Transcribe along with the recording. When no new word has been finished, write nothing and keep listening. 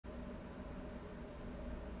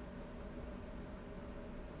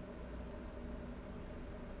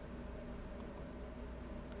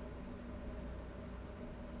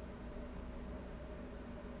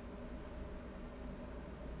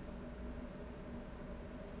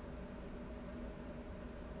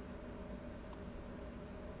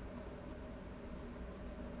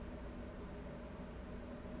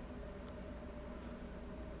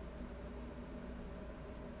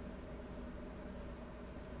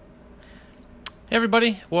Hey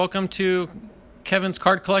everybody, welcome to Kevin's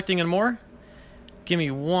Card Collecting and More. Give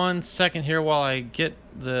me 1 second here while I get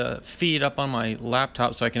the feed up on my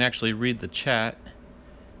laptop so I can actually read the chat.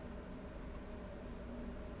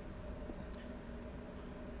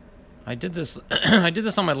 I did this I did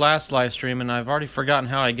this on my last live stream and I've already forgotten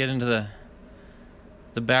how I get into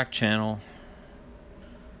the back channel.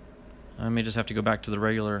 I may just have to go back to the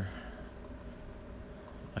regular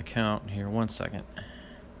account here. 1 second.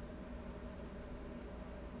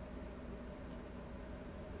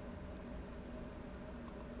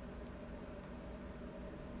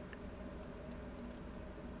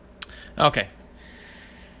 Okay,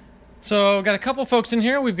 so got a couple folks in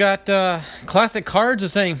here. We've got Classic Cards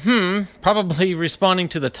is saying, probably responding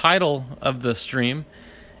to the title of the stream.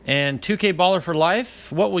 And 2K Baller for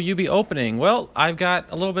Life, what will you be opening? Well, I've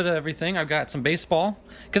got a little bit of everything. I've got some baseball,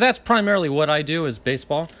 because that's primarily what I do is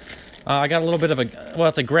baseball. I got a little bit of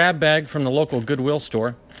it's a grab bag from the local Goodwill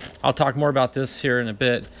store. I'll talk more about this here in a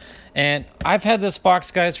bit. And I've had this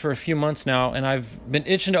box, guys, for a few months now, and I've been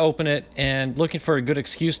itching to open it and looking for a good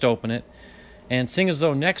excuse to open it. And seeing as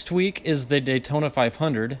though next week is the Daytona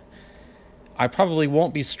 500, I probably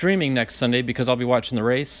won't be streaming next Sunday because I'll be watching the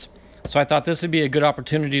race. So I thought this would be a good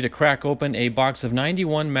opportunity to crack open a box of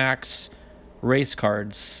 91 Maxx Race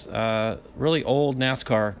Cards, really old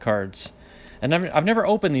NASCAR cards. And I've never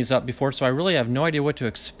opened these up before, so I really have no idea what to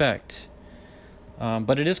expect.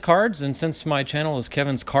 But it is cards, and since my channel is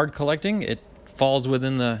Kevin's Card Collecting, it falls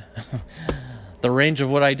within the the range of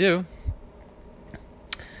what I do.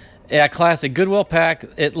 Yeah, classic Goodwill pack.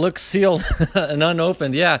 It looks sealed and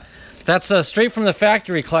unopened. Yeah, that's straight from the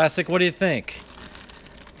factory, classic. What do you think?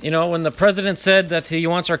 You know, when the president said that he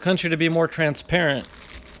wants our country to be more transparent,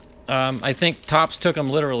 I think Topps took him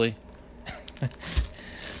literally.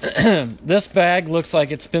 This bag looks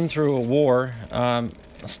like it's been through a war.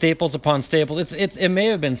 Staples upon staples. It may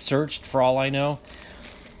have been searched for all I know.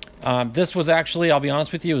 This was actually, I'll be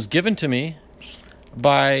honest with you, it was given to me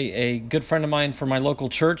by a good friend of mine from my local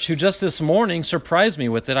church who just this morning surprised me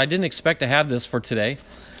with it. I didn't expect to have this for today.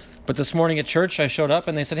 But this morning at church, I showed up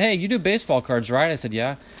and they said, "Hey, you do baseball cards, right?" I said,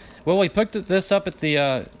 "Yeah." Well, we picked this up at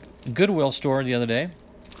the Goodwill store the other day.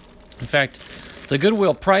 In fact, the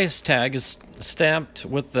Goodwill price tag is stamped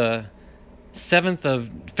with the 7th of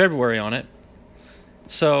February on it.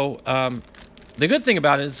 So the good thing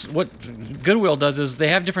about it is what Goodwill does is they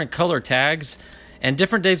have different color tags, and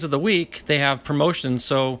different days of the week they have promotions.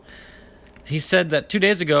 So he said that 2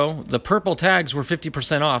 days ago the purple tags were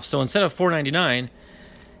 50% off. So instead of $4.99,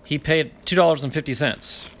 he paid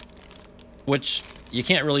 $2.50, which you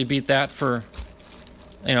can't really beat that for,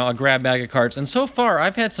 you know, a grab bag of cards. And so far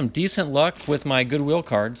I've had some decent luck with my Goodwill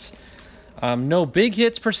cards. No big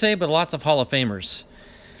hits per se, but lots of Hall of Famers.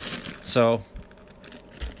 So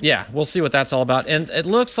yeah, we'll see what that's all about. And it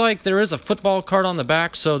looks like there is a football card on the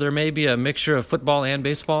back, so there may be a mixture of football and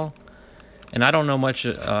baseball. And I don't know much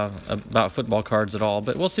about football cards at all,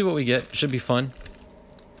 but we'll see what we get. Should be fun.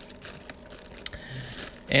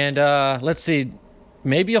 And let's see,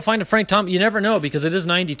 maybe you'll find a Frank Thomas. You never know, because it is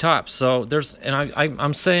 90 Topps. So there's, and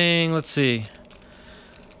I'm saying, let's see,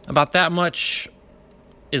 about that much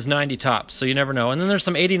is 90 Topps. So you never know. And then there's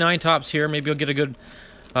some 89 Topps here. Maybe you'll get a good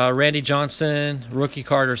Randy Johnson rookie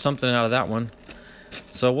card or something out of that one.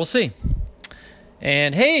 So we'll see.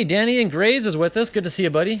 And hey, Danny and Grays is with us. Good to see you,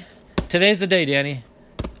 buddy. Today's the day, Danny.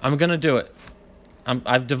 I'm gonna do it.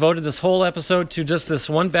 I've devoted this whole episode to just this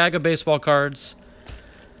one bag of baseball cards,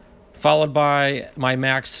 followed by my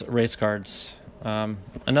Maxx Race Cards.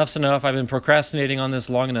 Enough's enough. I've been procrastinating on this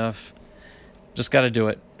long enough. Just got to do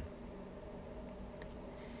it.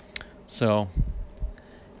 So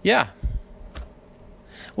yeah,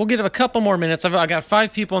 we'll give it a couple more minutes. I got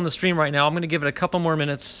 5 people on the stream right now. I'm going to give it a couple more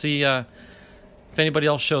minutes, see if anybody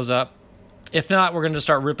else shows up. If not, we're going to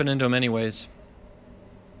start ripping into them anyways.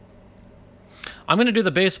 I'm going to do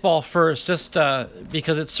the baseball first, just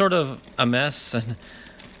because it's sort of a mess, and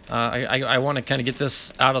I want to kind of get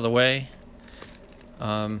this out of the way.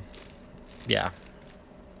 Yeah,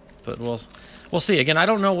 but we'll see. Again, I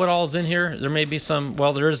don't know what all's in here. There may be some.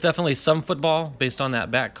 Well, there is definitely some football based on that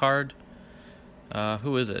back card.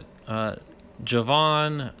 Who is it?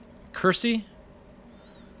 Javon Kersey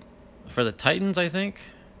for the Titans, I think.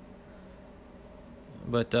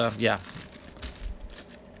 But yeah.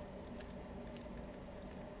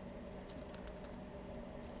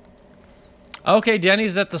 Okay,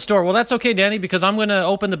 Danny's at the store. Well, that's okay, Danny, because I'm going to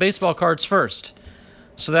open the baseball cards first.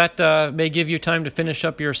 So that may give you time to finish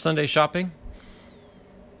up your Sunday shopping.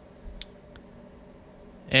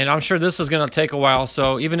 And I'm sure this is going to take a while,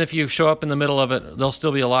 so even if you show up in the middle of it, there'll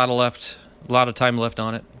still be a lot of time left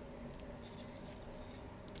on it.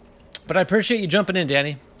 But I appreciate you jumping in,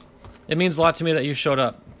 Danny. It means a lot to me that you showed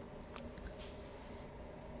up.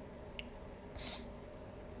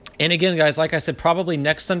 And again, guys, like I said, probably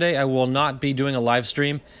next Sunday I will not be doing a live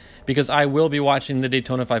stream because I will be watching the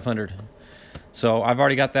Daytona 500. So I've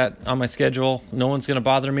already got that on my schedule. No one's going to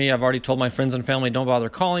bother me. I've already told my friends and family, don't bother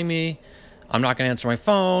calling me. I'm not going to answer my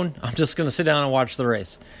phone. I'm just going to sit down and watch the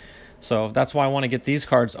race. So that's why I want to get these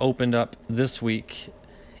cards opened up this week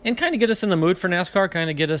and kind of get us in the mood for NASCAR, kind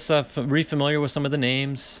of get us re-familiar with some of the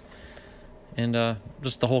names and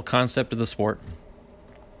just the whole concept of the sport.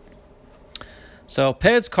 So,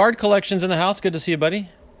 Peds Card Collection's in the house. Good to see you, buddy.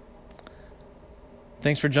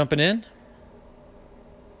 Thanks for jumping in.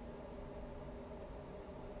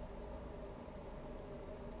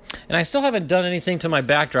 And I still haven't done anything to my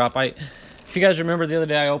backdrop. If you guys remember the other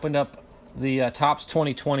day, I opened up the Topps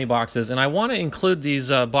 2020 boxes, and I want to include these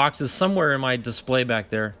boxes somewhere in my display back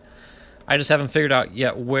there. I just haven't figured out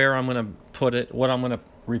yet where I'm going to put it, what I'm going to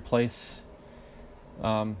replace.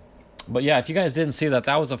 But yeah, if you guys didn't see that,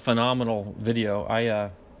 that was a phenomenal video.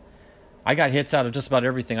 I got hits out of just about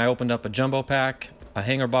everything. I opened up a jumbo pack, a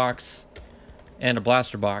hanger box, and a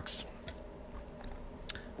blaster box.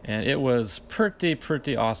 And it was pretty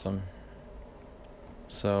awesome.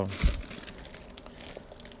 So,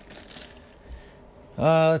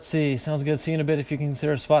 let's see. Sounds good. See you in a bit if you can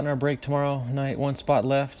consider a spot in our break tomorrow night. 1 spot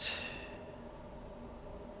left.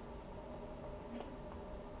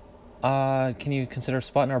 Can you consider a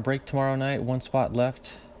spot in our break tomorrow night? 1 spot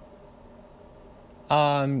left.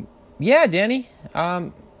 Yeah, Danny.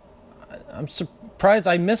 I'm surprised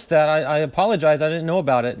I missed that. I apologize. I didn't know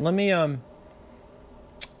about it. Let me,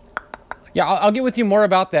 yeah, I'll get with you more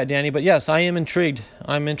about that, Danny. But yes, I am intrigued.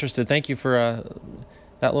 I'm interested. Thank you for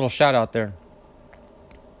that little shout out there.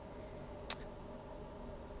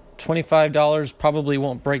 $25 probably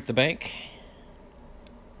won't break the bank.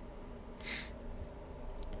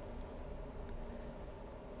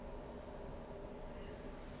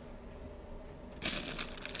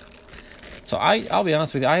 So I'll be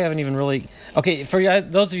honest with you, I haven't even really... Okay, for you guys,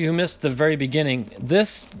 those of you who missed the very beginning,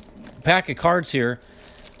 this pack of cards here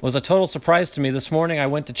was a total surprise to me. This morning I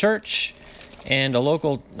went to church, and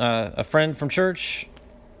a friend from church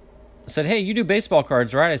said, hey, you do baseball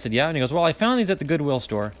cards, right? I said, yeah. And he goes, well, I found these at the Goodwill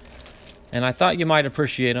store, and I thought you might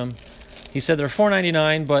appreciate them. He said they're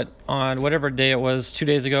 $4.99, but on whatever day it was, 2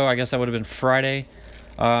 days ago, I guess that would have been Friday,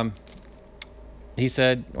 he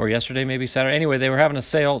said, or yesterday, maybe Saturday. Anyway, they were having a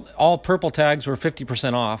sale. All purple tags were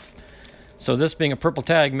 50% off. So this being a purple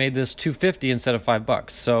tag made this $2.50 instead of $5.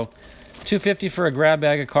 So $2.50 for a grab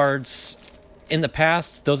bag of cards. In the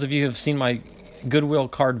past, those of you who have seen my Goodwill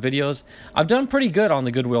card videos, I've done pretty good on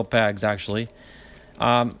the Goodwill bags, actually.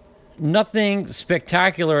 Nothing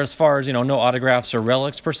spectacular as far as, you know, no autographs or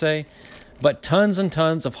relics per se, but tons and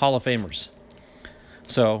tons of Hall of Famers.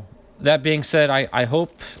 So that being said, I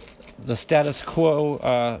hope the status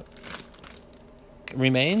quo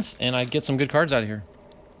remains, and I get some good cards out of here.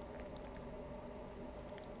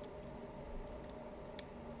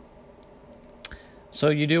 So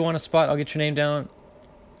you do want a spot? I'll get your name down.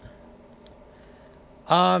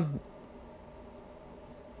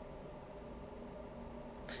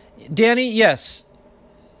 Danny, yes.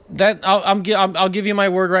 That I'll give you my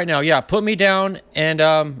word right now. Yeah, put me down, and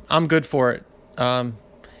I'm good for it.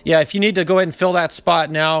 Yeah, if you need to go ahead and fill that spot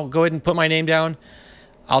now, go ahead and put my name down.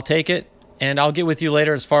 I'll take it, and I'll get with you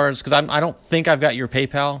later as far as, because I don't think I've got your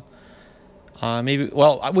PayPal. Maybe,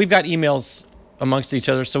 well, we've got emails amongst each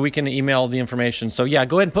other, so we can email the information. So yeah,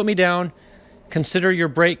 go ahead and put me down. Consider your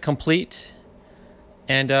break complete,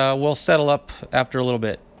 and we'll settle up after a little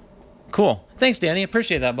bit. Cool. Thanks, Danny.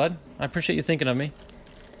 Appreciate that, bud. I appreciate you thinking of me.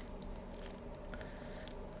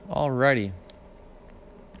 Alrighty.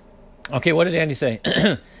 Okay, what did Andy say?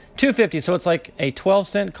 $2.50, so it's like a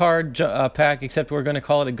 12-cent card pack, except we're going to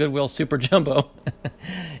call it a Goodwill Super Jumbo.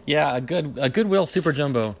 Yeah, a Goodwill Super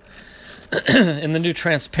Jumbo. In the new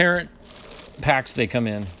transparent packs they come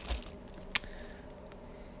in.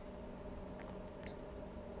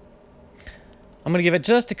 I'm going to give it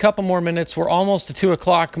just a couple more minutes. We're almost to 2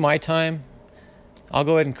 o'clock my time. I'll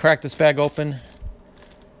go ahead and crack this bag open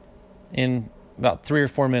in about 3 or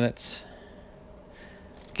 4 minutes.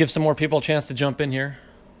 Give some more people a chance to jump in here.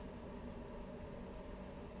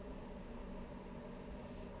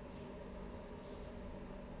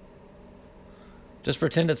 Just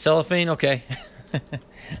pretend it's cellophane? Okay.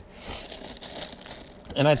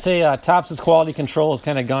 And I'd say Topps' quality control has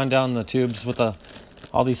kind of gone down the tubes with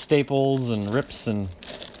all these staples and rips and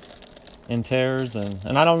tears.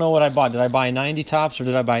 And I don't know what I bought. Did I buy 90 Topps or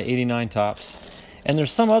did I buy 89 Topps? And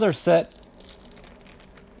there's some other set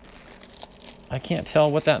I can't tell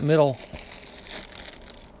what that middle...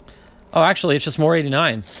 Oh, actually, it's just more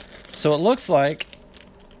 89. So it looks like...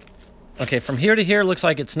 Okay, from here to here looks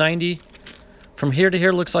like it's 90. From here to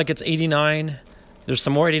here looks like it's 89. There's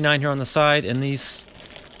some more 89 here on the side, and these...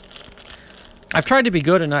 I've tried to be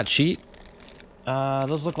good and not cheat.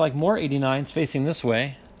 Those look like more 89s facing this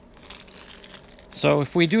way. So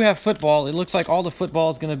if we do have football, it looks like all the football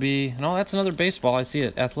is going to be... No, that's another baseball. I see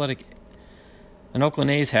it. Athletic. An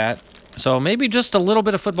Oakland A's hat. So maybe just a little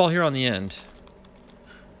bit of football here on the end.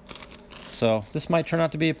 So this might turn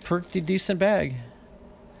out to be a pretty decent bag.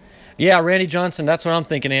 Yeah, Randy Johnson. That's what I'm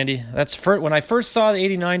thinking, Andy. That's when I first saw the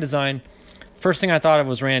 89 design, first thing I thought of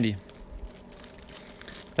was Randy.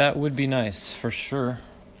 That would be nice, for sure.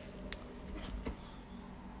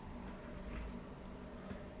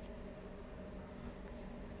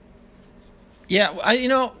 Yeah,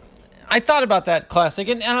 I thought about that classic,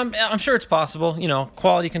 and I'm sure it's possible. You know,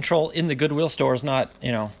 quality control in the Goodwill store is not, they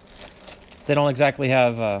don't exactly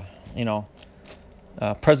have,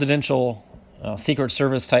 presidential Secret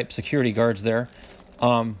Service type security guards there.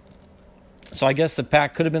 So I guess the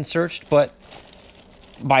pack could have been searched, but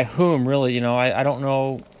by whom, really? I don't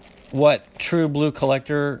know what true blue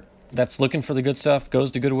collector that's looking for the good stuff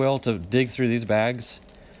goes to Goodwill to dig through these bags.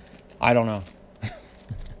 I don't know.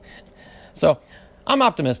 So I'm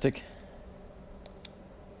optimistic.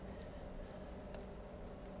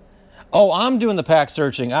 Oh, I'm doing the pack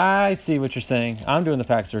searching. I see what you're saying. I'm doing the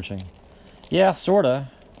pack searching. Yeah, sorta.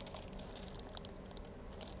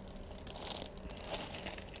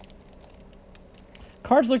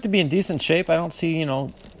 Cards look to be in decent shape. I don't see,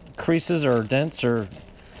 creases or dents or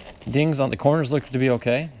dings on the corners. Look to be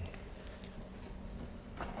okay.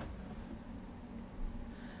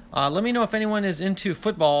 Let me know if anyone is into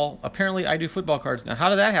football. Apparently, I do football cards. Now, how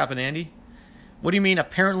did that happen, Andy? What do you mean,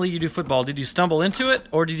 apparently you do football? Did you stumble into it,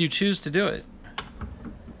 or did you choose to do it?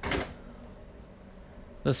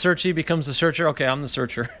 The searchee becomes the searcher. Okay, I'm the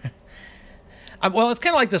searcher. Well, it's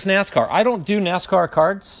kind of like this NASCAR. I don't do NASCAR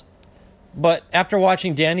cards, but after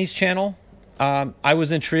watching Danny's channel, I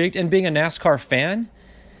was intrigued. And being a NASCAR fan,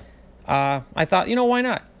 I thought, why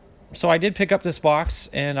not? So I did pick up this box,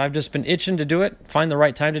 and I've just been itching to do it, find the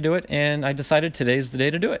right time to do it, and I decided today's the day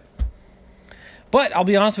to do it. But I'll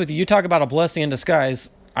be honest with you, you talk about a blessing in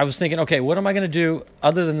disguise. I was thinking, okay, what am I going to do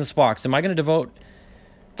other than this box? Am I going to devote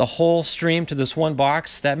the whole stream to this one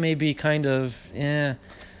box? That may be kind of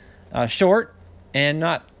short and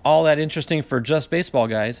not all that interesting for just baseball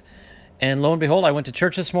guys. And lo and behold, I went to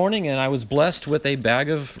church this morning, and I was blessed with a bag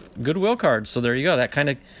of Goodwill cards. So there you go. That kind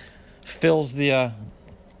of fills the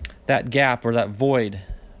that gap or that void,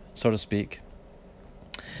 so to speak.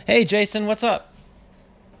 Hey, Jason, what's up?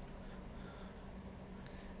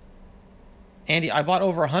 Andy, I bought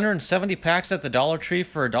over 170 packs at the Dollar Tree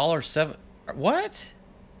for $1.07. What?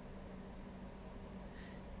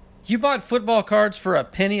 You bought football cards for a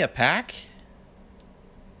penny a pack?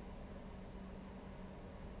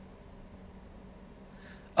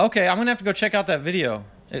 Okay, I'm going to have to go check out that video.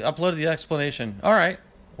 It uploaded the explanation. All right.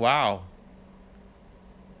 Wow.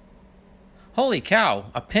 Holy cow.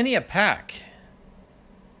 A penny a pack.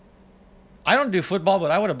 I don't do football,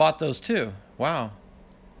 but I would have bought those too. Wow.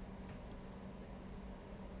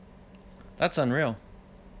 That's unreal.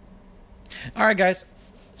 All right, guys.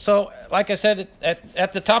 So, like I said,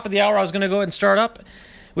 at the top of the hour, I was going to go ahead and start up.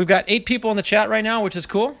 We've got 8 people in the chat right now, which is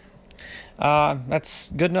cool.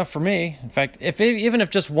 That's good enough for me. In fact, even if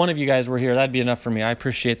just one of you guys were here, that'd be enough for me. I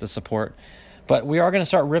appreciate the support. But we are going to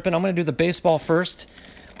start ripping. I'm going to do the baseball first.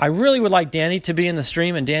 I really would like Danny to be in the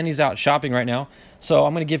stream, and Danny's out shopping right now. So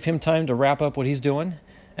I'm going to give him time to wrap up what he's doing.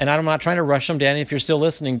 And I'm not trying to rush him, Danny. If you're still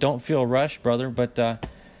listening, don't feel rushed, brother. But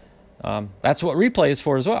that's what replay is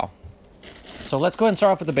for as well. So let's go ahead and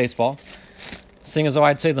start off with the baseball. Seeing as though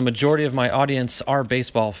I'd say the majority of my audience are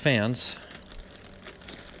baseball fans.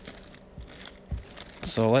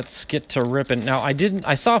 So let's get to ripping. Now,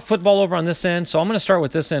 I saw football over on this end, so I'm going to start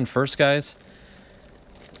with this end first, guys.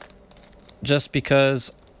 Just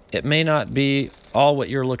because it may not be all what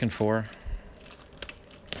you're looking for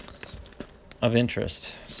of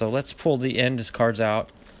interest. So let's pull the end cards out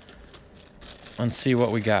and see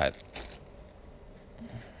what we got.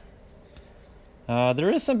 There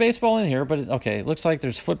is some baseball in here, but okay, it looks like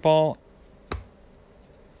there's football.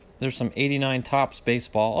 There's some 89 Topps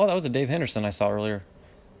baseball. Oh, that was a Dave Henderson I saw earlier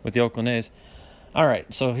with the Oakland A's. All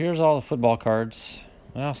right, so here's all the football cards.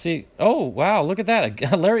 I'll see. Oh, wow, look at that.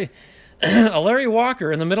 A Larry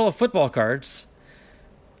Walker in the middle of football cards.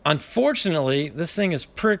 Unfortunately, this thing is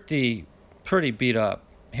pretty beat up.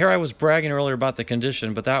 Here I was bragging earlier about the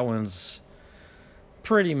condition, but that one's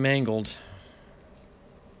pretty mangled.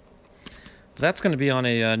 That's going to be on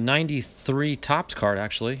a 93 Topps card,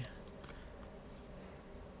 actually.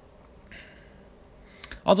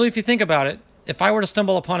 Although, if you think about it, if I were to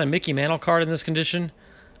stumble upon a Mickey Mantle card in this condition,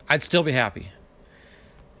 I'd still be happy.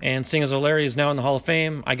 And seeing as O'Leary is now in the Hall of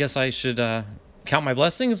Fame, I guess I should count my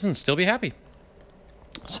blessings and still be happy.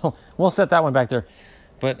 So we'll set that one back there.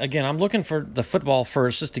 But again, I'm looking for the football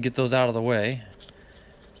first, just to get those out of the way.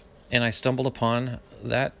 And I stumbled upon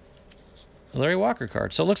that Larry Walker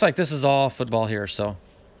card. So it looks like this is all football here. So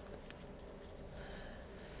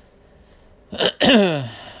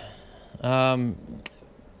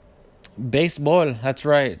baseball, that's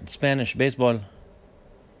right, Spanish baseball.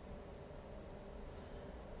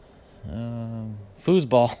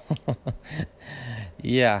 Foosball.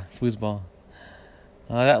 Yeah, foosball.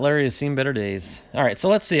 That Larry has seen better days. All right, so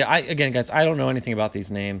let's see. Again, guys, I don't know anything about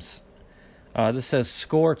these names. This says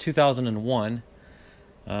Score 2001.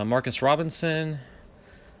 Marcus Robinson.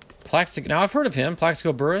 Now, I've heard of him.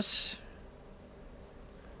 Plaxico Burress.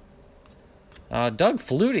 Doug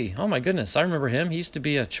Flutie. Oh, my goodness. I remember him. He used to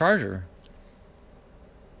be a Charger.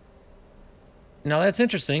 Now, that's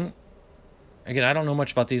interesting. Again, I don't know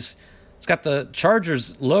much about these. It's got the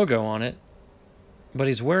Chargers logo on it, but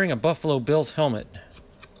he's wearing a Buffalo Bills helmet.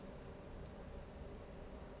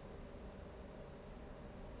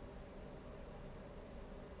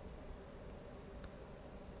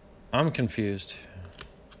 I'm confused.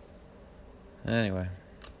 Anyway.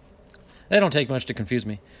 They don't take much to confuse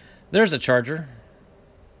me. There's a Charger.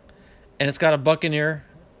 And it's got a Buccaneer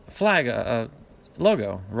flag,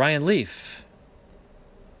 logo. Ryan Leaf.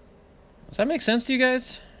 Does that make sense to you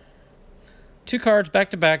guys? Two cards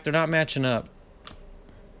back to back. They're not matching up.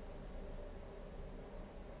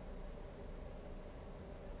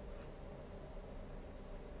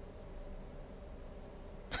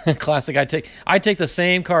 Classic. I take the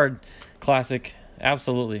same card. Classic.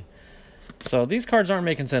 Absolutely. So these cards aren't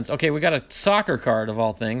making sense. Okay, we got a soccer card of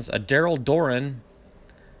all things. A Daryl Doran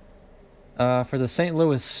for the St.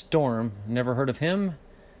 Louis Storm. Never heard of him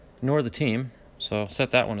nor the team. So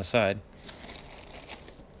set that one aside.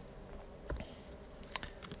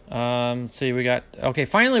 Let's see, we got... Okay,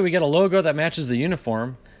 finally we get a logo that matches the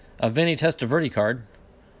uniform. A Vinny Testaverde card.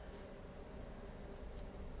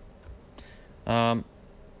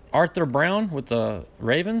 Arthur Brown with the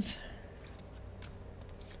Ravens.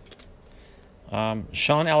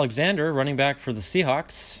 Sean Alexander, running back for the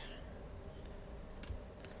Seahawks.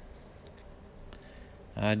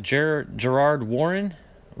 Gerard Warren,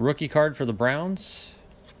 rookie card for the Browns.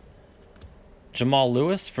 Jamal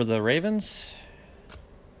Lewis for the Ravens.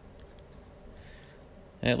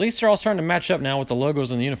 And at least they're all starting to match up now with the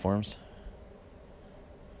logos and the uniforms.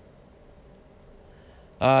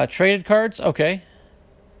 Traded cards, okay.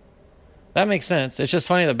 That makes sense. It's just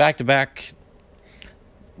funny that back-to-back,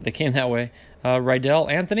 they came that way. Rydell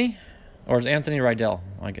Anthony? Or is Anthony Rydell?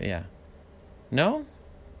 Like, yeah. No?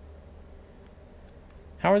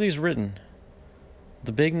 How are these written?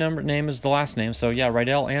 The big number name is the last name. So, yeah,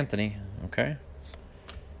 Rydell Anthony. Okay.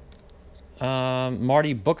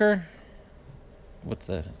 Marty Booker with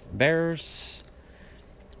the Bears.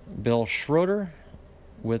 Bill Schroeder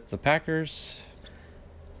with the Packers.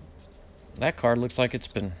 That card looks like it's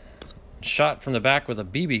been shot from the back with a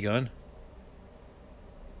BB gun.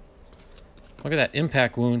 Look at that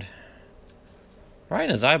impact wound. Right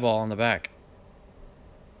in his eyeball on the back.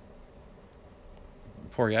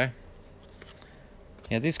 Poor guy.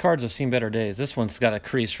 Yeah, these cards have seen better days. This one's got a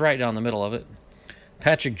crease right down the middle of it.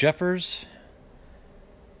 Patrick Jeffers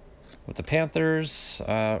with the Panthers.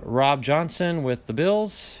 Rob Johnson with the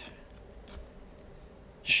Bills.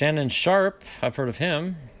 Shannon Sharp, I've heard of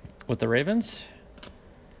him, with the Ravens.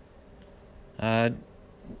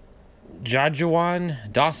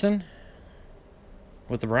 Jajuan Dawson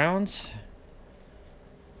with the Browns.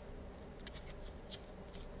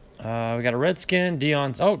 We got a Redskin,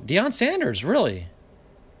 Deion Sanders, really?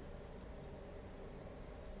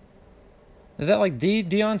 Is that like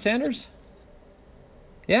Deion Sanders?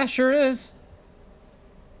 Yeah, sure is.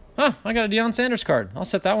 Huh, I got a Deion Sanders card. I'll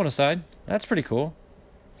set that one aside. That's pretty cool.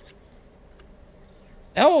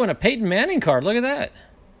 Oh, and a Peyton Manning card. Look at that.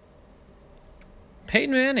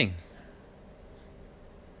 Peyton Manning.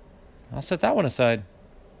 I'll set that one aside.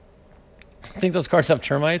 I think those cards have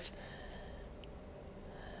termites.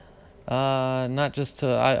 Not just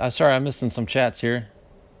to... sorry, I'm missing some chats here.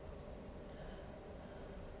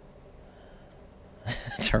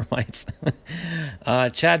 Termites.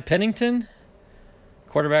 Chad Pennington,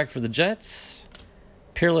 quarterback for the Jets.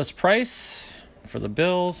 Peerless Price for the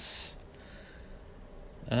Bills.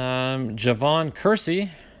 Javon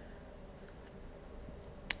Kersey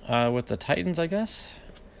with the Titans, I guess.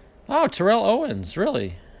 Oh, Terrell Owens,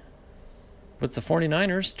 really? With the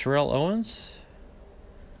 49ers, Terrell Owens.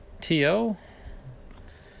 T.O.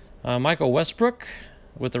 Michael Westbrook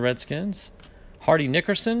with the Redskins. Hardy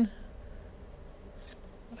Nickerson.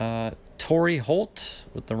 Torrey Holt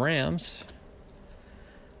with the Rams.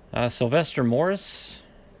 Sylvester Morris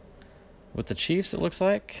with the Chiefs, it looks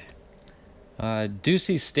like.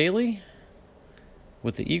 Ducey Staley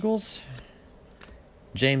with the Eagles.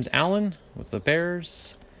 James Allen with the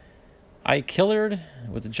Bears. Ike Hilliard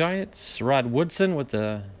with the Giants. Rod Woodson with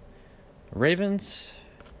the Ravens.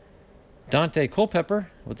 Dante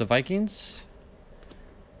Culpepper with the Vikings.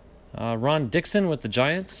 Ron Dixon with the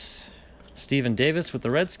Giants. Stephen Davis with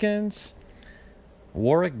the Redskins.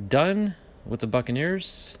 Warwick Dunn with the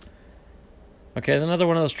Buccaneers. Okay, another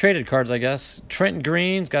one of those traded cards, I guess. Trent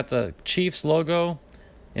Green's got the Chiefs logo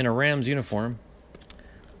in a Rams uniform.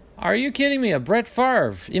 Are you kidding me? A Brett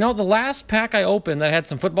Favre. You know, the last pack I opened that had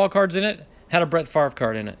some football cards in it had a Brett Favre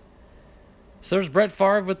card in it. So there's Brett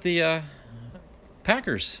Favre with the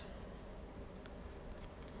Packers.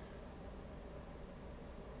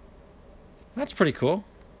 That's pretty cool.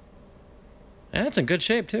 And it's in good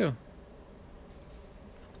shape, too.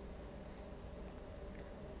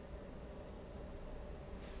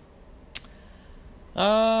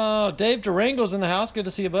 Oh, Dave Durango's in the house. Good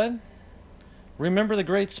to see you, bud. Remember the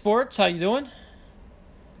Great Sports. How you doing?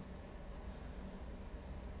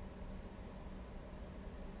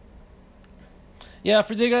 Yeah,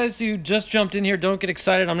 for you guys who just jumped in here, don't get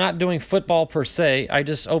excited. I'm not doing football per se. I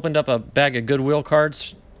just opened up a bag of Goodwill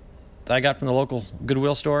cards that I got from the local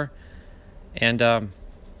Goodwill store. And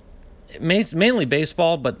mainly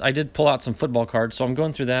baseball, but I did pull out some football cards, so I'm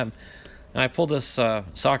going through them. And I pulled this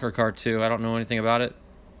soccer card, too. I don't know anything about it.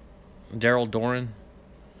 Daryl Doran.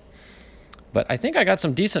 But I think I got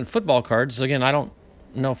some decent football cards. Again, I don't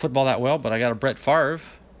know football that well, but I got a Brett Favre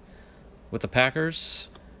with the Packers.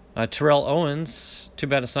 Terrell Owens. Too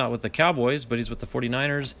bad it's not with the Cowboys, but he's with the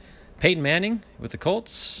 49ers. Peyton Manning with the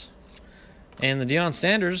Colts. And the Deion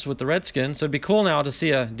Sanders with the Redskins. So it'd be cool now to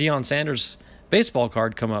see a Deion Sanders baseball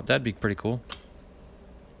card come up. That'd be pretty cool.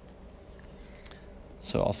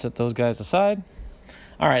 So I'll set those guys aside.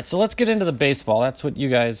 All right, so let's get into the baseball. That's what you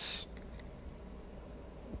guys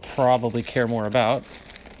probably care more about.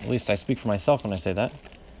 At least I speak for myself when I say that.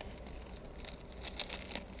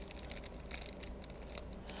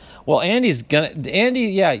 Well, Andy,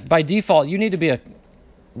 yeah, by default, you need to be a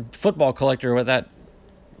football collector with that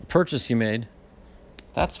purchase you made.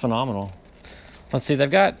 That's phenomenal. Let's see, they've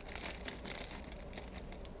got,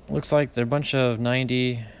 looks like they're a bunch of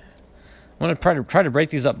 90. I'm going to try to break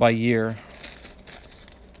these up by year.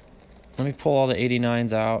 Let me pull all the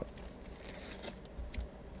 89s out.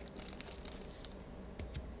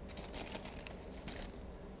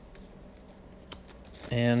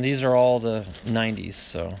 And these are all the 90s,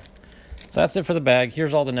 so that's it for the bag.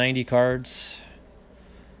 Here's all the 90 cards.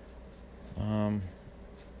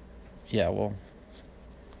 Yeah, well,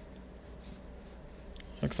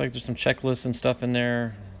 looks like there's some checklists and stuff in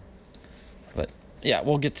there. But yeah,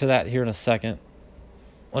 we'll get to that here in a second.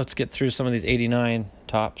 Let's get through some of these 89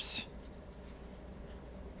 tops.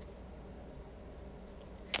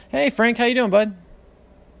 Hey, Frank, how you doing, bud?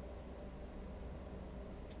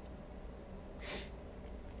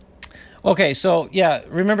 Okay, so yeah,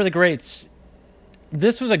 remember the greats.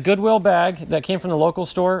 This was a Goodwill bag that came from the local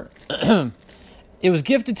store. It was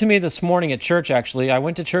gifted to me this morning at church, actually. I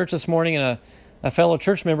went to church this morning, and a fellow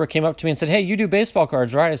church member came up to me and said, "Hey, you do baseball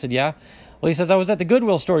cards, right?" I said, "Yeah." Well, he says, "I was at the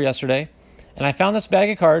Goodwill store yesterday, and I found this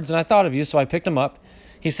bag of cards, and I thought of you, so I picked them up."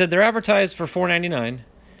 He said, "They're advertised for $4.99,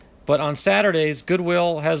 but on Saturdays,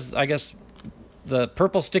 Goodwill has, I guess, the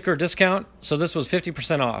purple sticker discount, so this was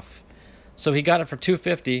 50% off. So he got it for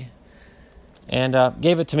 $2.50. And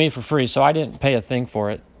gave it to me for free, so I didn't pay a thing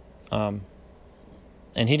for it. And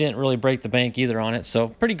he didn't really break the bank either on it, so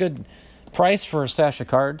pretty good price for a stash of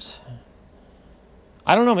cards.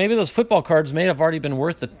 I don't know, maybe those football cards may have already been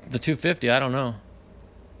worth the $2.50. I don't know.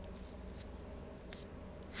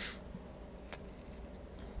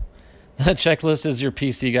 That checklist is your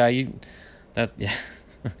PC guy. Yeah.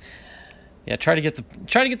 Yeah, try to get the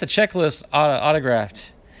checklist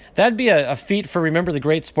autographed. That'd be a feat for Remember the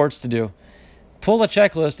Great Sports to do. Pull a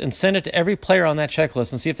checklist and send it to every player on that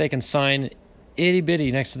checklist and see if they can sign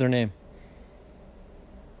itty-bitty next to their name.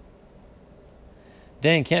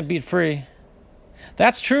 Dang, can't beat free.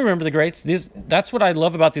 That's true, Remember the Greats. That's what I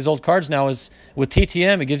love about these old cards now is with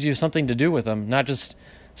TTM, it gives you something to do with them, not just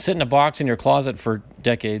sit in a box in your closet for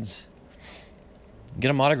decades. Get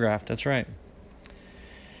them autographed, that's right.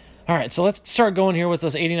 All right, so let's start going here with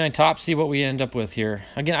this 89 top, see what we end up with here.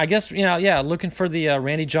 Again, I guess, you know, yeah, looking for the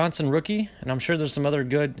Randy Johnson rookie, and I'm sure there's some other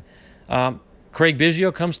good. Craig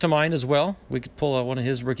Biggio comes to mind as well. We could pull one of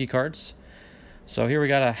his rookie cards. So here we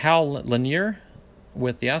got a Hal Lanier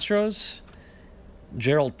with the Astros,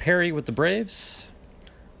 Gerald Perry with the Braves,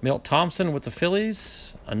 Milt Thompson with the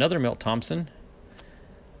Phillies, another Milt Thompson,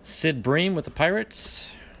 Sid Bream with the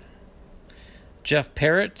Pirates, Jeff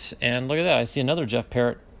Parrott, and look at that, I see another Jeff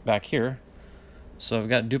Parrott back here. So I've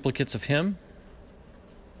got duplicates of him.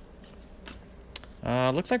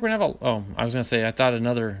 Looks like we're gonna have a, oh, I was gonna say I thought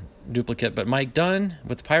another duplicate, but Mike Dunn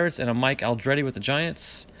with the Pirates and a Mike Aldretti with the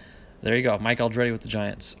Giants. There you go, Mike Aldretti with the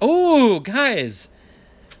Giants. Oh, guys.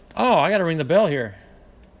 Oh, I gotta ring the bell here.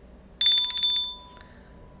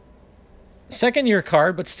 Second year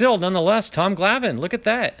card, but still, nonetheless, Tom Glavine. Look at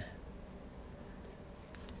that.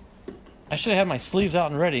 I should have had my sleeves out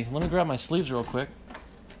and ready. Let me grab my sleeves real quick.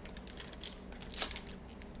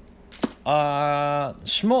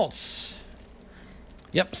 Schmaltz.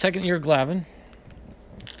 Yep, second year Glavine.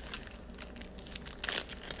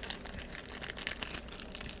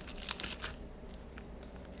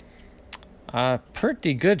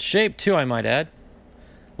 Pretty good shape too, I might add.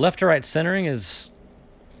 Left to right centering is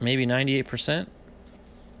maybe 98%.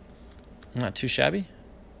 Not too shabby.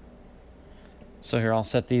 So here, I'll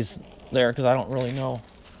set these there because I don't really know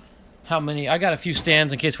how many. I got a few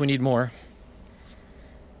stands in case we need more.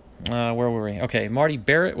 Where were we? Okay, Marty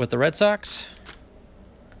Barrett with the Red Sox.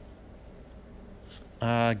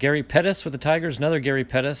 Gary Pettis with the Tigers. Another Gary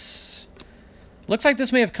Pettis. Looks like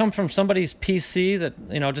this may have come from somebody's PC that,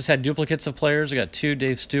 you know, just had duplicates of players. We got two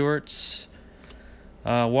Dave Stewarts.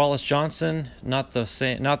 Wallace Johnson, not the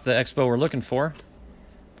Expo we're looking for.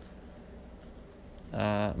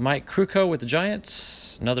 Mike Krukow with the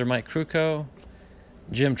Giants. Another Mike Krukow.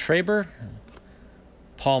 Jim Traber.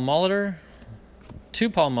 Paul Molitor. Two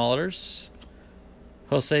Paul Molitors.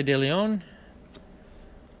 Jose De Leon.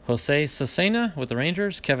 Jose Cesena with the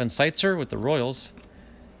Rangers. Kevin Seitzer with the Royals.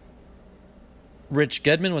 Rich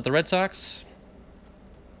Gedman with the Red Sox.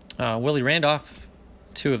 Willie Randolph,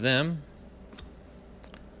 two of them.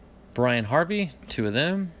 Brian Harvey, two of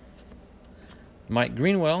them. Mike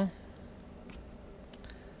Greenwell.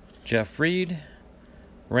 Jeff Reed.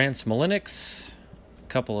 Rance Malinix, a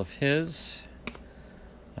couple of his.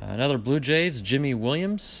 Another Blue Jays, Jimmy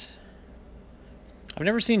Williams. I've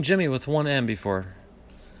never seen Jimmy with one M before.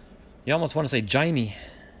 You almost want to say Jimmy.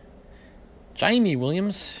 Jimmy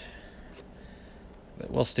Williams. But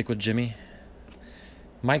we'll stick with Jimmy.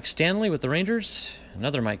 Mike Stanley with the Rangers.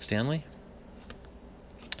 Another Mike Stanley.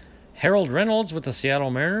 Harold Reynolds with the Seattle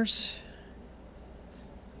Mariners.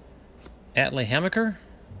 Atley Hammaker,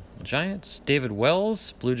 Giants. David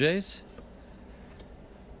Wells, Blue Jays.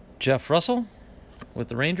 Jeff Russell with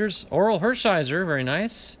the Rangers. Oral Hershiser, very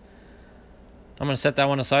nice. I'm going to set that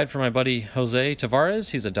one aside for my buddy Jose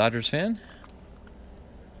Tavares. He's a Dodgers fan.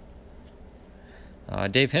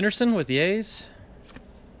 Dave Henderson with the A's.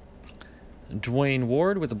 Dwayne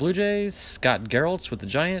Ward with the Blue Jays. Scott Geraltz with the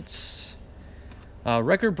Giants.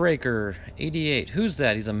 Record breaker, 88. Who's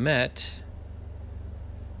that? He's a Met.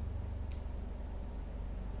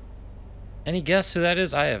 Any guess who that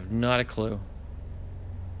is? I have not a clue.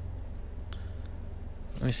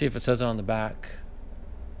 Let me see if it says it on the back.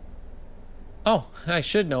 Oh, I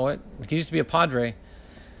should know it. He used to be a Padre.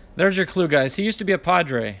 There's your clue, guys. He used to be a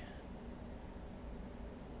Padre.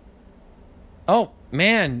 Oh,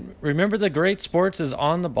 man. Remember the great sports is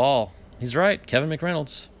on the ball. He's right. Kevin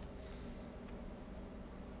McReynolds.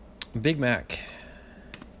 Big Mac.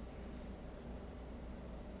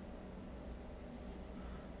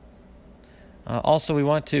 Also, we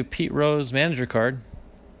want to Pete Rose manager card.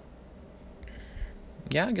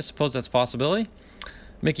 Yeah, I suppose that's a possibility.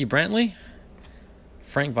 Mickey Brantley.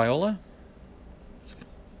 Frank Viola.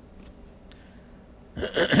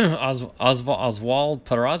 Oswald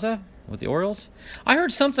Peraza with the Orioles. I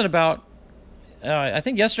heard something about, I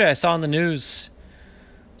think yesterday I saw in the news,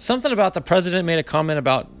 something about the president made a comment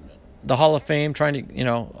about the Hall of Fame trying to, you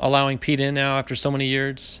know, allowing Pete in now after so many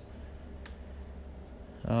years.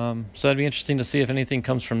 So that'd be interesting to see if anything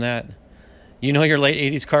comes from that. You know your late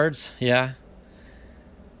 80s cards? Yeah.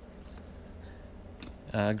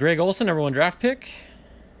 Greg Olson, number 1 draft pick.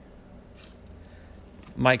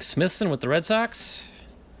 Mike Smithson with the Red Sox.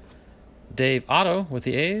 Dave Otto with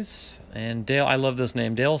the A's. And Dale, I love this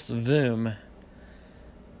name, Dale Svoom.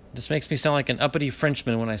 Just makes me sound like an uppity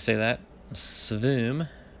Frenchman when I say that. Svoom.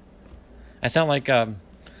 I sound like, oh,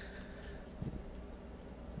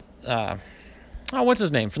 what's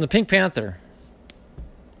his name? From the Pink Panther.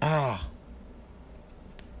 Ah.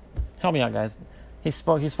 Help me out, guys. He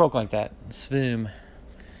spoke like that. Swoom.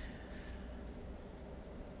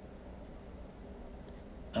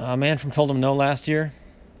 A man from told him no last year.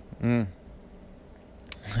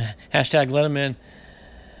 Hashtag let him in.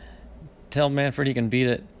 Tell Manfred he can beat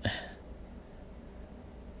it.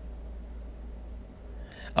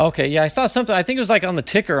 Okay, yeah, I saw something. I think it was like on the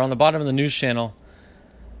ticker on the bottom of the news channel.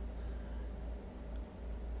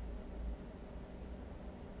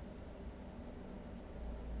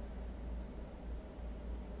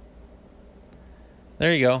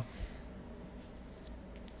 There you go.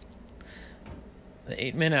 The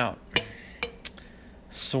 8 men out.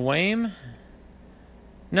 Swaim.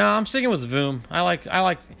 No, I'm sticking with Voom. I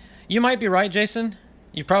like. You might be right, Jason.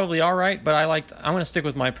 You probably are right, but I'm gonna stick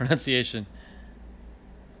with my pronunciation.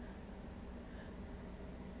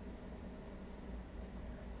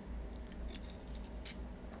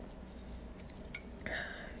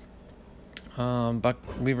 Buck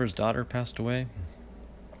Weaver's daughter passed away.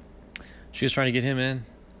 She was trying to get him in.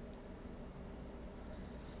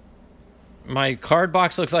 My card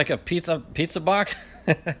box looks like a pizza box.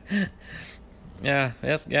 Yeah,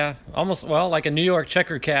 yes, yeah. Almost, well, like a New York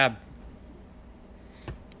checker cab.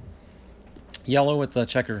 Yellow with the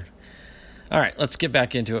checker. All right, let's get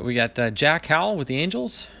back into it. We got Jack Howell with the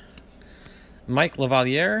Angels. Mike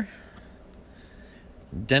Lavalier.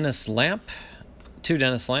 Dennis Lamp. 2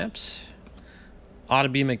 Dennis Lamps. Oughta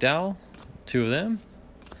Be McDowell. 2 of them.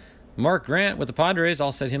 Mark Grant with the Padres.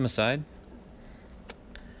 I'll set him aside.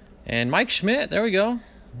 And Mike Schmidt. There we go.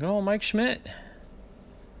 Good old Mike Schmidt.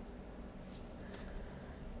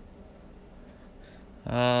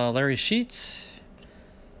 Larry Sheets.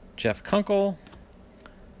 Jeff Kunkel.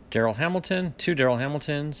 Daryl Hamilton. 2 Daryl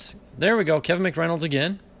Hamiltons. There we go. Kevin McReynolds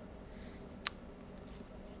again.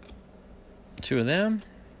 2 of them.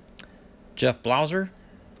 Jeff Blauser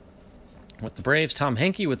with the Braves. Tom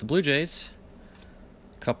Henke with the Blue Jays.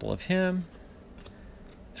 A couple of him.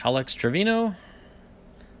 Alex Trevino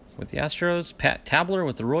with the Astros. Pat Tabler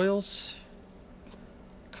with the Royals.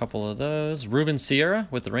 A couple of those. Ruben Sierra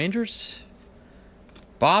with the Rangers.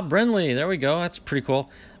 Bob Brenly. There we go. That's pretty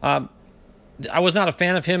cool. I was not a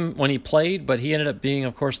fan of him when he played, but he ended up being,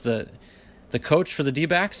 of course, the coach for the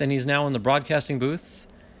D-backs, and he's now in the broadcasting booth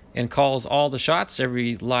and calls all the shots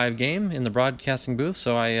every live game in the broadcasting booth,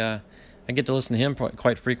 so I get to listen to him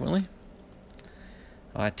quite frequently.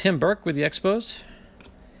 Tim Burke with the Expos.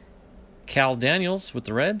 Cal Daniels with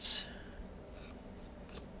the Reds.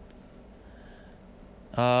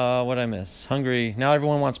 What'd I miss? Hungry. Now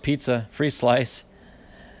everyone wants pizza. Free slice.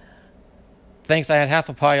 Thanks, I had half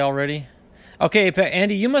a pie already. Okay,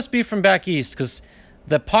 Andy, you must be from back east, because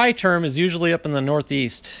the pie term is usually up in the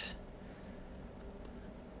Northeast.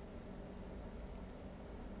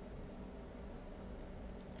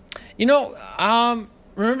 You know,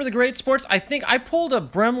 remember the Great Sports? I think I pulled a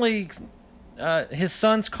Bremley, his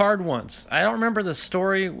son's card once. I don't remember the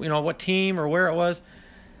story, you know, what team or where it was,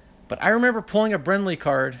 but I remember pulling a Bremley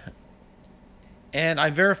card, and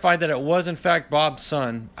I verified that it was, in fact, Bob's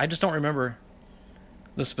son. I just don't remember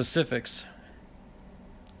the specifics.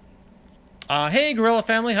 Hey, Gorilla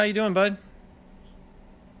family, how you doing, bud?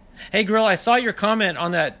 Hey, Gorilla, I saw your comment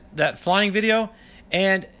on that flying video,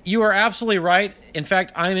 and you are absolutely right. In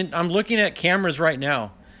fact, I'm looking at cameras right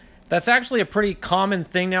now. That's actually a pretty common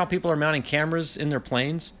thing now. People are mounting cameras in their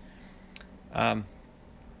planes. If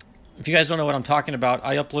you guys don't know what I'm talking about,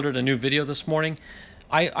 I uploaded a new video this morning.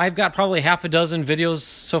 I've got probably half a dozen videos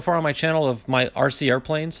so far on my channel of my RC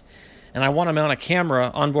airplanes, and I want to mount a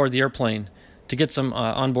camera on board the airplane to get some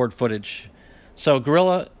onboard footage. So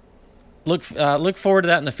Gorilla, look forward to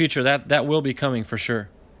that in the future. That will be coming for sure.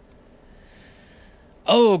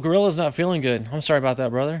 Oh, Gorilla's not feeling good. I'm sorry about that,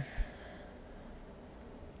 brother.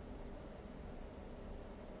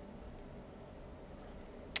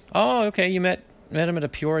 Oh, okay. You met him at a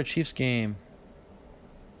Peoria Chiefs game.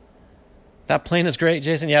 That plane is great,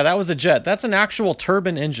 Jason. Yeah, that was a jet. That's an actual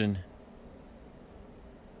turbine engine.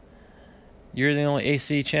 You're the only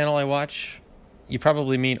AC channel I watch. You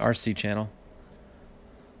probably mean RC channel.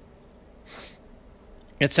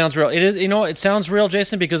 It sounds real. It is, you know, it sounds real,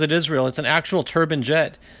 Jason, because it is real. It's an actual turbine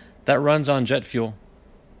jet that runs on jet fuel.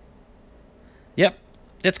 Yep,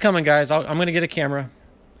 it's coming, guys. I'm going to get a camera.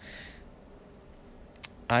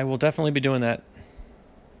 I will definitely be doing that.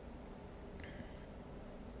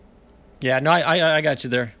 Yeah, no, I got you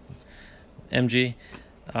there, MG.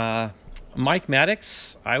 Mike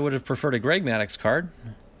Maddox. I would have preferred a Greg Maddox card.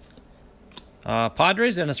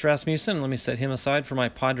 Padres, Dennis Rasmussen. Let me set him aside for my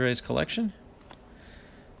Padres collection.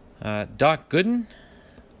 Doc Gooden.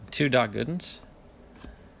 2 Doc Goodens.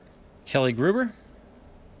 Kelly Gruber.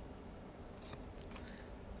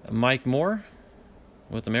 Mike Moore.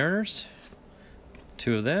 with the Mariners.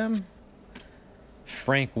 2 of them.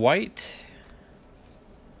 Frank White.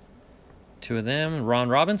 2 of them. Ron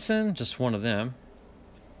Robinson, just 1 of them.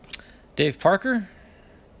 Dave Parker.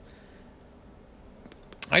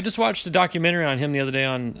 I just watched a documentary on him the other day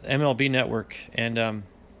on MLB Network, and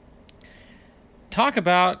talk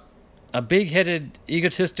about a big-headed,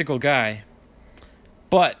 egotistical guy.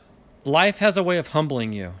 But life has a way of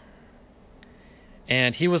humbling you.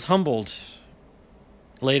 And he was humbled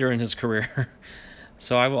later in his career.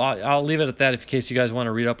 So I'll leave it at that in case you guys want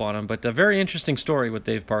to read up on him. But a very interesting story with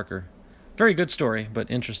Dave Parker. Very good story, but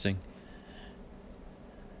interesting.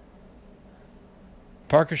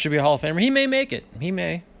 Parker should be a Hall of Famer. He may make it. He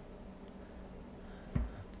may.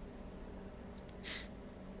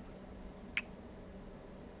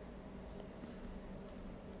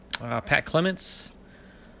 Pat Clements.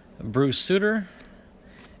 Bruce Sutter.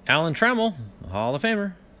 Alan Trammell, Hall of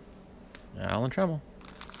Famer. Alan Trammell.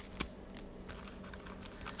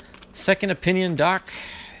 Second Opinion Doc.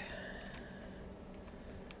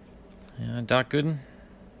 Yeah, Doc Gooden.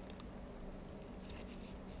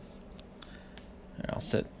 Here, I'll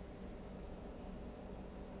set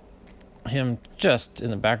him just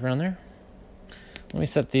in the background there. Let me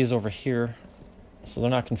set these over here so they're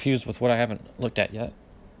not confused with what I haven't looked at yet.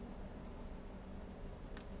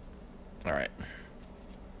 All right.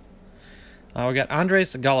 We got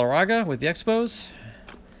Andres Galarraga with the Expos.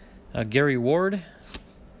 Gary Ward.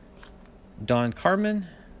 Don Carmen.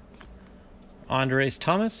 Andres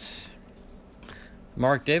Thomas.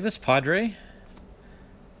 Mark Davis, Padre.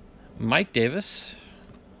 Mike Davis.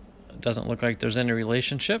 Doesn't look like there's any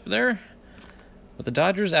relationship there. With the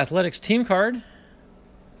Dodgers Athletics team card.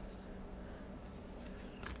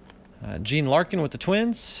 Gene Larkin with the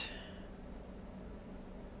Twins.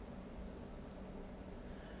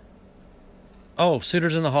 Oh,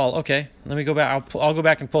 Suter's in the Hall. Okay, let me go back. I'll go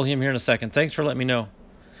back and pull him here in a second. Thanks for letting me know.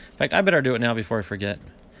 In fact, I better do it now before I forget.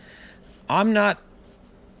 I'm not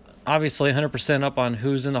obviously 100% up on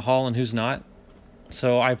who's in the Hall and who's not.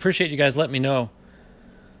 So I appreciate you guys letting me know.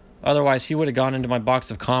 Otherwise, he would have gone into my box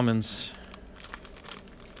of commons.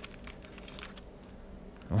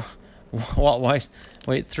 Walt Weiss.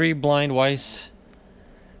 Wait, 3 blind Weiss.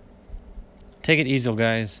 Take it easy,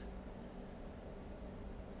 guys.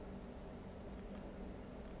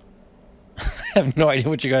 I have no idea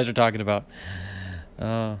what you guys are talking about.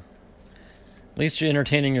 At least you're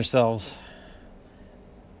entertaining yourselves.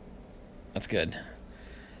 That's good.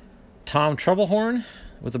 Tom Troublehorn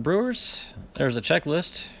with the Brewers. There's a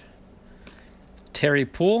checklist. Terry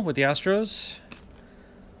Poole with the Astros.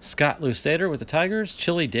 Scott Lusader with the Tigers.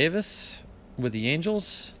 Chili Davis with the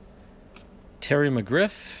Angels. Terry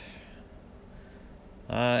McGriff.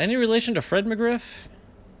 Any relation to Fred McGriff?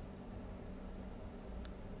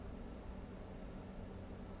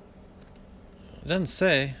 It doesn't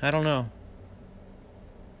say. I don't know.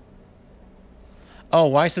 Oh,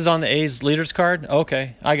 Weiss is on the A's leaders card?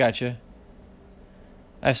 Okay, I got you.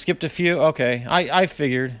 I've skipped a few. Okay, I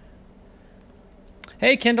figured.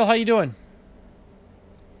 Hey, Kendall, how you doing?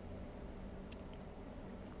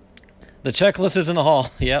 The checklist is in the Hall.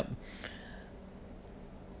 Yep.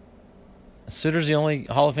 Suter's the only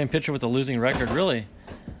Hall of Fame pitcher with a losing record. Really?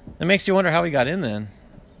 It makes you wonder how he got in then.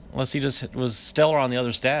 Unless he just was stellar on the other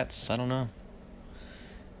stats. I don't know.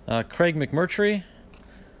 Craig McMurtry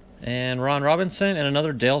and Ron Robinson and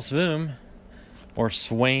another Dale Svoom, or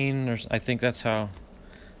Swain, or I think that's how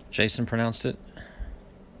Jason pronounced it.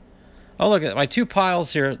 Oh, look at my 2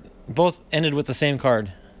 piles here. Both ended with the same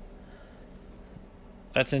card.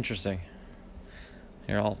 That's interesting.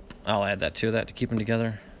 Here, I'll add that to keep them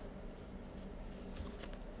together.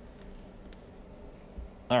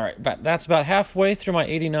 All right, but that's about halfway through my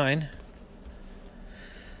 89.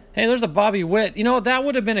 Hey, there's a Bobby Witt. You know, that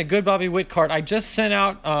would have been a good Bobby Witt card. I just sent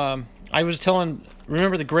out, I was telling,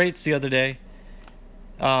 remember the greats the other day.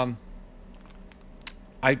 I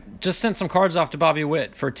just sent some cards off to Bobby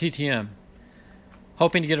Witt for TTM,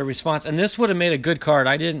 hoping to get a response. And this would have made a good card.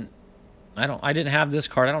 I didn't have this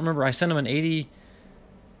card. I don't remember. I sent him a 90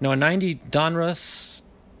 Donruss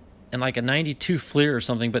and like a 92 Fleer or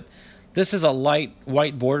something. But this is a light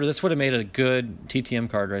white border. This would have made a good TTM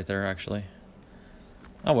card right there, actually.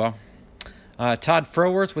 Oh, well. Todd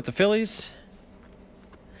Froworth with the Phillies.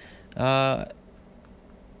 Oh,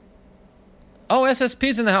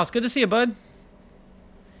 SSP's in the house. Good to see you, bud.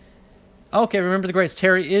 Okay, remember the greats.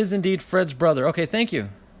 Terry is indeed Fred's brother. Okay, thank you.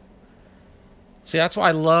 See, that's why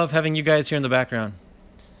I love having you guys here in the background.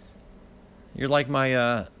 You're like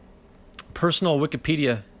my personal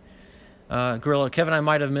Wikipedia gorilla. Kevin, I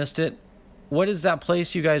might have missed it. What is that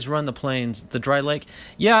place you guys run the planes? The dry lake?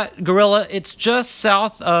 Yeah, Gorilla. It's just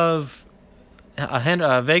south of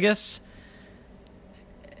Vegas.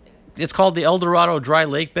 It's called the El Dorado Dry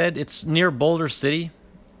Lake Bed. It's near Boulder City.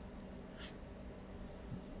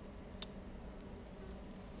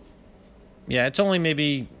 Yeah, it's only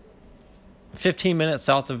maybe 15 minutes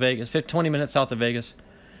south of Vegas. 20 minutes south of Vegas.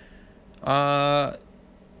 Yeah,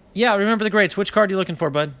 remember the greats. Which card are you looking for,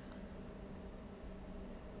 bud?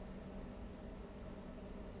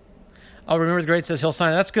 Oh, remember the great says he'll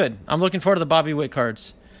sign it. That's good. I'm looking forward to the Bobby Witt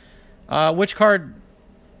cards. Which card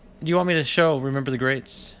do you want me to show? Remember the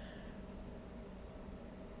greats.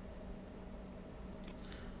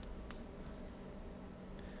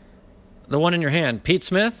 The one in your hand. Pete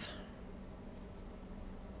Smith.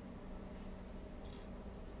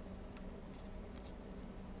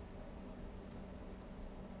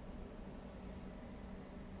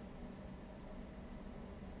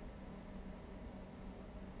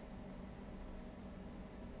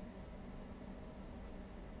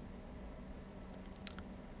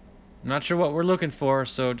 I'm not sure what we're looking for,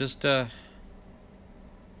 so just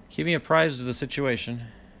keep me apprised of the situation.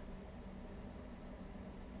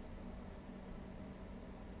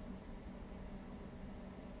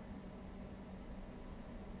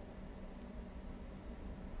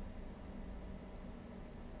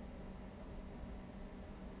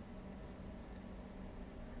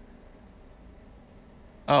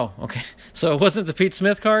 Oh, okay. So it wasn't the Pete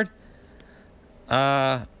Smith card?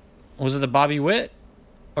 Was it the Bobby Witt?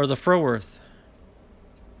 Or the Froworth?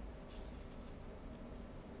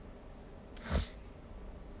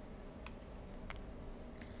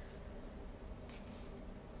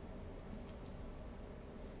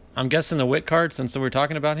 I'm guessing the Witt card since we're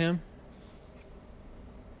talking about him.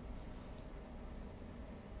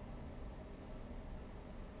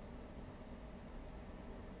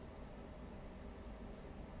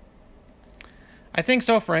 I think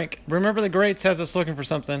so, Frank. Remember the Greats has us looking for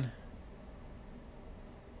something.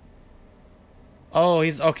 Oh,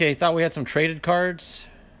 he's okay. Thought we had some traded cards.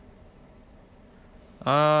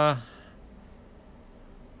 I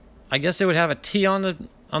guess it would have a T on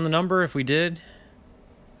the number if we did.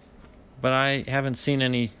 But I haven't seen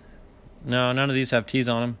any. No, none of these have T's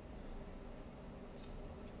on them.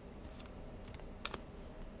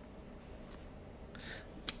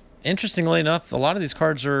 Interestingly enough, a lot of these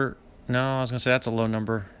cards are. No, I was gonna say that's a low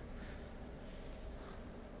number.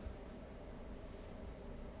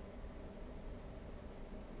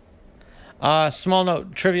 Small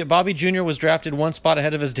note, trivia. Bobby Jr. was drafted one spot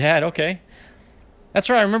ahead of his dad. Okay. That's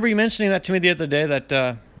right. I remember you mentioning that to me the other day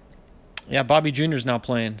that, yeah, Bobby Jr. is now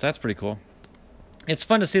playing. So that's pretty cool. It's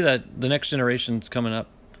fun to see that the next generation's coming up.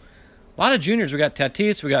 A lot of juniors. We got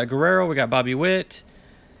Tatis, we got Guerrero, we got Bobby Witt.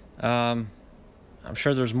 I'm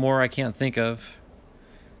sure there's more I can't think of.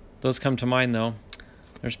 Those come to mind, though.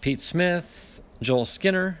 There's Pete Smith, Joel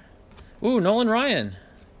Skinner. Ooh, Nolan Ryan.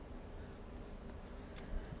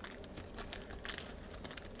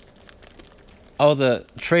 Oh, the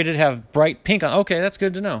traded have bright pink on. Okay, that's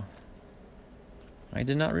good to know. I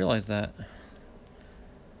did not realize that.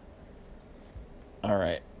 All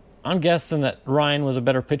right. I'm guessing that Ryan was a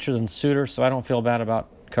better pitcher than Suter, so I don't feel bad about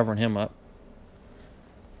covering him up.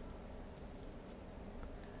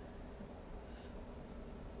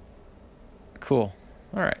 Cool.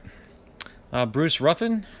 All right. Bruce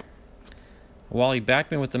Ruffin. Wally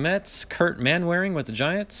Backman with the Mets. Kurt Manwaring with the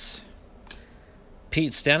Giants.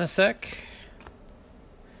 Pete Stanisic.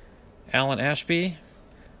 Alan Ashby.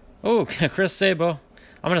 Oh, Chris Sabo.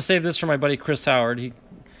 I'm going to save this for my buddy Chris Howard.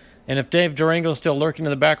 And if Dave Durango's still lurking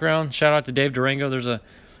in the background, shout out to Dave Durango. There's a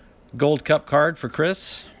Gold Cup card for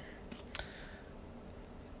Chris.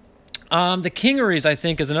 The Kingerys, I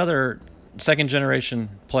think, is another second-generation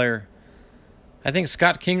player. I think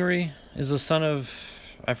Scott Kingery is the son of,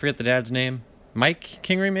 I forget the dad's name. Mike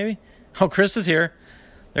Kingery, maybe? Oh, Chris is here.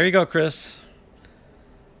 There you go, Chris.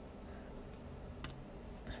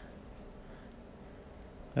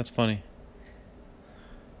 That's funny.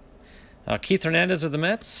 Keith Hernandez of the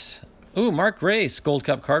Mets. Ooh, Mark Grace, Gold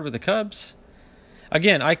Cup card with the Cubs.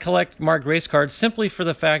 Again, I collect Mark Grace cards simply for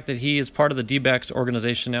the fact that he is part of the D-backs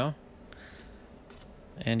organization now.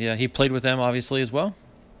 And yeah, he played with them, obviously, as well.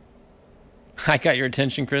 I got your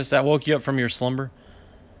attention, Chris. That woke you up from your slumber.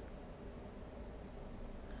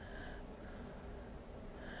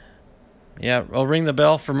 Yeah, I'll ring the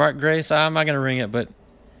bell for Mark Grace. I'm not going to ring it, but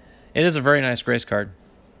it is a very nice Grace card.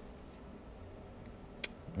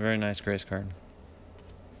 Very nice Grace card.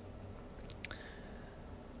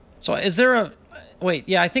 So is there a... Wait,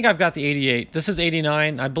 yeah, I think I've got the 88. This is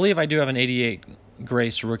 89. I believe I do have an 88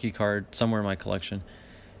 Grace rookie card somewhere in my collection.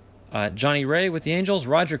 Johnny Ray with the Angels.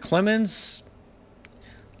 Roger Clemens.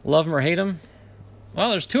 Love him or hate him. Well,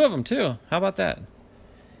 there's two of them, too. How about that?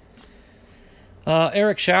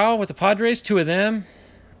 Eric Shao with the Padres. Two of them.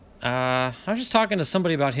 I was just talking to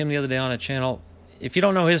somebody about him the other day on a channel. If you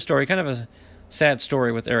don't know his story, kind of a sad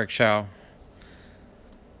story with Eric Shao.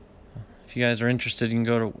 If you guys are interested, you can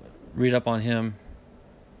go to read up on him.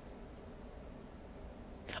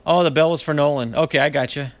 Oh, the bell was for Nolan. Okay, I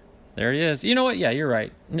got you. There he is. You know what? Yeah, you're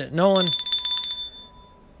right. Nolan.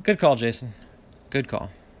 Good call, Jason. Good call.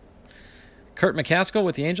 Kurt McCaskill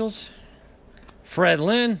with the Angels. Fred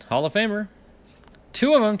Lynn, Hall of Famer.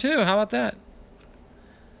 Two of them, too. How about that?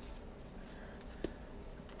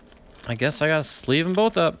 I guess I got to sleeve them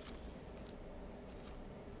both up.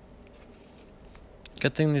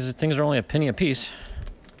 Good thing these things are only a penny a piece.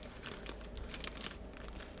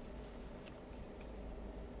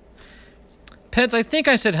 Peds, I think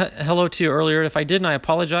I said hello to you earlier. If I didn't, I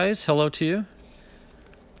apologize. Hello to you.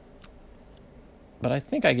 But I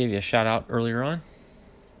think I gave you a shout out earlier on.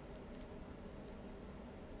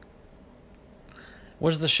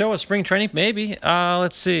 Was the show a spring training? Maybe.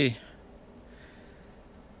 Let's see.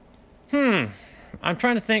 I'm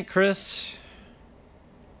trying to think, Chris.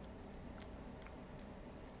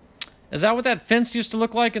 Is that what that fence used to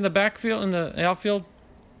look like in the backfield, in the outfield?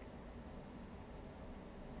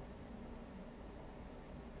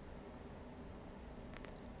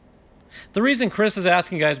 The reason Chris is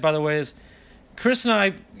asking, guys, by the way, is Chris and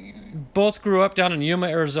I both grew up down in Yuma,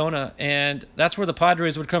 Arizona, and that's where the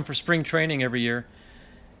Padres would come for spring training every year.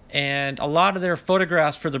 And a lot of their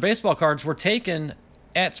photographs for their baseball cards were taken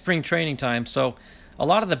at spring training time. So a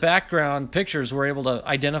lot of the background pictures were able to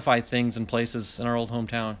identify things and places in our old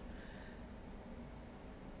hometown.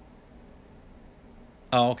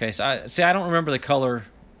 Oh, okay. So I don't remember the color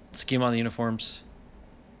scheme on the uniforms.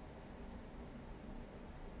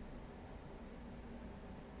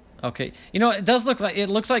 Okay, you know, it does look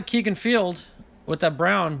like Keegan Field with that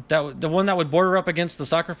brown, the one that would border up against the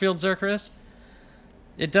soccer fields there, Chris.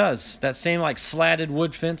 It does, that same like slatted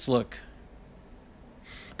wood fence look.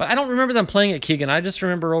 But I don't remember them playing at Keegan. I just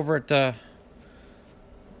remember over at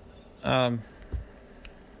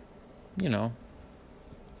you know,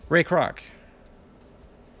 Ray Kroc.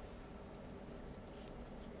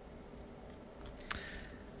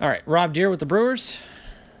 All right, Rob Deere with the Brewers.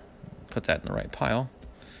 Put that in the right pile.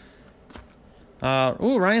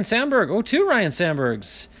 Ooh, Ryan Sandberg. Oh, two Ryan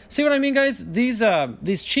Sandbergs. See what I mean, guys?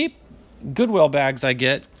 These cheap Goodwill bags I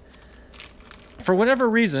get, for whatever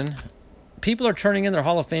reason, people are turning in their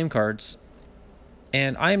Hall of Fame cards,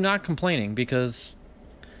 and I am not complaining because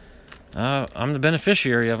I'm the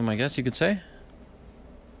beneficiary of them, I guess you could say.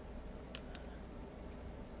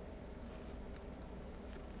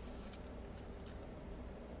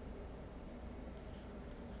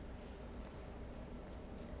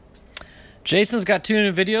 Jason's got 2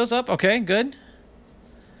 new videos up. Okay, good.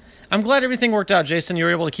 I'm glad everything worked out, Jason. You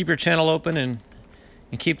were able to keep your channel open and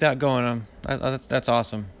keep that going. That's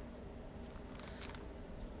awesome.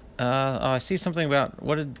 Oh, I see something about,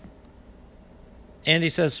 what did... Andy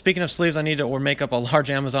says, speaking of sleeves, I need to make up a large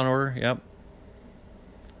Amazon order. Yep.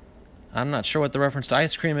 I'm not sure what the reference to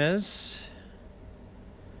ice cream is,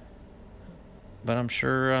 but I'm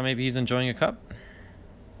sure maybe he's enjoying a cup.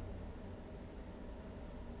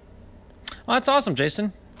 Oh, that's awesome,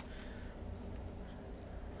 Jason.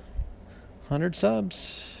 100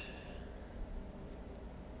 subs.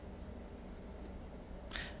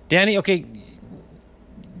 Danny, okay.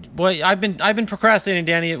 Boy, I've been procrastinating,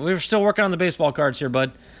 Danny. We're still working on the baseball cards here,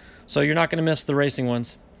 bud. So you're not going to miss the racing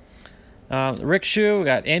ones. Rick Shue, we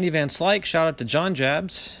got Andy Van Slyke. Shout out to John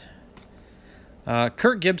Jabs.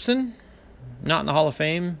 Kurt Gibson, not in the Hall of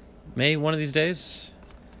Fame. May one of these days.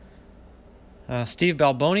 Steve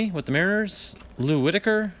Balboni with the Mariners. Lou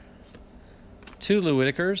Whitaker. 2 Lou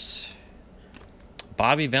Whitakers.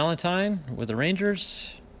 Bobby Valentine with the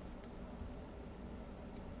Rangers.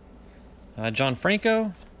 John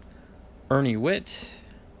Franco. Ernie Witt.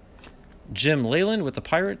 Jim Leyland with the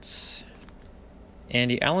Pirates.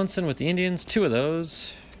 Andy Allenson with the Indians. 2 of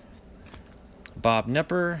those. Bob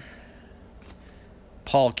Nepper.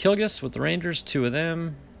 Paul Kilgus with the Rangers. 2 of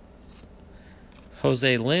them.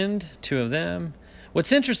 Jose Lind, 2 of them.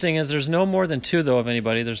 What's interesting is there's no more than 2, though, of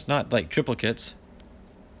anybody. There's not, like, triplicates.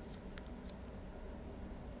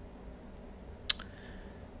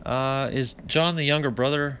 Is John the younger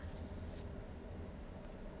brother?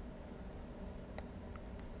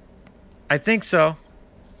 I think so.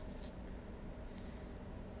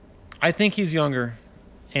 I think he's younger,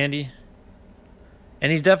 Andy.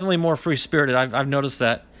 And he's definitely more free-spirited. I've noticed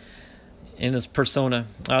that in his persona.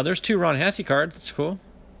 There's 2 Ron Hassey cards. That's cool.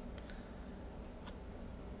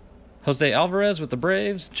 Jose Alvarez with the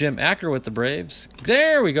Braves. Jim Acker with the Braves.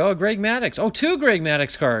 There we go. Greg Maddux. Oh, 2 Greg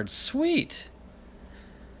Maddux cards. Sweet.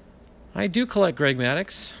 I do collect Greg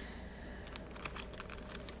Maddux.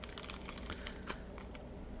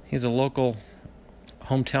 He's a local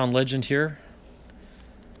hometown legend here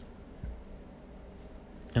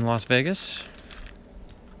in Las Vegas.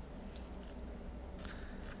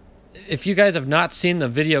 If you guys have not seen the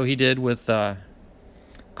video he did with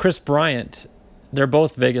Chris Bryant, they're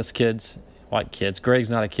both Vegas kids. What kids? Greg's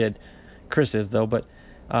not a kid. Chris is, though. But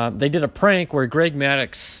they did a prank where Greg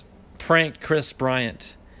Maddux pranked Chris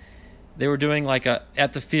Bryant. They were doing like a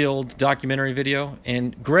at the field documentary video,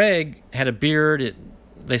 and Greg had a beard.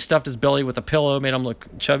 They stuffed his belly with a pillow, made him look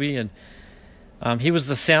chubby, and he was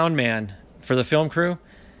the sound man for the film crew.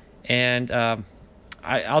 And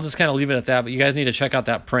I'll just kind of leave it at that, but you guys need to check out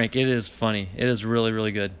that prank. It is funny. It is really,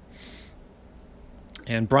 really good.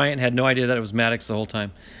 And Bryant had no idea that it was Maddux the whole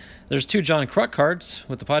time. There's 2 John Kruk cards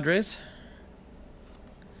with the Padres.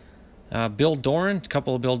 Bill Doran, a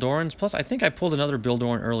couple of Bill Dorans. Plus, I think I pulled another Bill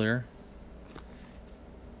Doran earlier.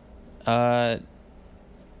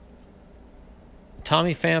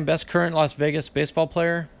 Tommy Pham, best current Las Vegas baseball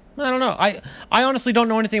player. I don't know. I honestly don't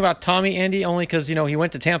know anything about Tommy, Andy, only because, you know, he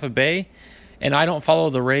went to Tampa Bay, and I don't follow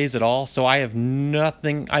the Rays at all, so I have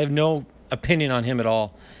nothing. I have no opinion on him at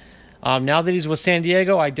all. Now that he's with San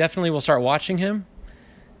Diego, I definitely will start watching him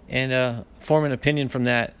and form an opinion from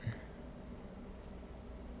that.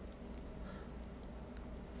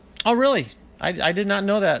 Oh, really? I did not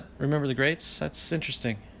know that. Remember the Greats? That's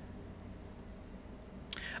interesting.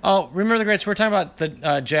 Oh, Remember the Greats. We're talking about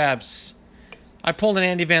the Jabs. I pulled an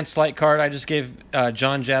Andy Van Slyke card. I just gave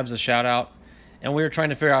John Jabs a shout out. And we were trying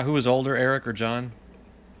to figure out who was older, Eric or John.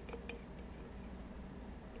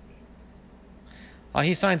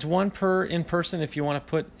 He signs 1 per in person if you want to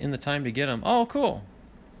put in the time to get him. Oh, cool.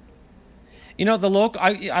 You know, the local.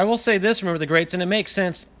 I will say this, Remember the Greats, and it makes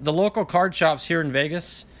sense. The local card shops here in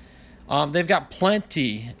Vegas, they've got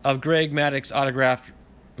plenty of Greg Maddux autographed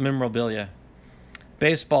memorabilia.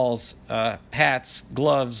 Baseballs, hats,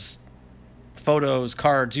 gloves, photos,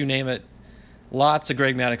 cards, you name it. Lots of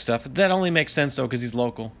Greg Maddux stuff. That only makes sense, though, because he's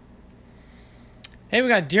local. Hey, we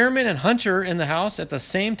got Dearman and Hunter in the house at the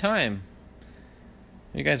same time.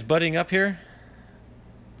 You guys buddying up here?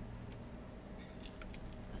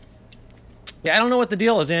 Yeah, I don't know what the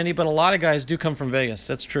deal is, Andy, but a lot of guys do come from Vegas.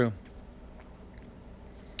 That's true.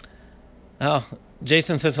 Oh,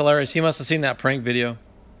 Jason says hilarious. He must have seen that prank video.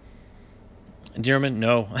 Dearman,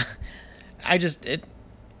 no.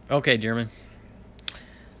 Okay, Dearman.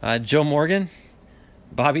 Joe Morgan,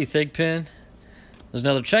 Bobby Thigpen. There's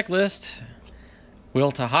another checklist.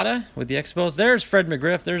 Will Tejada with the Expos. There's Fred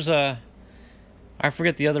McGriff. There's I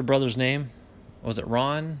forget the other brother's name. Was it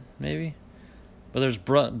Ron, maybe? But there's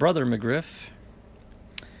Brother McGriff.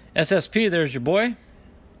 SSP, there's your boy.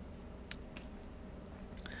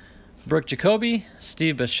 Brooke Jacoby,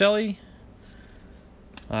 Steve Biscelli,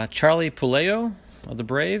 Charlie Puleo of the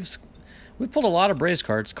Braves. We pulled a lot of Braves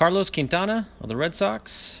cards. Carlos Quintana of the Red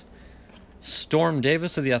Sox. Storm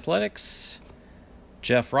Davis of the Athletics.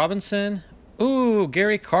 Jeff Robinson. Ooh,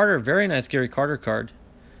 Gary Carter. Very nice Gary Carter card.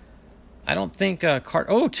 I don't think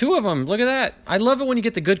oh, 2 of them. Look at that. I love it when you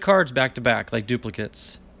get the good cards back to back, like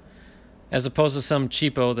duplicates, as opposed to some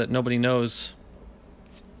cheapo that nobody knows.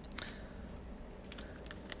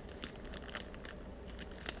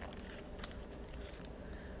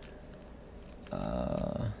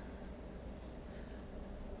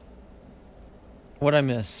 What'd I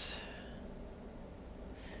miss?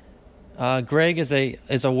 Greg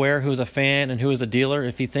is aware who's a fan and who is a dealer.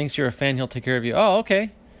 If he thinks you're a fan, he'll take care of you. Oh,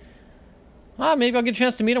 okay. Maybe I'll get a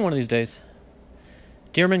chance to meet him one of these days.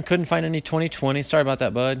 Dearman couldn't find any 2020. Sorry about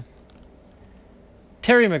that, bud.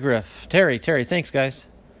 Terry McGriff. Terry, thanks, guys.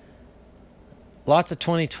 Lots of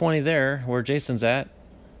 2020 there, where Jason's at.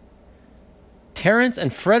 Terrence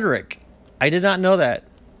and Frederick. I did not know that.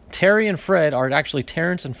 Terry and Fred are actually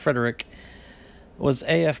Terrence and Frederick. Was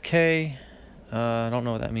AFK. I don't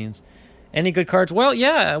know what that means. Any good cards? Well,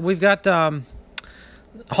 yeah, we've got Hall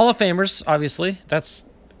of Famers, obviously. That's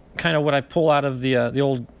kind of what I pull out of the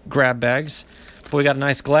old grab bags. But we got a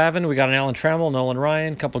nice Glavine. We got an Alan Trammell, Nolan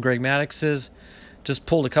Ryan, a couple Greg Madduxes. Just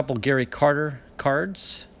pulled a couple Gary Carter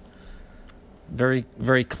cards. Very,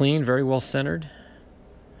 very clean, very well centered.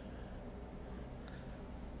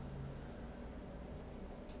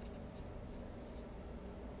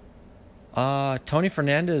 Tony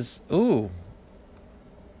Fernandez. Ooh.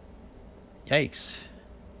 Yikes.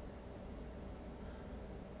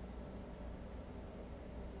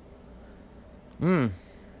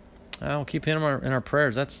 I'll keep him in our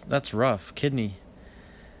prayers. That's rough. Kidney.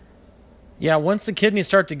 Yeah, once the kidneys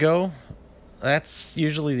start to go, that's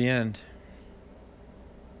usually the end.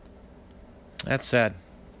 That's sad.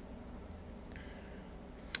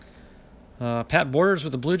 Pat Borders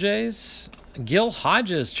with the Blue Jays. Gil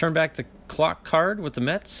Hodges turned back the clock card with the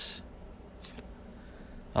Mets.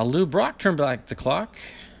 Lou Brock turned back the clock.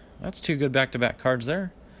 That's two good back-to-back cards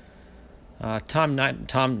there. Tom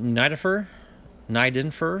Nidenfer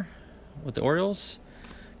with the Orioles.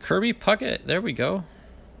 Kirby Puckett, there we go.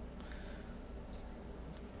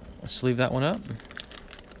 Let's leave that one up.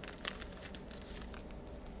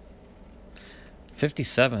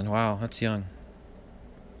 57, wow, that's young.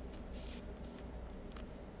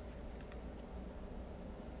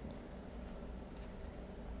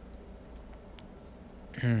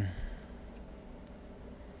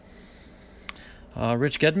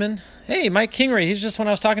 Rich Gedman. Hey, Mike Kingery. He's just one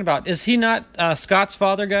I was talking about. Is he not Scott's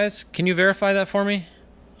father, guys? Can you verify that for me?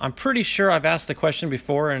 I'm pretty sure I've asked the question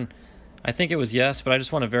before, and I think it was yes, but I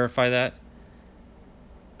just want to verify that.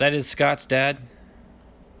 That is Scott's dad.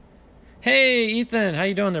 Hey, Ethan. How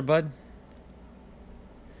you doing there, bud?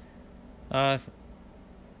 Let's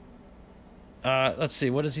see.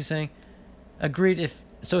 What is he saying? Agreed.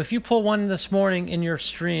 So if you pull one this morning in your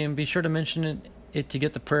stream, be sure to mention it to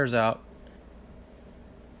get the prayers out.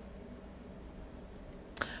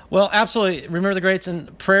 Well, absolutely. Remember the greats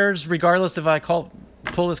and prayers, regardless if I pull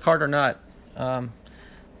this card or not.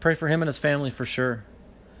 Pray for him and his family for sure.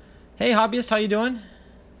 Hey, hobbyist, how you doing?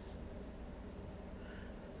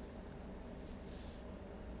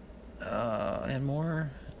 And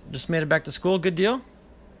more. Just made it back to school. Good deal.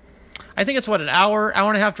 I think it's what, an hour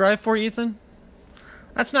and a half drive for you, Ethan?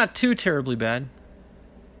 That's not too terribly bad.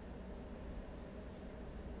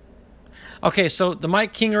 Okay, so the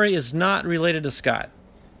Mike Kingery is not related to Scott.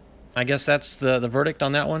 I guess that's the verdict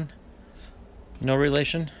on that one. No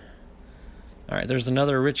relation. All right, there's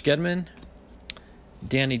another Rich Gedman.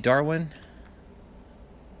 Danny Darwin.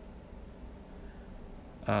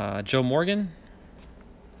 Joe Morgan.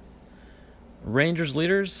 Rangers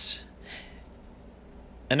leaders.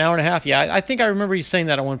 An hour and a half. Yeah, I think I remember you saying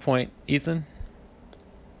that at one point, Ethan.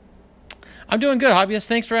 I'm doing good, hobbyist.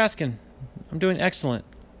 Thanks for asking. I'm doing excellent.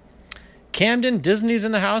 Camden, Disney's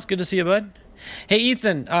in the house. Good to see you, bud. Hey,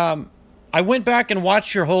 Ethan, I went back and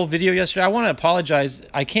watched your whole video yesterday. I want to apologize.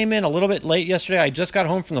 I came in a little bit late yesterday. I just got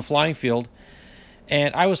home from the flying field,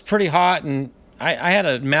 and I was pretty hot, and I had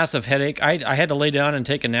a massive headache. I had to lay down and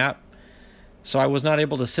take a nap, so I was not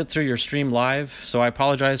able to sit through your stream live, so I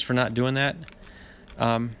apologize for not doing that.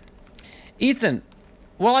 Ethan,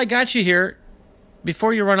 while I got you here,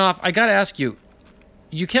 before you run off, I got to ask you,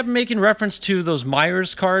 you kept making reference to those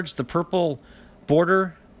Myers cards, the purple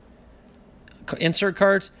border insert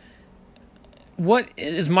cards. What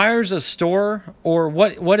is Myers, a store, or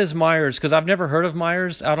what is Myers? Because I've never heard of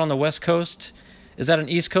Myers out on the West Coast. Is that an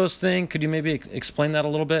East Coast thing? Could you maybe explain that a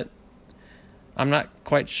little bit? I'm not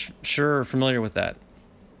quite sure or familiar with that.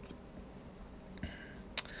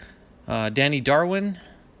 Danny Darwin,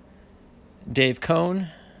 Dave Cohn.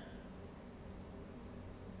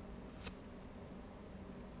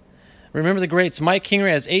 Remember the greats. Mike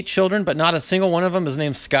Kingery has 8 children, but not a single one of them is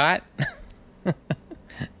named Scott.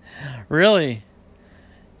 Really?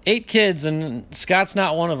 8 kids, and Scott's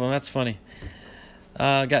not one of them. That's funny.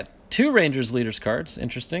 Got 2 Rangers leaders cards.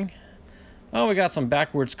 Interesting. Oh, we got some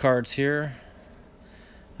backwards cards here.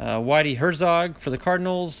 Whitey Herzog for the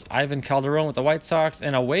Cardinals. Ivan Calderon with the White Sox.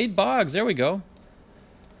 And a Wade Boggs. There we go.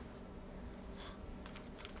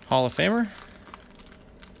 Hall of Famer.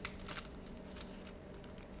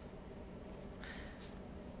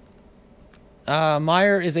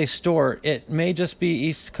 Meyer is a store. It may just be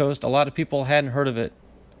East Coast. A lot of people hadn't heard of it.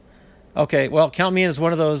 Okay, well, count me in as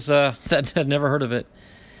one of those that had never heard of it.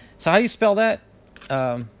 So how do you spell that?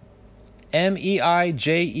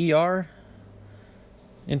 M-E-I-J-E-R?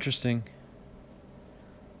 Interesting.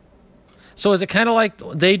 So is it kind of like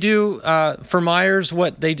they do for Myers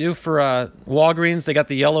what they do for Walgreens? They got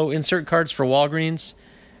the yellow insert cards for Walgreens.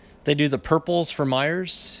 They do the purples for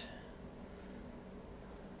Myers.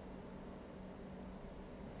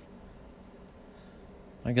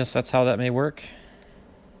 I guess that's how that may work.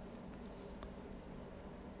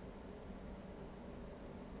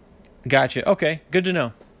 Gotcha. Okay, good to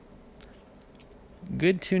know.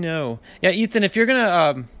 Good to know. Yeah, Ethan, if you're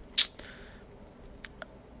gonna,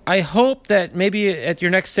 I hope that maybe at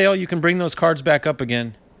your next sale you can bring those cards back up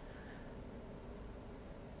again.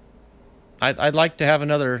 I'd like to have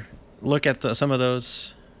another look at some of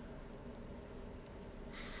those.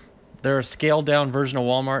 They're a scaled down version of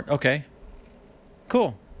Walmart. Okay.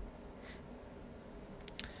 Cool.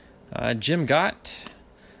 Jim Gott.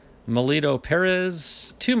 Melito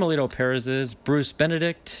Perez, 2 Melito Perez's, Bruce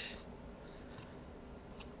Benedict,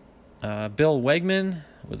 Bill Wegman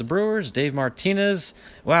with the Brewers, Dave Martinez.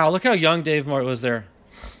 Wow, look how young Dave was there.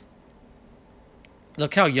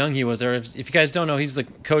 Look how young he was there. If you guys don't know, he's the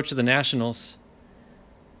coach of the Nationals.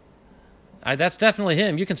 That's definitely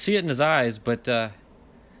him. You can see it in his eyes, but man,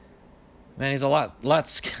 he's a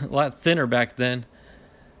lot thinner back then.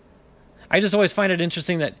 I just always find it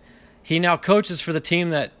interesting that he now coaches for the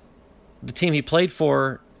team he played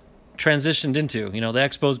for transitioned into. You know, the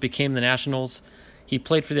Expos became the Nationals. He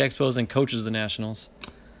played for the Expos and coaches the Nationals.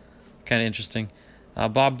 Kind of interesting.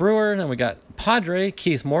 Bob Brewer, and we got Padre,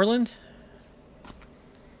 Keith Moreland.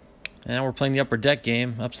 And now we're playing the Upper Deck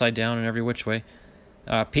game, upside down and every which way.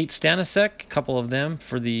 Pete Stanisic, a couple of them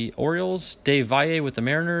for the Orioles. Dave Valle with the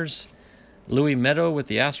Mariners. Louis Meadow with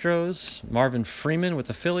the Astros. Marvin Freeman with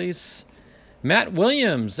the Phillies. Matt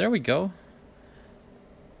Williams, there we go.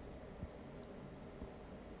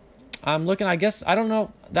 I'm looking, I guess, I don't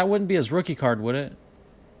know, that wouldn't be his rookie card, would it?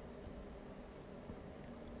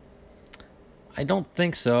 I don't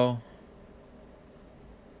think so.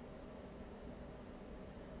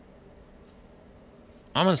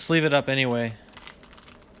 I'm going to sleeve it up anyway.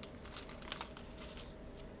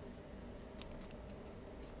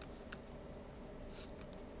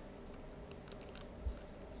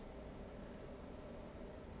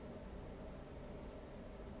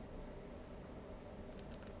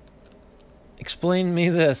 Explain me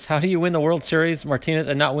this. How do you win the World Series, Martinez,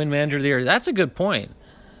 and not win Manager of the Year? That's a good point.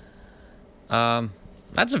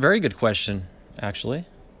 That's a very good question, actually.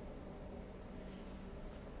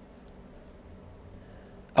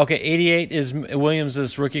 Okay, 88 is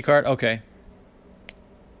Williams' rookie card. Okay.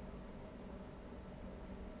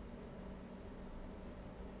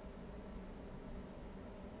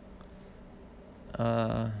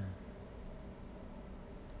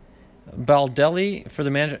 Baldelli for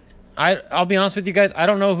the manager. I'll be honest with you guys. I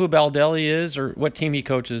don't know who Baldelli is or what team he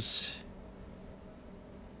coaches.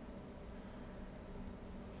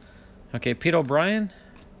 Okay, Pete O'Brien.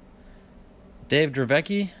 Dave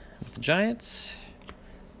Dravecki with the Giants.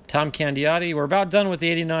 Tom Candiotti. We're about done with the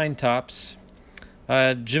 89 tops.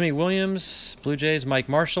 Jimmy Williams, Blue Jays. Mike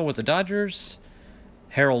Marshall with the Dodgers.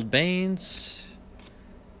 Harold Baines.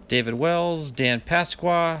 David Wells. Dan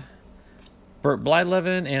Pasqua. Burt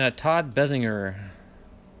Blyleven and a Todd Besinger.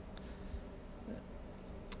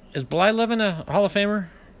 Is Blyleven a Hall of Famer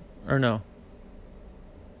or no?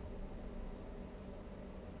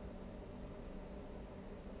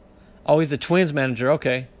 Oh, he's the Twins manager.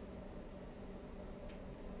 Okay.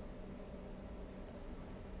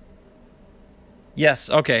 Yes,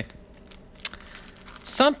 okay.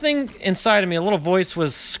 Something inside of me, a little voice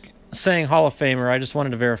was saying Hall of Famer. I just wanted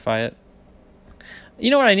to verify it.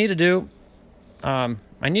 You know what I need to do? I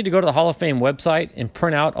need to go to the Hall of Fame website and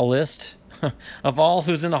print out a list of all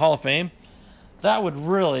who's in the Hall of Fame. That would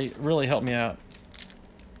really, really help me out.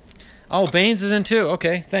 Oh, Baines is in too.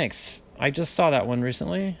 Okay, thanks. I just saw that one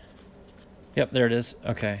recently. Yep, there it is.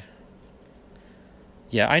 Okay.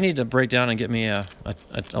 Yeah, I need to break down and get me a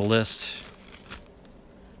list.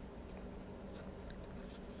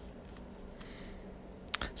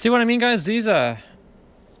 See what I mean, guys? These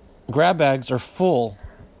grab bags are full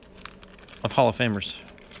of Hall of Famers.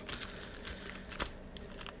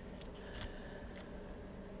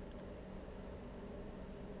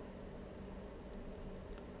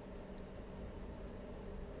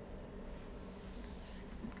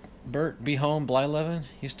 Burt B. Home, Blyleven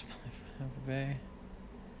used to play for Tampa Bay.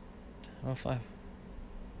 05.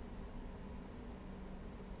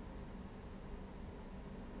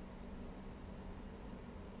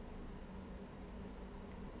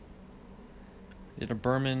 Did a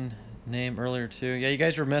Berman name earlier too. Yeah, you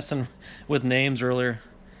guys were messing with names earlier.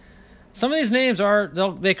 Some of these names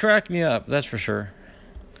they crack me up, that's for sure.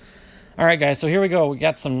 All right, guys, so here we go. We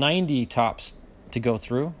got some 90 tops to go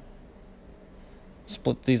through.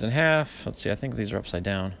 Split these in half. Let's see, I think these are upside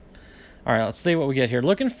down. All right, let's see what we get here.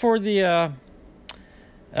 Looking for the,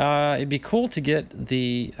 it'd be cool to get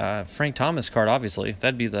the Frank Thomas card, obviously.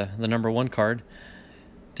 That'd be the #1 card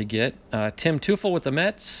to get. Tim Teufel with the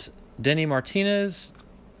Mets. Denny Martinez.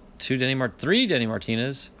 3 Denny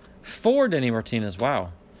Martinez. 4 Denny Martinez,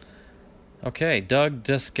 wow. Okay, Doug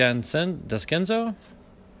Descenzo.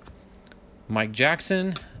 Mike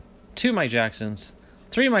Jackson. 2 Mike Jacksons.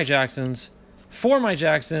 3 Mike Jacksons. 4 Mike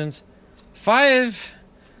Jacksons, 5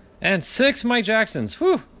 and 6 Mike Jacksons.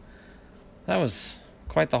 Whew. That was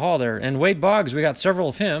quite the haul there. And Wade Boggs, we got several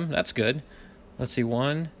of him. That's good. Let's see,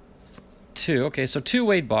 1, 2. Okay, so 2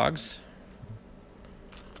 Wade Boggs.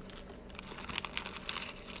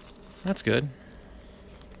 That's good.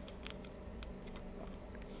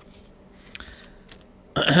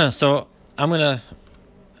 So I'm gonna.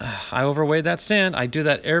 I overweighed that stand. I do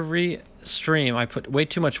that every stream. I put way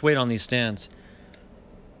too much weight on these stands,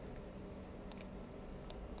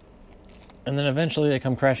 and then eventually they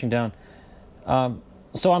come crashing down.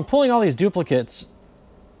 So I'm pulling all these duplicates.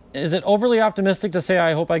 Is it overly optimistic to say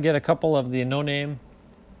I hope I get a couple of the no-name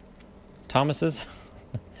Thomases?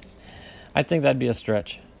 I think that'd be a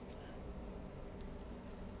stretch.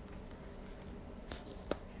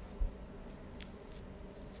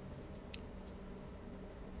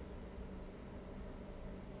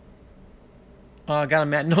 Got a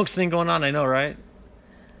Matt Noakes thing going on, I know, right?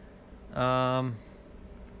 Oh,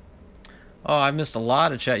 I missed a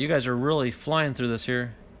lot of chat. You guys are really flying through this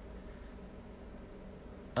here.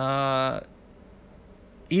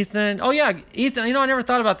 Ethan. Oh, yeah, Ethan. You know, I never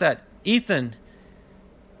thought about that. Ethan.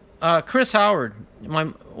 Chris Howard,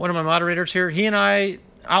 one of my moderators here. He and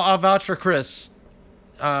I'll vouch for Chris.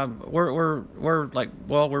 We're like,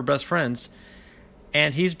 well, we're best friends.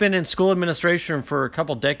 And he's been in school administration for a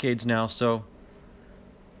couple decades now, so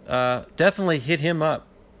definitely hit him up.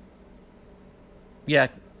 Yeah.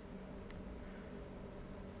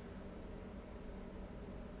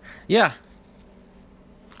 Yeah.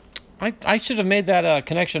 I should have made that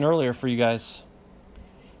connection earlier for you guys.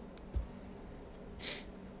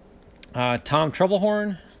 Tom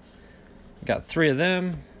Troublehorn. Got 3 of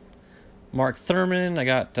them. Mark Thurman. I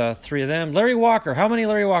got 3 of them. Larry Walker. How many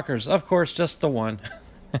Larry Walkers? Of course, just the one.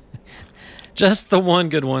 Just the one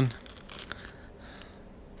good one.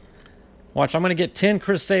 Watch, I'm going to get 10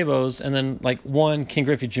 Chris Sabos and then like 1 King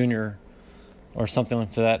Griffey Jr. or something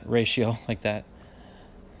to that ratio like that.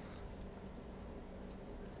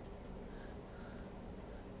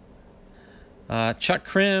 Chuck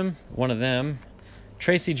Krim, one of them.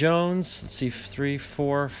 Tracy Jones, let's see, 3,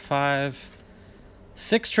 4, 5,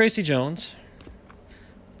 6 Tracy Jones.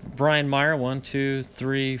 Brian Meyer, 1, 2,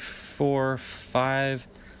 3, 4, 5,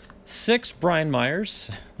 6 Brian Myers.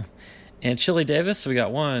 And Chili Davis, so we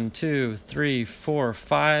got 1, 2, 3, 4,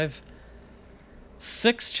 5,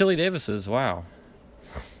 6 Chili Davises. Wow.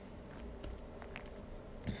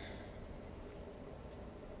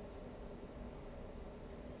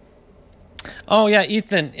 Oh, yeah,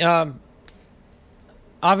 Ethan.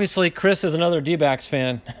 Obviously, Chris is another D-backs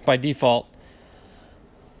fan by default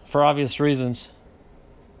for obvious reasons.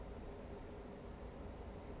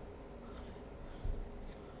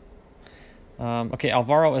 Okay,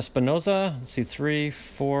 Alvaro Espinoza. Let's see, 3,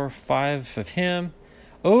 4, 5 of him.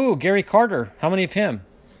 Oh, Gary Carter. How many of him?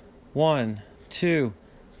 1, 2,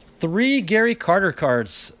 3 Gary Carter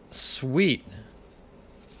cards. Sweet.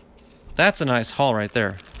 That's a nice haul right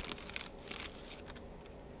there.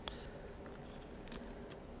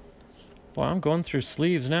 Well, I'm going through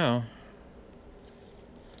sleeves now.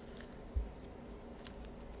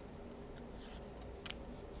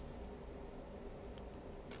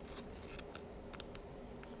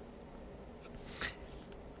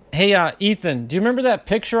 Hey, Ethan, do you remember that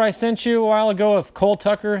picture I sent you a while ago of Cole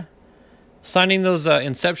Tucker signing those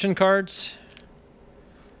Inception cards?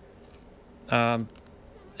 And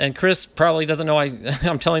Chris probably doesn't know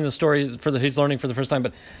I'm telling the story he's learning for the first time,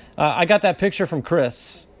 but I got that picture from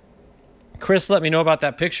Chris. Chris let me know about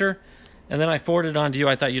that picture, and then I forwarded it on to you.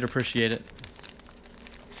 I thought you'd appreciate it.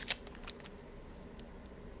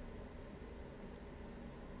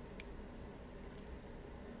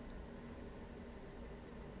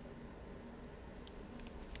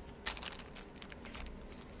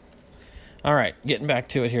 All right, getting back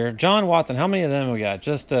to it here. John Watson, how many of them we got?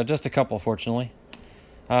 Just a couple, fortunately.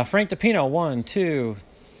 Frank DePino, 1, 2,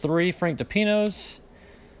 3 Frank DePinos.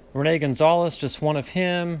 Rene Gonzalez, just 1 of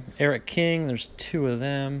him. Eric King, there's 2 of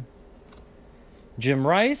them. Jim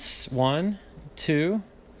Rice, 1, 2,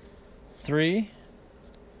 3,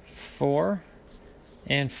 4,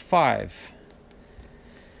 and 5.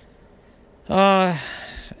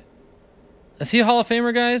 Is he a Hall of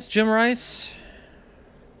Famer, guys? Jim Rice?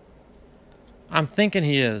 I'm thinking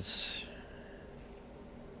he is.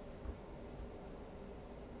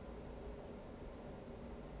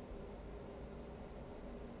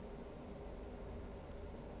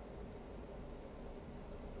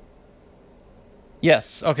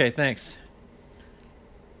 Yes. Okay, thanks.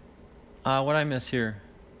 What'd I miss here?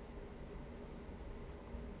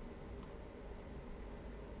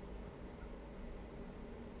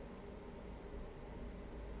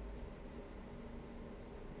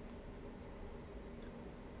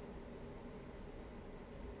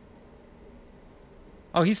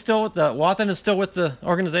 Oh, he's still with the... Watson is still with the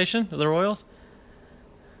organization, the Royals?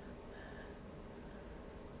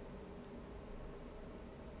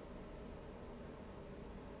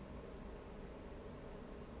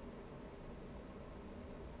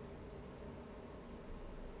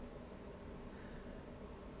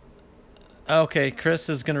 Okay, Chris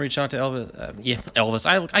is gonna reach out to Elvis. Yeah, Elvis.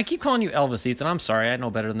 I keep calling you Elvis, Ethan. I'm sorry. I know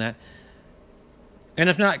better than that. And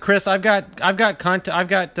if not, Chris, I've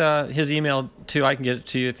got his email too. I can get it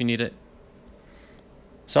to you if you need it.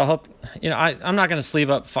 So I hope I'm not gonna sleeve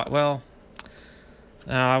up. Well,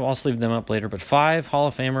 I'll sleeve them up later. But 5 Hall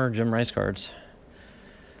of Famer Jim Rice cards.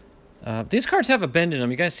 These cards have a bend in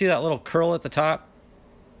them. You guys see that little curl at the top?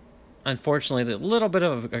 Unfortunately, a little bit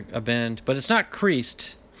of a bend, but it's not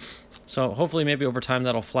creased. So hopefully maybe over time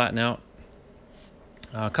that'll flatten out.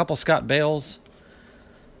 A couple Scott Bales.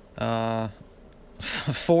 4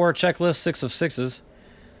 checklist, 6 of 6s.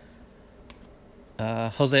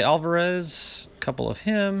 Jose Alvarez, couple of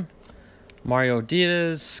him. Mario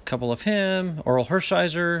Diaz, couple of him. Oral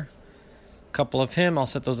Hershiser, couple of him. I'll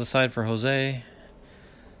set those aside for Jose.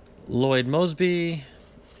 Lloyd Mosby,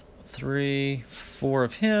 3, 4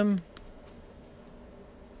 of him.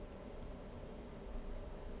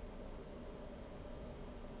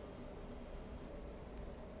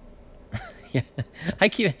 Yeah,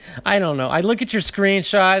 I don't know. I look at your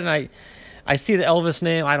screenshot and I see the Elvis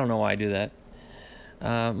name. I don't know why I do that.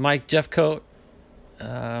 Mike Jeffcoat,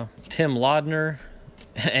 Tim Laudner,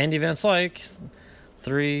 Andy Van Slyke,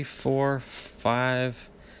 3, 4, 5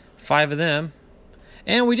 of them.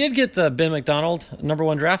 And we did get the Ben McDonald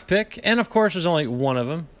 #1 draft pick, and of course there's only one of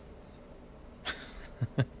them.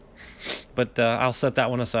 But I'll set that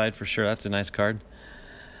one aside for sure. That's a nice card.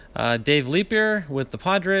 Dave Leapier with the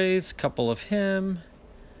Padres, couple of him.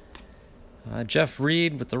 Jeff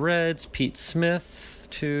Reed with the Reds. Pete Smith,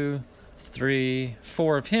 2, 3,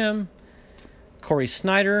 4 of him. Corey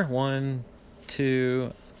Snyder, 1,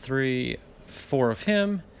 2, 3, 4 of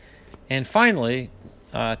him. And finally,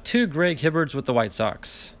 2 Greg Hibberts with the White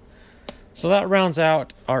Sox. So that rounds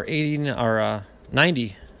out our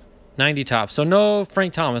 90 tops. So no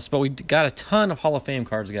Frank Thomas, but we got a ton of Hall of Fame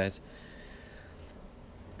cards, guys.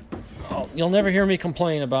 Oh, you'll never hear me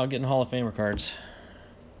complain about getting Hall of Famer cards.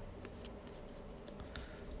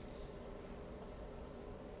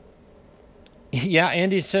 Yeah,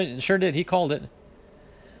 Andy sure did. He called it.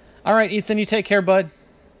 All right, Ethan, you take care, bud.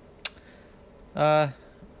 Yeah,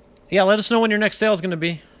 let us know when your next sale is going to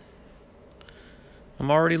be.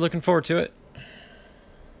 I'm already looking forward to it.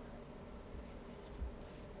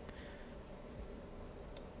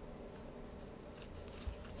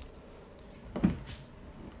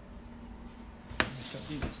 Set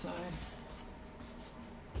these aside.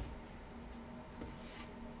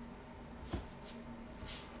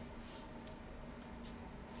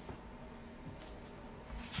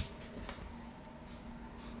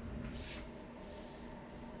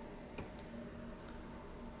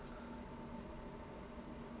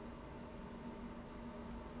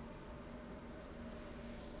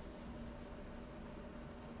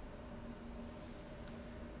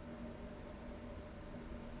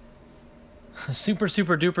 Super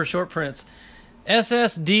duper short prints.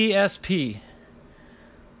 SSDSP.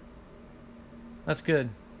 That's good.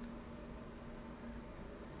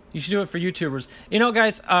 You should do it for YouTubers. You know,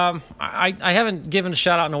 guys, I haven't given a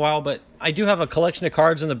shout out in a while, but I do have a collection of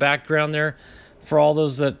cards in the background there for all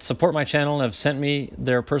those that support my channel and have sent me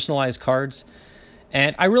their personalized cards.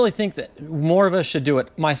 And I really think that more of us should do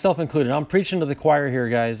it, myself included. I'm preaching to the choir here,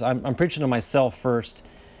 guys. I'm preaching to myself first.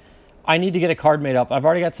 I need to get a card made up. I've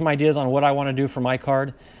already got some ideas on what I want to do for my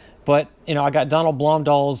card. But, you know, I got Donald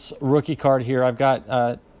Blomdahl's rookie card here. I've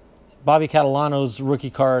got Bobby Catalano's rookie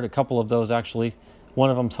card, a couple of those actually. One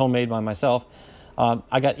of them's homemade by myself.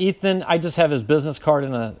 I got Ethan. I just have his business card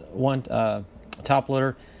in a top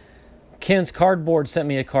loader. Ken's Cardboard sent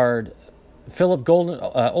me a card. Philip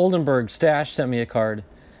Oldenburg Stash sent me a card.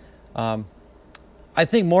 I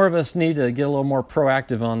think more of us need to get a little more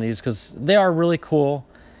proactive on these because they are really cool.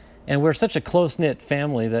 And we're such a close-knit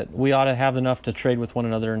family that we ought to have enough to trade with one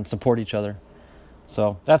another and support each other.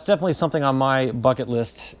 So that's definitely something on my bucket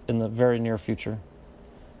list in the very near future.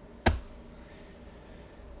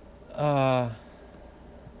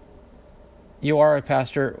 You are a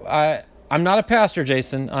pastor. I'm not a pastor,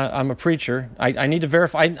 Jason. I'm a preacher. I need to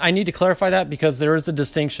verify. I need to clarify that because there is a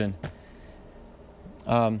distinction.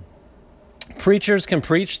 Preachers can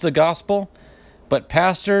preach the gospel, but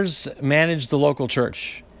pastors manage the local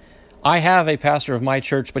church. I have a pastor of my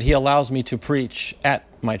church, but he allows me to preach at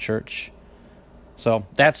my church. So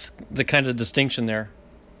that's the kind of distinction there.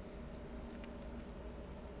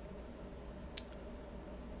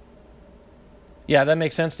 Yeah, that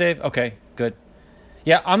makes sense, Dave? Okay, good.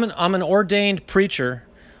 Yeah, I'm an ordained preacher.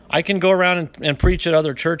 I can go around and preach at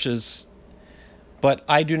other churches, but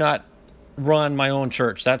I do not run my own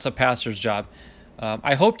church. That's a pastor's job.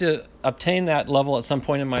 I hope to obtain that level at some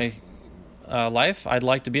point in my life. I'd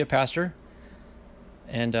like to be a pastor.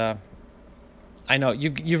 And I know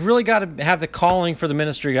you've really got to have the calling for the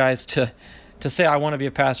ministry, guys, to say I want to be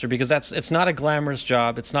a pastor, because it's not a glamorous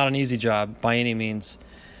job. It's not an easy job by any means.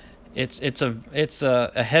 It's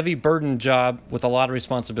a heavy burden job with a lot of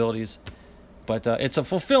responsibilities, but it's a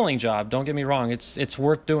fulfilling job. Don't get me wrong. It's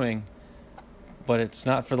worth doing, but it's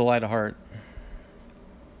not for the light of heart.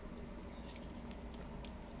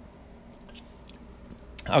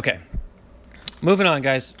 Okay, moving on,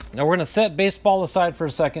 guys. Now we're gonna set baseball aside for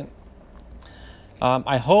a second.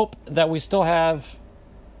 I hope that we still have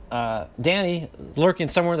Danny lurking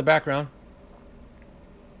somewhere in the background.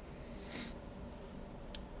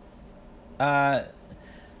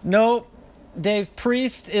 No, Dave,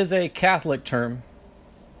 priest is a Catholic term,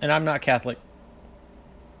 and I'm not Catholic.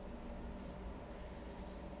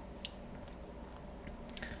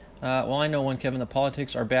 Well, I know one, Kevin. The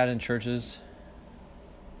politics are bad in churches.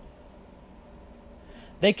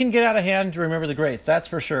 They can get out of hand to remember the greats, that's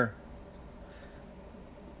for sure.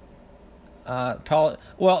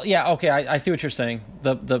 Well, yeah, okay, I see what you're saying.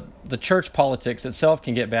 The church politics itself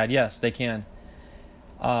can get bad. Yes, they can.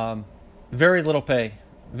 Very little pay.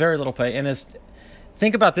 Very little pay. And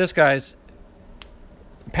think about this, guys.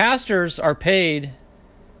 Pastors are paid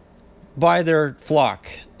by their flock,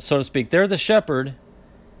 so to speak. They're the shepherd,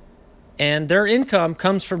 and their income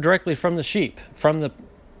comes directly from the sheep, from the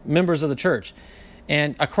members of the church.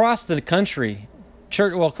 And across the country,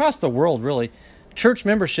 across the world, really, church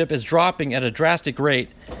membership is dropping at a drastic rate.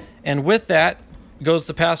 And with that goes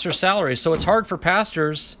the pastor's salary. So it's hard for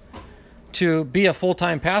pastors to be a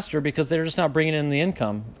full-time pastor because they're just not bringing in the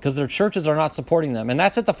income, because their churches are not supporting them. And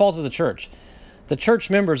that's at the fault of the church. The church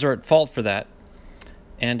members are at fault for that.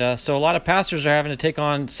 And so a lot of pastors are having to take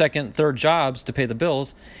on second, third jobs to pay the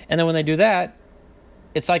bills. And then when they do that,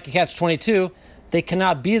 it's like a catch-22. They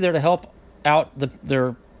cannot be there to help out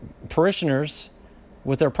their parishioners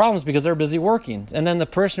with their problems because they're busy working. And then the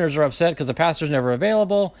parishioners are upset because the pastor's never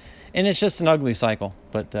available. And it's just an ugly cycle.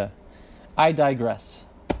 But I digress.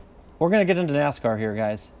 We're going to get into NASCAR here,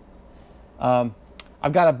 guys. I've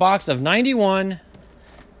got a box of 91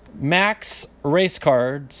 Maxx Race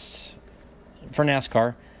Cards for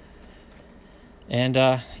NASCAR. And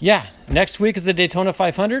yeah, next week is the Daytona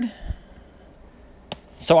 500.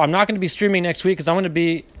 So I'm not going to be streaming next week because I'm going to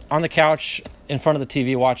be on the couch in front of the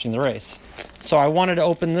TV watching the race. So I wanted to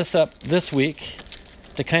open this up this week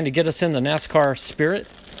to kind of get us in the NASCAR spirit.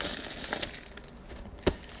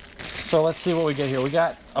 So let's see what we get here. We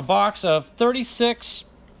got a box of 36.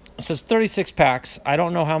 It says 36 packs. I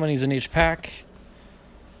don't know how many's in each pack,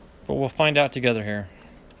 but we'll find out together here.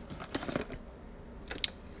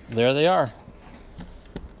 There they are.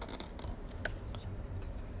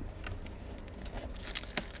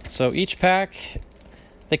 So each pack,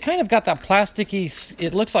 they kind of got that plasticky,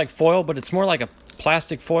 it looks like foil, but it's more like a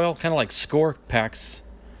plastic foil, kind of like score packs.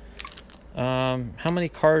 How many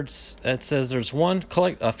cards? It says there's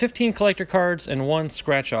 15 collector cards and 1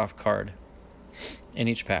 scratch-off card in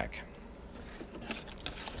each pack.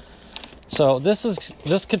 So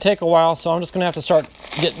this could take a while, so I'm just going to have to start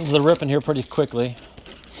getting to the ripping here pretty quickly.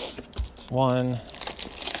 1,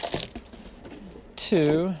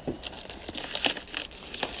 2,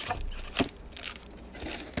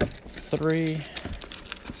 3,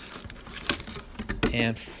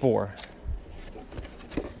 and 4.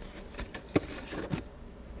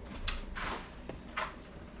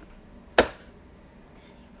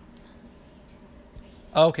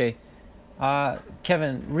 Okay.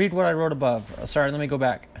 Kevin, read what I wrote above. Sorry, let me go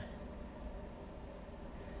back.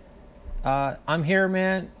 I'm here,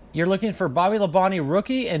 man. You're looking for Bobby Labonte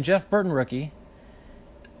rookie and Jeff Burton rookie.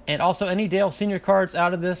 And also any Dale Senior cards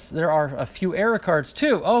out of this. There are a few error cards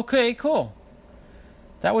too. Okay, cool.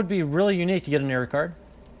 That would be really unique to get an error card.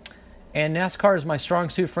 And NASCAR is my strong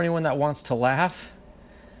suit for anyone that wants to laugh.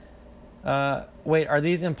 Wait, are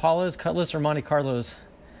these Impalas, Cutlass, or Monte Carlos?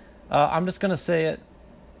 I'm just going to say it.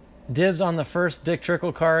 Dibs on the first Dick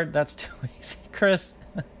Trickle card. That's too easy, Chris.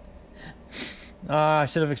 I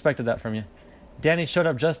should have expected that from you. Danny showed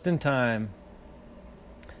up just in time.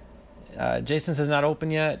 Jason says not open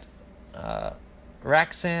yet.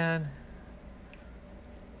 Raxan.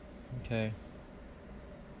 Okay.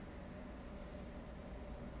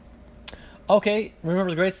 Okay, Remember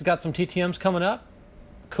the Greats has got some TTMs coming up.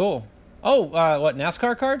 Cool. Oh, what,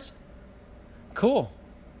 NASCAR cards? Cool.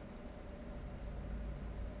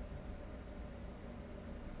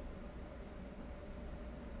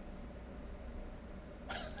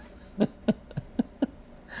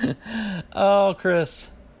 Oh,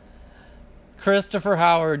 Christopher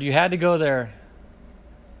Howard, you had to go there.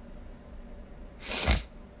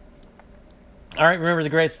 All right, remember the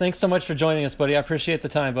greats. Thanks so much for joining us, buddy. I appreciate the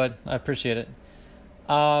time, bud. I appreciate it.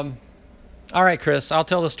 All right, Chris, I'll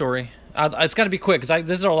tell the story. It's got to be quick because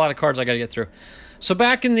this is a lot of cards I got to get through. So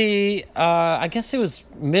back in the, I guess it was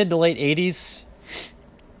mid to late 80s.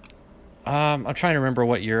 I'm trying to remember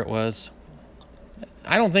what year it was.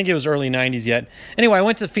 I don't think it was early 90s yet. Anyway, I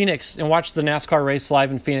went to Phoenix and watched the NASCAR race live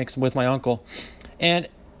in Phoenix with my uncle. And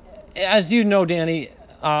as you know, Danny,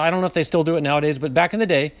 I don't know if they still do it nowadays, but back in the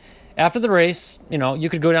day, after the race, you know, you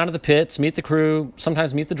could go down to the pits, meet the crew,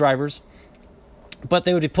 sometimes meet the drivers. But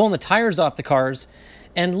they would be pulling the tires off the cars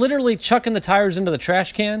and literally chucking the tires into the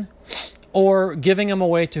trash can or giving them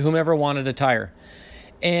away to whomever wanted a tire.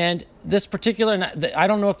 And this particular, I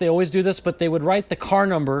don't know if they always do this, but they would write the car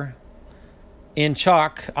number in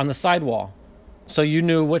chalk on the sidewall, so you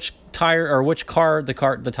knew which tire or which car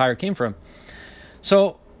the tire came from.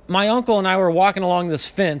 So my uncle and I were walking along this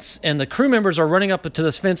fence, and the crew members are running up to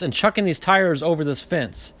this fence and chucking these tires over this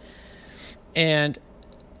fence. And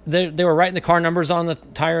they were writing the car numbers on the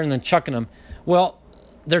tire and then chucking them. Well,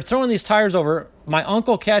 they're throwing these tires over. My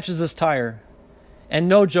uncle catches this tire, and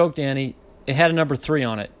no joke, Danny, it had a number 3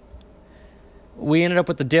 on it. We ended up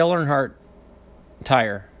with the Dale Earnhardt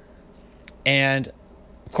tire. And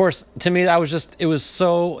of course, to me, it was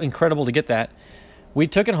so incredible to get that. We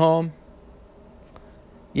took it home.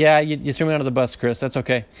 Yeah, you threw me under the bus, Chris. That's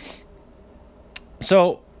okay.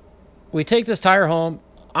 So we take this tire home.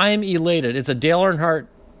 I'm elated. It's a Dale Earnhardt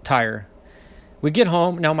tire. We get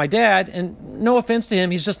home. Now, my dad, and no offense to him,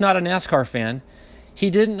 he's just not a NASCAR fan. He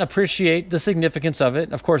didn't appreciate the significance of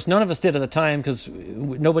it. Of course, none of us did at the time because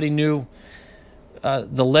nobody knew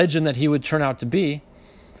the legend that he would turn out to be.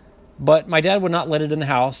 But my dad would not let it in the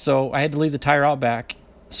house, so I had to leave the tire out back.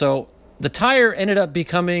 So the tire ended up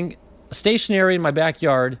becoming stationary in my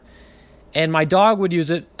backyard, and my dog would use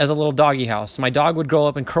it as a little doggy house. My dog would grow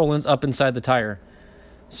up and curl up inside the tire.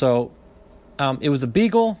 So it was a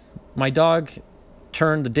Beagle. My dog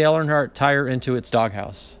turned the Dale Earnhardt tire into its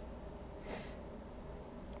doghouse.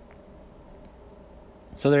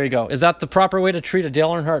 So there you go. Is that the proper way to treat a Dale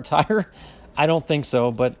Earnhardt tire? I don't think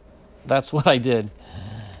so, but that's what I did.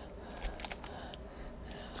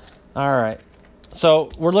 All right. So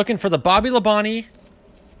we're looking for the Bobby Labonte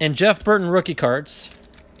and Jeff Burton rookie cards.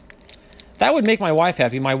 That would make my wife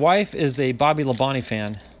happy. My wife is a Bobby Labonte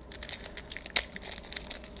fan.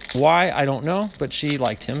 Why, I don't know, but she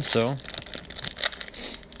liked him, so.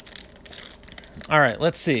 All right,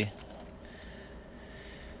 let's see.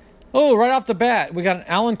 Oh, right off the bat, we got an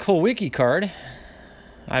Alan Kulwicki card.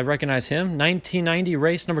 I recognize him. 1990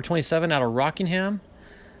 race number 27 out of Rockingham.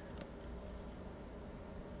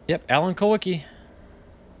 Yep, Alan Kulwicki.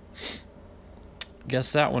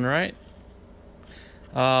 Guess that one right.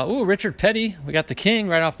 Ooh, Richard Petty. We got the King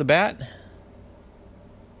right off the bat.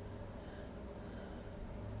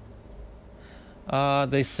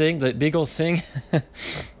 They sing, the Beagles sing.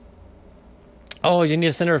 Oh, you need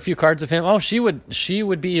to send her a few cards of him. Oh, she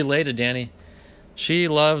would be elated, Danny. She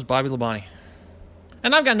loves Bobby Labonte.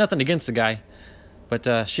 And I've got nothing against the guy,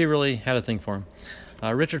 but she really had a thing for him.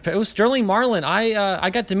 Richard Petty. Oh, Sterling Marlin. I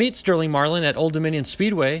got to meet Sterling Marlin at Old Dominion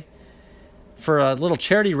Speedway for a little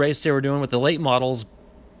charity race they were doing with the late models.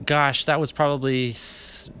 Gosh, that was probably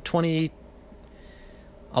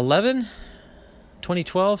 2011,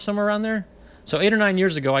 2012, somewhere around there. So 8 or 9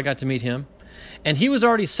 years ago, I got to meet him. And he was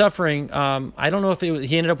already suffering. I don't know if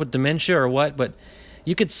he ended up with dementia or what, but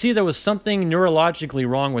you could see there was something neurologically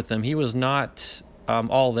wrong with him. He was not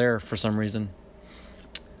all there for some reason.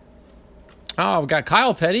 Oh, we got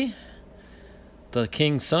Kyle Petty, the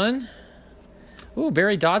King's son. Ooh,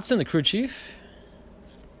 Barry Dodson, the crew chief.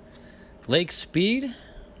 Lake Speed.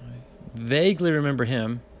 Vaguely remember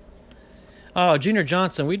him. Oh, Junior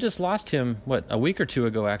Johnson. We just lost him, what, a week or two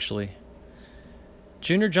ago, actually.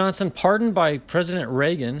 Junior Johnson pardoned by President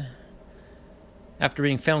Reagan after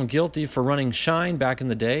being found guilty for running Shine back in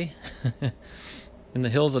the day in the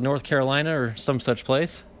hills of North Carolina or some such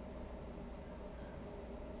place.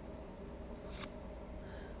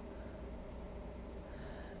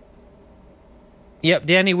 Yep,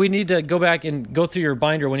 Danny, we need to go back and go through your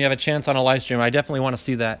binder when you have a chance on a live stream. I definitely want to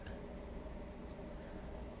see that.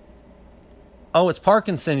 Oh, it's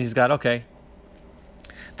Parkinson he's got. Okay.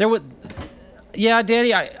 There would... Yeah,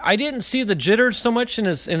 Danny, I didn't see the jitters so much in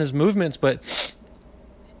his movements, but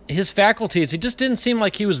his faculties, he just didn't seem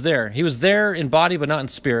like he was there. He was there in body, but not in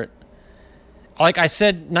spirit. Like I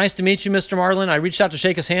said, nice to meet you, Mr. Marlin. I reached out to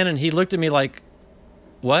shake his hand, and he looked at me like,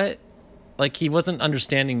 what? Like he wasn't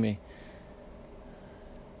understanding me.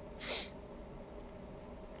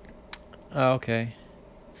 Oh, okay.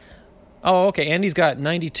 Oh, okay. Andy's got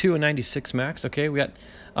 92 and 96 Maxx. Okay, we got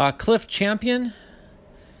Cliff Champion.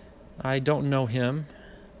 I don't know him.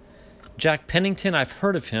 Jack Pennington, I've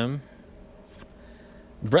heard of him.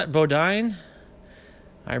 Brett Bodine.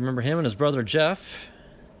 I remember him and his brother Jeff.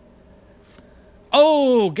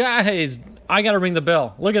 Oh, guys, I got to ring the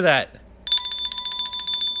bell. Look at that.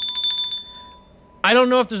 I don't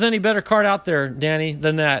know if there's any better card out there, Danny,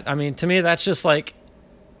 than that. I mean, to me, that's just like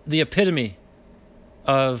the epitome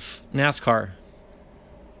of NASCAR.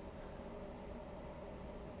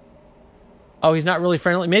 Oh, he's not really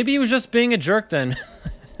friendly. Maybe he was just being a jerk then.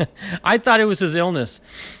 I thought it was his illness.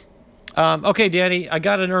 Okay, Danny, I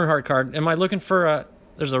got an Earnhardt card. Am I looking for a...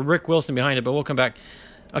 There's a Rick Wilson behind it, but we'll come back.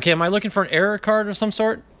 Okay, am I looking for an error card of some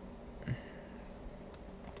sort?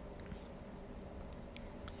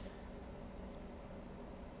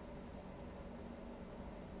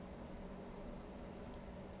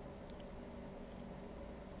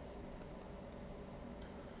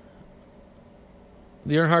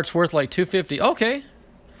 The Earnhardt's worth like $250. Okay.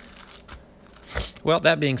 Well,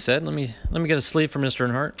 that being said, let me get a sleeve for Mr.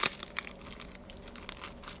 Earnhardt.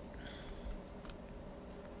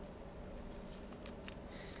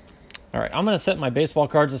 All right, I'm gonna set my baseball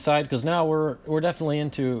cards aside because now we're definitely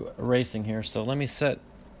into racing here. So let me set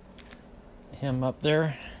him up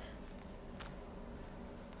there.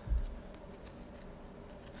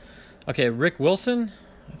 Okay, Rick Wilson.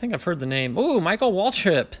 I think I've heard the name. Ooh, Michael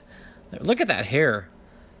Waltrip. Look at that hair.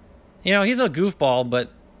 You know, he's a goofball,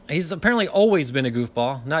 but he's apparently always been a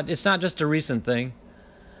goofball. It's not just a recent thing.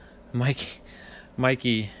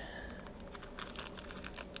 Mikey.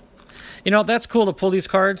 You know, that's cool to pull these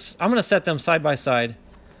cards. I'm going to set them side by side.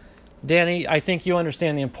 Danny, I think you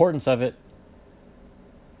understand the importance of it.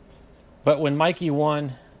 But when Mikey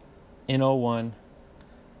won in 01,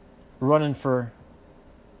 running for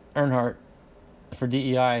Earnhardt for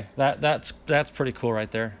DEI, that's pretty cool right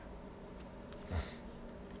there.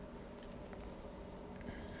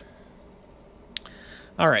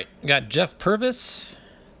 All right, got Jeff Purvis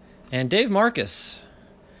and Dave Marcus.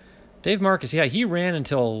 Dave Marcus, yeah, he ran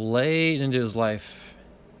until late into his life.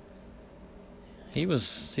 He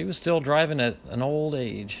was still driving at an old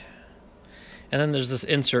age. And then there's this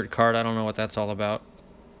insert card. I don't know what that's all about.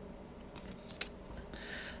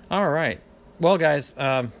 All right. Well, guys,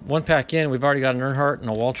 one pack in. We've already got an Earnhardt and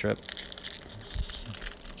a Waltrip.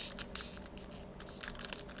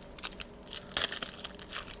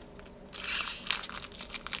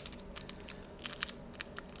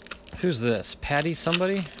 Who's this? Patty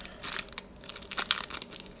somebody?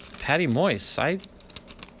 Patty Moyse. I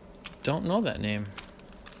don't know that name.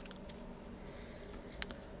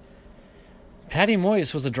 Patty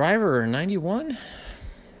Moyse was a driver in 91.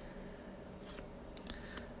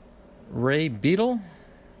 Ray Beadle.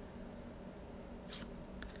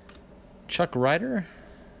 Chuck Ryder.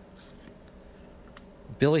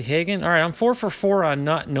 Billy Hagan. All right, I'm 4 for 4 on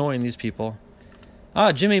not knowing these people.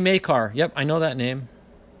 Ah, Jimmy Makar. Yep, I know that name.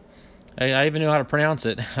 I even know how to pronounce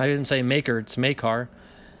it. I didn't say Maker, it's Makar.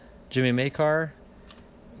 Jimmy Makar.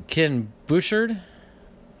 Ken Bouchard.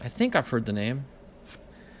 I think I've heard the name.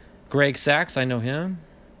 Greg Sachs, I know him.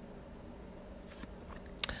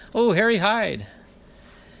 Oh, Harry Hyde.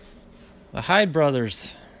 The Hyde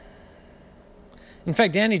brothers. In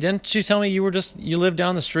fact, Danny, didn't you tell me you live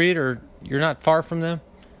down the street or you're not far from them?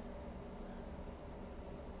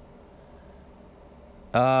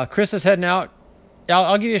 Chris is heading out.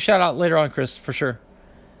 I'll give you a shout out later on, Chris, for sure.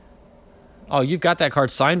 Oh, you've got that card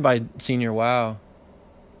signed by Senior. Wow.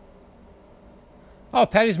 Oh,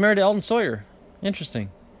 Patty's married to Eldon Sawyer. Interesting.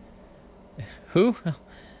 Who?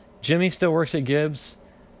 Jimmy still works at Gibbs.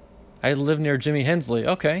 I live near Jimmy Hensley.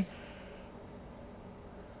 Okay.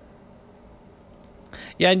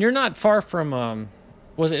 Yeah, and you're not far from,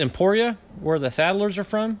 was it Emporia, where the Saddlers are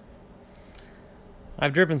from?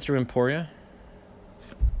 I've driven through Emporia.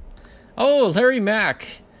 Oh, Larry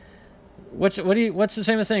Mack. What's his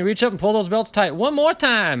famous saying? Reach up and pull those belts tight. One more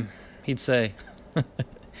time, he'd say.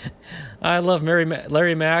 I love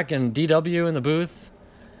Larry Mack and DW in the booth.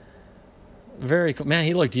 Very cool. Man,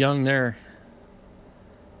 he looked young there.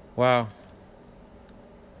 Wow.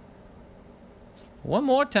 One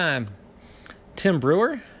more time. Tim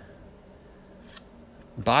Brewer.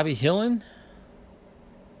 Bobby Hillen.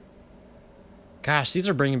 Gosh, these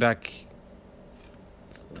are bringing back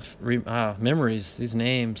memories. These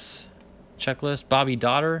names. Checklist. Bobby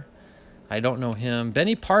Dotter. I don't know him.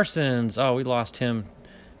 Benny Parsons. Oh, we lost him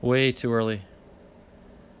way too early.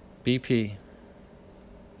 BP.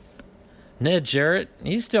 Ned Jarrett.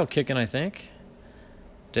 He's still kicking, I think.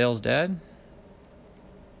 Dale's dad.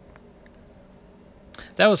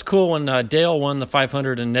 That was cool when Dale won the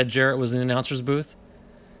 500 and Ned Jarrett was in the announcer's booth.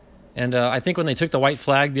 And I think when they took the white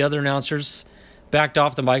flag, the other announcers backed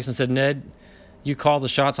off the bikes and said, Ned, you call the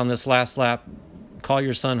shots on this last lap. Call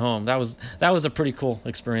your son home. That was a pretty cool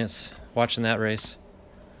experience watching that race.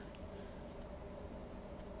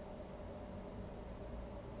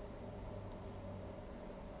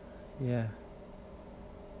 Yeah.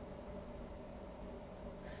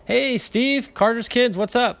 Hey, Steve, Carter's Kids,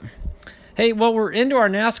 what's up? Hey, well, we're into our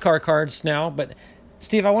NASCAR cards now, but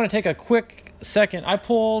Steve, I want to take a quick second. I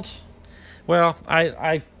pulled, well,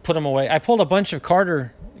 I put them away. I pulled a bunch of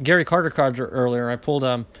Gary Carter cards earlier. I pulled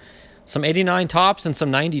some 89 tops and some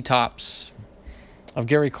 90 tops of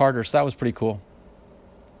Gary Carter, so that was pretty cool.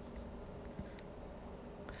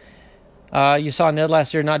 You saw Ned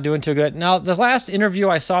last year not doing too good. Now, the last interview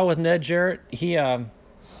I saw with Ned Jarrett,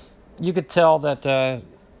 you could tell that,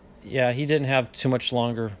 yeah, he didn't have too much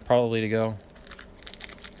longer probably to go.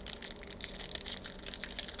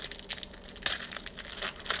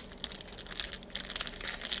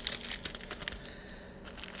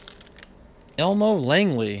 Elmo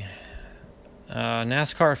Langley,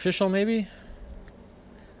 NASCAR official maybe?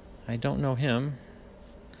 I don't know him.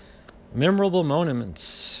 Memorable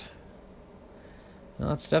monuments. No,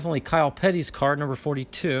 that's definitely Kyle Petty's card, number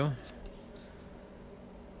 42.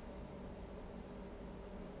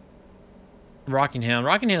 Rockingham.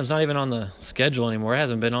 Rockingham's not even on the schedule anymore. It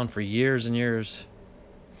hasn't been on for years and years.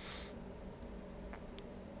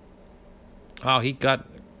 Wow, he got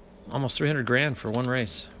almost 300 grand for one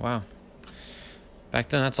race. Wow. Back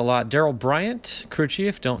then, that's a lot. Darrell Bryant, crew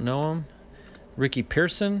chief, don't know him. Ricky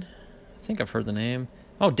Pearson, I think I've heard the name.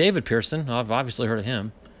 Oh, David Pearson, I've obviously heard of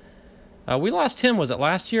him. We lost him, was it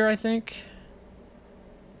last year, I think?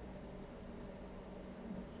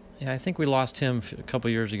 Yeah, I think we lost him a couple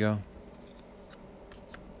years ago.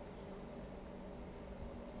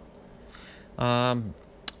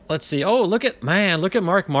 Let's see. Oh, look at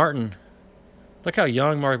Mark Martin. Look how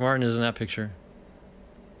young Mark Martin is in that picture.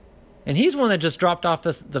 And he's one that just dropped off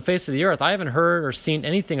the face of the earth. I haven't heard or seen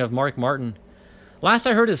anything of Mark Martin. Last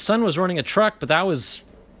I heard, his son was running a truck, but that was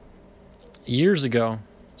years ago.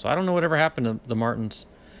 So I don't know whatever happened to the Martins.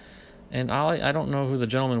 And I don't know who the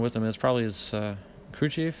gentleman with him is. Probably his crew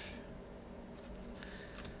chief.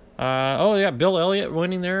 Oh, yeah, Bill Elliott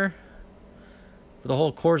winning there. With the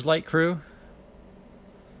whole Coors Light crew.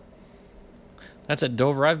 That's at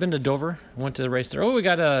Dover. I've been to Dover. Went to the race there. Oh, we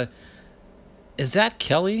got a... Is that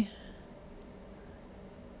Kelly?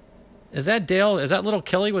 Is that Dale? Is that little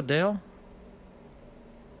Kelly with Dale?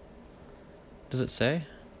 Does it say?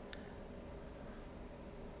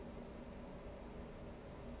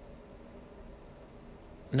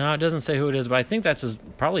 No, it doesn't say who it is, but I think that's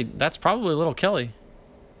probably little Kelly.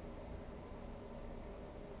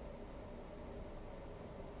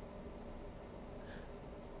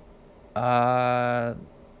 Oh,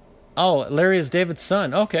 Larry is David's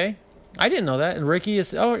son. Okay. I didn't know that. And Ricky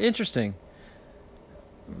is... Oh, interesting.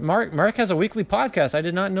 Mark has a weekly podcast. I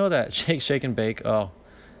did not know that. Shake and bake. Oh.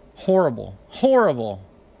 Horrible. Horrible.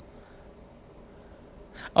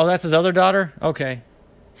 Oh, that's his other daughter? Okay.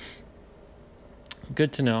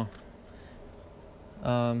 Good to know.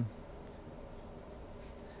 I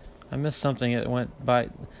missed something. It went by...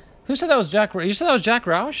 Who said that was Jack... You said that was Jack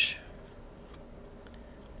Roush?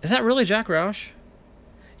 Is that really Jack Roush?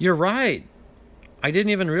 You're right. I didn't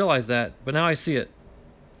even realize that, but now I see it.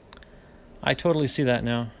 I totally see that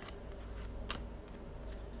now.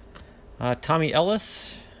 Tommy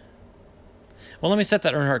Ellis. Well, let me set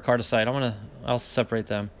that Earnhardt card aside. I'll separate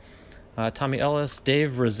them. Tommy Ellis,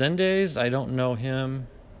 Dave Resendez. I don't know him.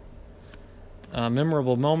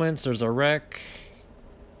 Memorable moments. There's a wreck.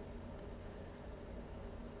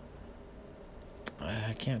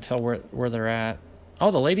 I can't tell where they're at. Oh,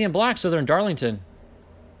 the Lady in Black. So they're in Darlington.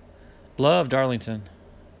 Love Darlington.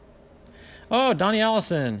 Oh, Donnie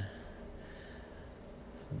Allison.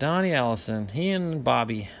 Donnie Allison. He and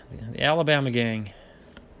Bobby. The Alabama gang.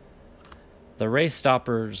 The Race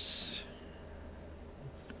Stoppers.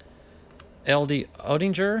 L.D.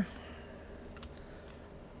 Odinger.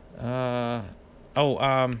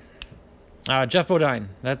 Jeff Bodine.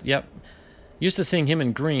 Yep. Used to seeing him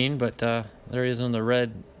in green, but there he is in the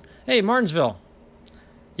red. Hey, Martinsville.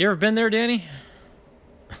 You ever been there, Danny?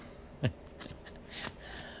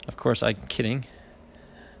 Of course, I'm kidding.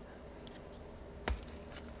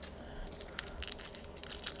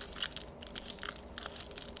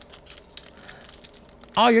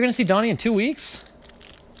 Oh, you're going to see Donnie in 2 weeks?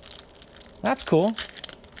 That's cool.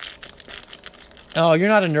 Oh, you're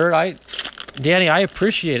not a nerd. Danny, I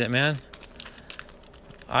appreciate it, man.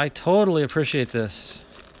 I totally appreciate this.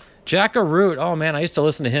 Jack Root. Oh, man, I used to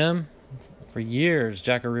listen to him for years.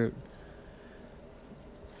 Jack Root.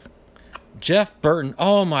 Jeff Burton.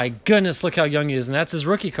 Oh my goodness, look how young he is. And that's his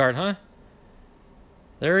rookie card, huh?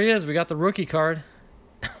 There he is. We got the rookie card.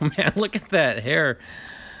 Oh man, look at that hair.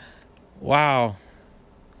 Wow.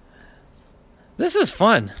 This is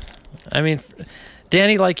fun. I mean,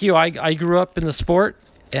 Danny, like you, I grew up in the sport,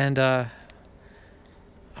 and I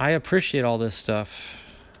appreciate all this stuff.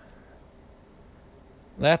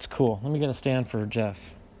 That's cool. Let me get a stand for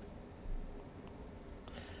Jeff.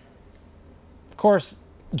 Of course,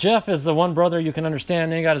 Jeff is the one brother you can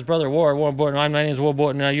understand. Then you got his brother Warren Burton. My name is Will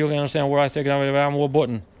Burton. Now you can understand where I say I'm Will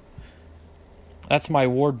Burton. That's my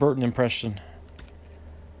Ward Burton impression.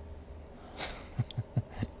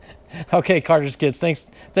 Okay, Carter's Kids. Thanks,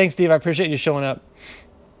 Steve. I appreciate you showing up.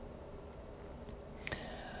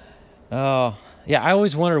 Oh, yeah. I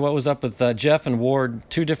always wondered what was up with Jeff and Ward.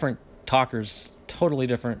 Two different talkers, totally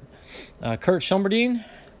different. Kurt Schomburgdien,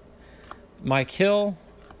 Mike Hill,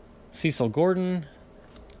 Cecil Gordon,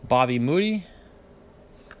 Bobby Moody,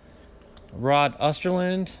 Rod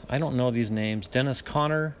Osterland. I don't know these names. Dennis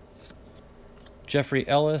Connor, Jeffrey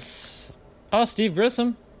Ellis. Oh, Steve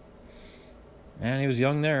Grissom. Man, he was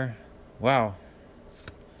young there. Wow.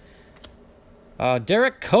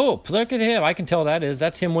 Derek Cope. Look at him. I can tell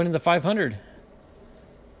that's him winning the 500.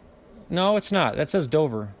 No, it's not. That says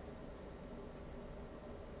Dover.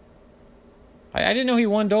 I didn't know he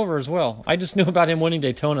won Dover as well. I just knew about him winning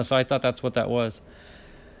Daytona, so I thought that's what that was.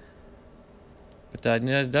 But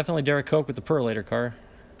definitely Derek Cope with the Perlator car.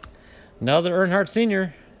 Another Earnhardt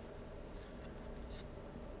Sr.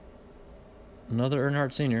 Another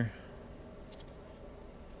Earnhardt Sr.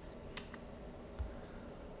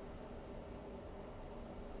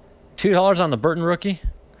 $2 on the Burton rookie.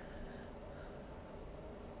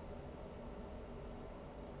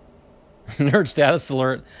 Nerd status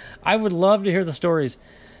alert. I would love to hear the stories.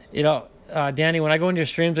 You know, Danny, when I go into your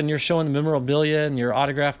streams and you're showing the memorabilia and your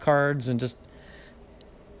autograph cards and just...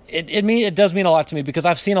 It does mean a lot to me because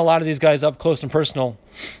I've seen a lot of these guys up close and personal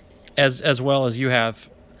as well as you have.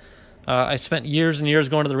 I spent years and years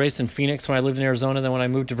going to the race in Phoenix when I lived in Arizona. Then when I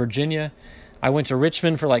moved to Virginia, I went to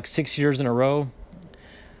Richmond for like 6 years in a row.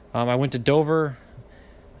 I went to Dover.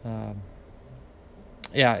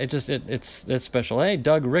 Yeah, it's special. Hey,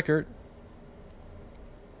 Doug Rickert.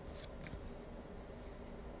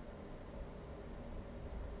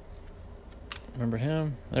 Remember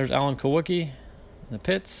him? There's Alan Kowicki in the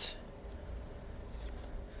pits.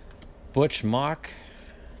 Butch Mock.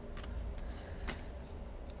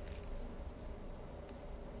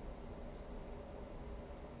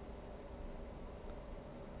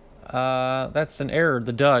 That's an error.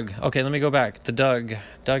 The Doug. Okay, let me go back. The Doug.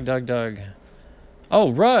 Doug.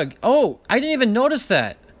 Oh, Rugg. Oh, I didn't even notice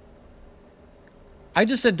that. I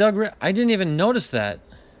just said Doug. I didn't even notice that.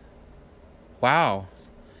 Wow.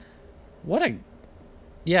 What a...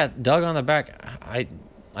 Yeah, Doug on the back. I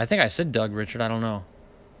think I said Doug, Richard. I don't know.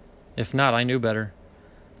 If not, I knew better.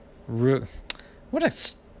 What a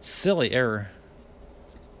silly error.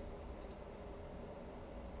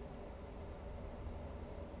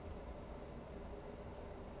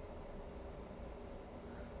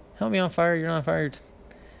 Help me on fire. You're not on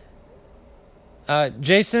fire.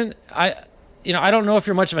 Jason, I don't know if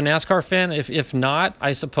you're much of a NASCAR fan. If not,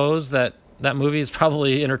 I suppose that movie is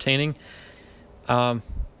probably entertaining.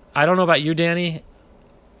 I don't know about you, Danny.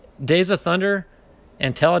 Days of Thunder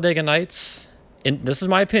and Talladega Nights, and this is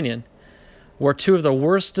my opinion, were two of the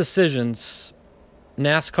worst decisions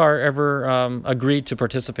NASCAR ever agreed to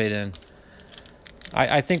participate in.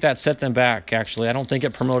 I think that set them back, actually. I don't think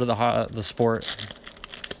it promoted the sport.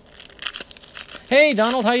 Hey,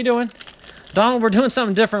 Donald, how you doing? Donald, we're doing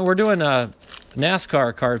something different. We're doing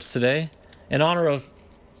NASCAR cards today in honor of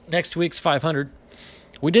next week's 500.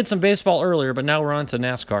 We did some baseball earlier, but now we're on to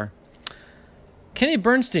NASCAR. Kenny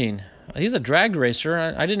Bernstein. He's a drag racer.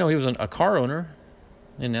 I didn't know he was a car owner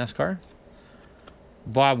in NASCAR.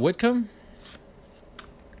 Bob Whitcomb.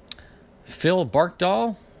 Phil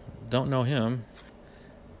Barkdahl. Don't know him.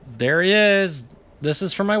 There he is. This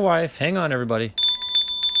is for my wife. Hang on, everybody.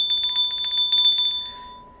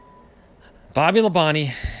 Bobby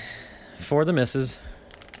Labonte for the missus.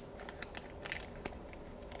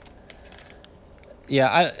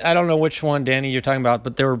 Yeah, I don't know which one, Danny, you're talking about,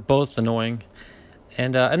 but they were both annoying.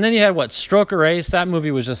 And then you had, what, Stroker Ace. That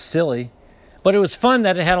movie was just silly. But it was fun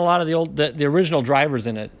that it had a lot of the original drivers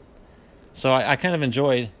in it. So I kind of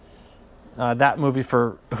enjoyed that movie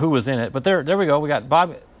for who was in it. But there we go. We got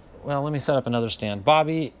Bobby. Well, let me set up another stand.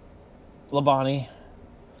 Bobby Labonte.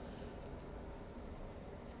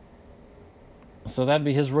 So that'd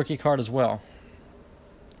be his rookie card as well.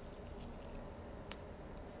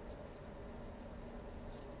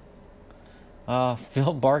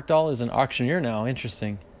 Phil Barkdahl is an auctioneer now.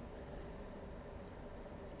 Interesting.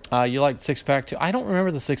 You like six-pack too? I don't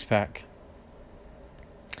remember the six-pack.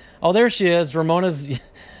 Oh, there she is. Ramona's...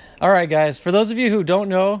 All right, guys. For those of you who don't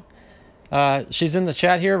know, she's in the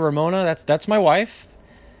chat here. Ramona, that's my wife.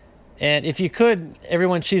 And if you could,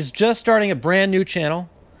 everyone, she's just starting a brand new channel.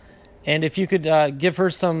 And if you could give her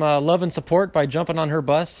some love and support by jumping on her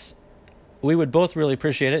bus, we would both really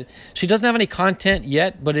appreciate it. She doesn't have any content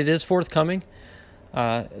yet, but it is forthcoming.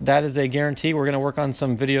 That is a guarantee. We're going to work on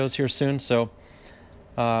some videos here soon. So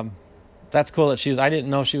that's cool that I didn't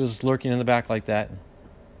know she was lurking in the back like that.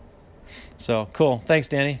 So cool. Thanks,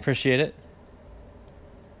 Danny. Appreciate it.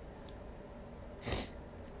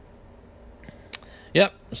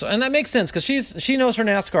 Yep. So, and that makes sense because she knows her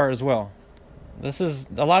NASCAR as well.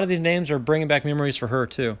 A lot of these names are bringing back memories for her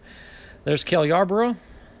too. There's Cale Yarborough.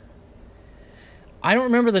 I don't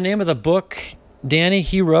remember the name of the book, Danny,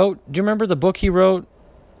 he wrote. Do you remember the book he wrote?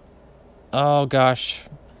 Oh gosh,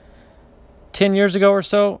 10 years ago or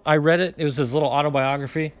so. I read it. It was his little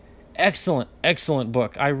autobiography. Excellent, excellent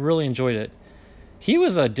book. I really enjoyed it. He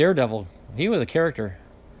was a daredevil. He was a character.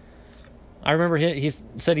 I remember he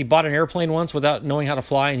said he bought an airplane once without knowing how to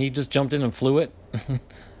fly, and he just jumped in and flew it.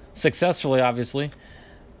 Successfully, obviously.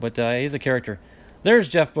 But he's a character. There's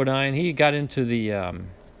Jeff Bodine. He got into the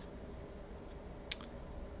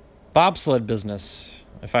bobsled business,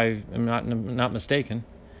 if I am not mistaken.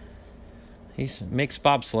 He makes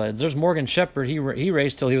bobsleds. There's Morgan Shepherd. He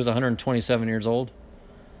raced till he was 127 years old.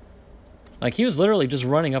 Like, he was literally just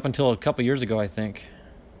running up until a couple years ago, I think.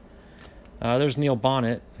 There's Neil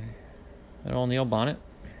Bonnet. Good old Neil Bonnet.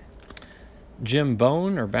 Jim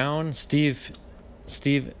Bone, or Bound. Steve,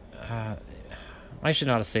 I should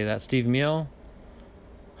know how to say that. Steve Hamill.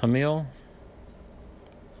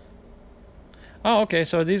 Oh, okay,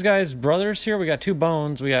 so these guys brothers here. We got two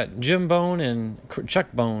Bones. We got Jim Bone and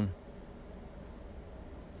Chuck Bone.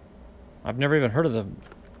 I've never even heard of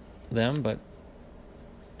them, but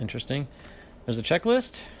interesting. There's a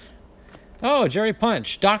checklist. Oh, Jerry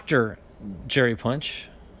Punch. Dr. Jerry Punch,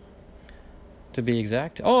 to be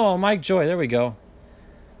exact. Oh, Mike Joy. There we go.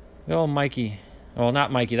 Good old Mikey. Well,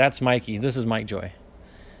 not Mikey. That's Mikey. This is Mike Joy.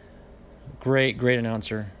 Great, great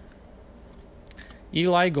announcer.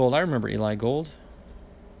 Eli Gold. I remember Eli Gold.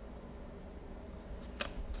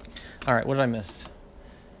 All right, what did I miss?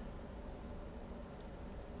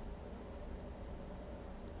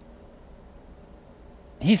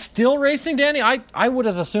 He's still racing, Danny? I would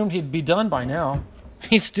have assumed he'd be done by now.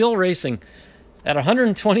 He's still racing at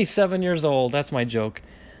 127 years old. That's my joke.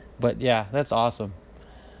 But yeah, that's awesome.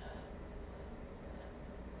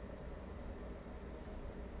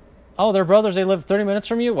 Oh, they're brothers. They live 30 minutes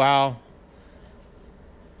from you? Wow.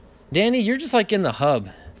 Danny, you're just like in the hub.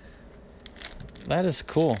 That is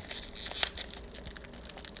cool.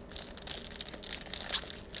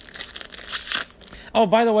 Oh,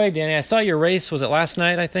 by the way, Danny, I saw your race. Was it last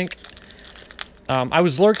night, I think? I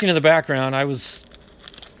was lurking in the background. I was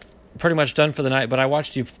pretty much done for the night, but I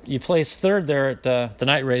watched you. You placed third there at the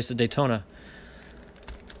night race at Daytona.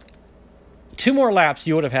 2 more laps,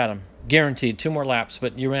 you would have had him. Guaranteed. 2 more laps,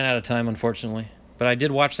 but you ran out of time, unfortunately. But I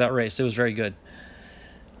did watch that race. It was very good.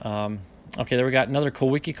 Okay, there we got another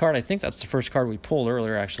Kowicki card. I think that's the first card we pulled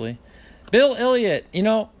earlier, actually. Bill Elliott. You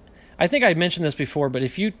know, I think I mentioned this before, but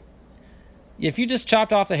if you just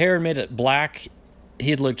chopped off the hair and made it black,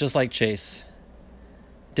 he'd look just like Chase.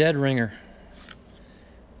 Dead ringer.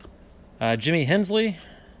 Jimmy Hensley.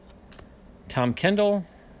 Tom Kendall.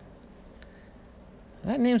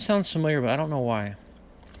 That name sounds familiar, but I don't know why.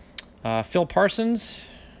 Phil Parsons.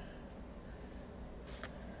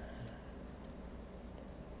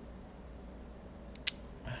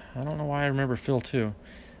 I don't know why I remember Phil, too.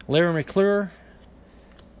 Larry McClure.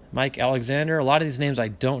 Mike Alexander. A lot of these names I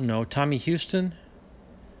don't know. Tommy Houston.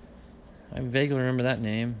 I vaguely remember that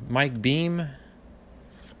name. Mike Beam.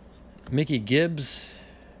 Mickey Gibbs.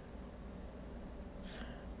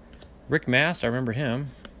 Rick Mast. I remember him.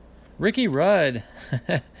 Ricky Rudd.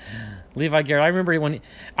 Levi Garrett. I remember when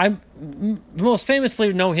I most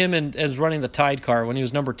famously know him as running the Tide car when he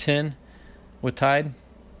was number 10 with Tide.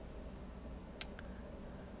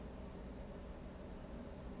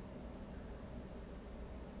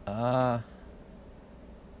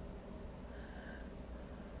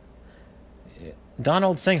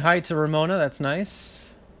 Donald saying hi to Ramona. That's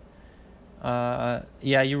nice. Yeah,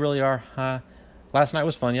 you really are. Last night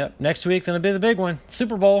was fun. Yep. Next week, gonna be the big one.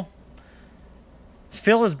 Super Bowl.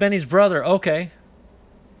 Phil is Benny's brother. Okay.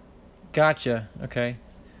 Gotcha. Okay.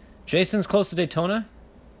 Jason's close to Daytona.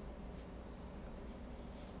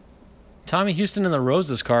 Tommy Houston in the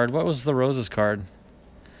Roses card. What was the Roses card?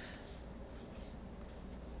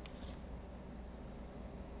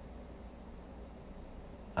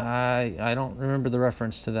 I don't remember the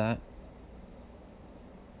reference to that.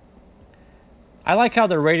 I like how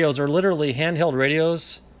their radios are literally handheld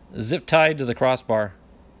radios zip tied to the crossbar.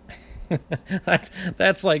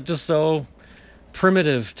 that's like just so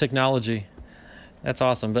primitive technology. That's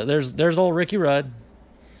awesome. But there's old Ricky Rudd.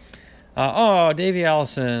 Oh, Davey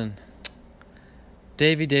Allison.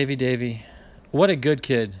 Davey. What a good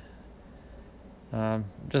kid.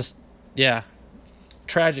 Just, yeah.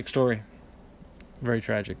 Tragic story. Very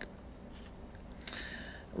tragic.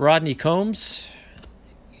 Rodney Combs.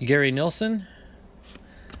 Gary Nilsson.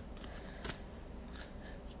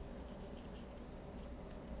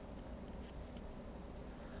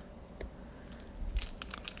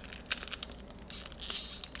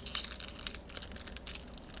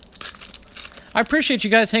 I appreciate you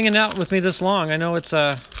guys hanging out with me this long. I know it's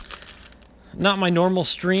not my normal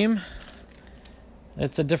stream.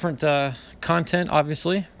 It's a different content,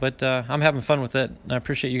 obviously, but I'm having fun with it. And I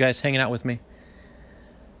appreciate you guys hanging out with me.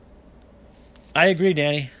 I agree,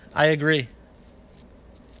 Danny. I agree.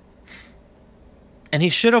 And he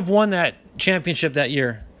should have won that championship that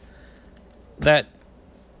year. That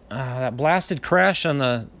blasted crash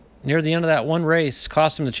on near the end of that one race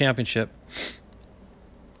cost him the championship.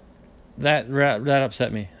 That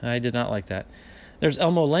upset me. I did not like that. There's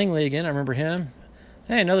Elmo Langley again. I remember him.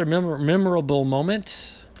 Hey, another memorable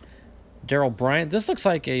moment. Darryl Bryant. This looks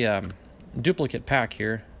like a duplicate pack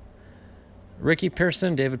here. Ricky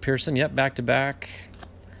Pearson, David Pearson. Yep, back to back.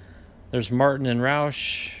 There's Martin and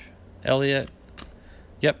Roush. Elliott.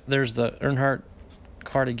 Yep, there's the Earnhardt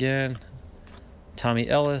card again. Tommy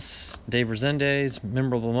Ellis. Dave Resendez.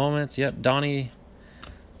 Memorable moments. Yep, Donnie.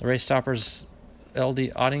 The Race Stoppers.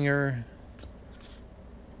 LD Ottinger.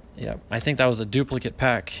 Yep, I think that was a duplicate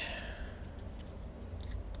pack.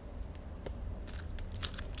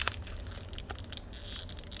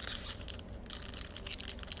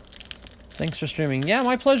 Thanks for streaming. Yeah,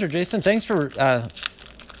 my pleasure, Jason. Thanks for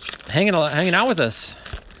hanging out with us.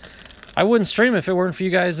 I wouldn't stream if it weren't for you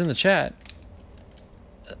guys in the chat.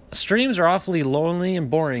 Streams are awfully lonely and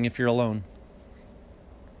boring if you're alone.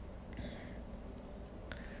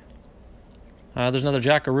 There's another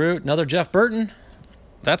Jack Arute, another Jeff Burton.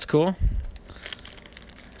 That's cool.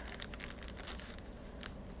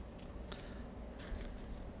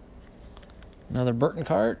 Another Burton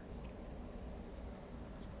card.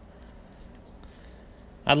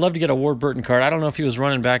 I'd love to get a Ward Burton card. I don't know if he was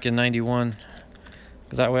running back in 91,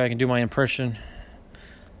 because that way I can do my impression.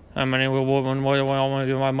 I'm one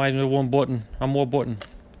button. I'm more button.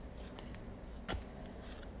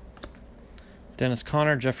 Dennis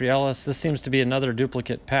Conner, Jeffrey Ellis. This seems to be another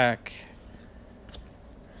duplicate pack.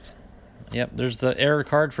 Yep, there's the error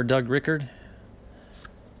card for Doug Rickard.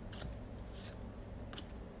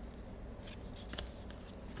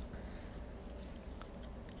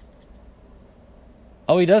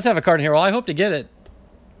 Oh, he does have a card in here. Well, I hope to get it.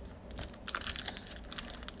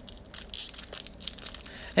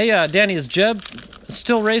 Hey, Danny, is Jeb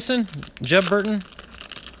still racing? Jeb Burton?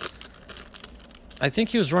 I think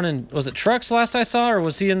he was running, was it trucks last I saw, or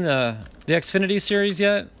was he in the Xfinity series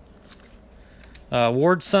yet?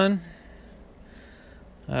 Ward's son.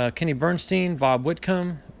 Kenny Bernstein, Bob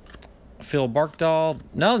Whitcomb, Phil Barkdahl.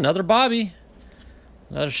 No, another Bobby.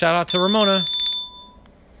 Another shout out to Ramona.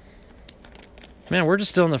 Man, we're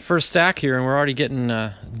just still in the first stack here, and we're already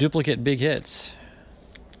getting duplicate big hits.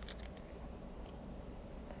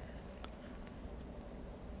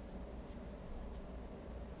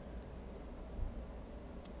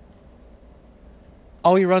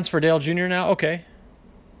 Oh, he runs for Dale Jr. now? Okay.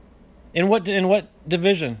 In what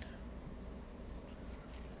division?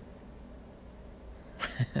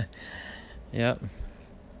 Yep.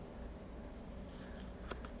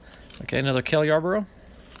 Okay, another Kel Yarborough.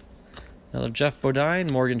 Another Jeff Bodine,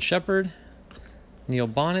 Morgan Shepherd, Neil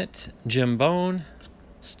Bonnet, Jim Bone,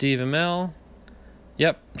 Steve Amell.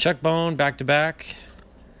 Yep, Chuck Bone, back to back.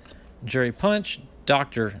 Jerry Punch,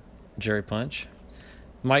 Dr. Jerry Punch.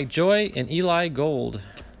 Mike Joy, and Eli Gold.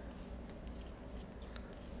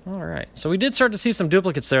 All right, so we did start to see some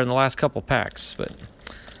duplicates there in the last couple packs, but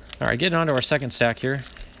all right, getting on to our second stack here.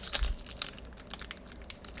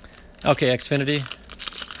 Okay, Xfinity.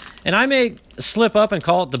 And I may slip up and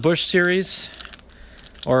call it the Busch Series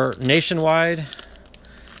or Nationwide.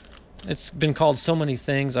 It's been called so many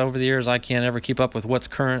things over the years, I can't ever keep up with what's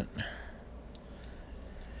current.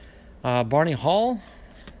 Barney Hall.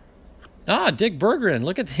 Ah, Dick Berggren.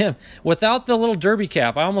 Look at him. Without the little derby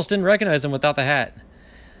cap. I almost didn't recognize him without the hat.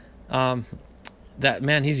 That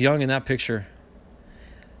man, he's young in that picture.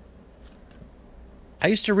 I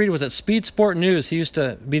used to read, was it Speed Sport News? He used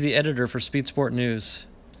to be the editor for Speed Sport News.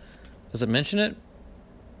 Does it mention it?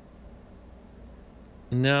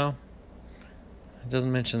 No, it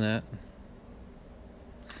doesn't mention that.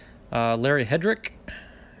 Larry Hedrick.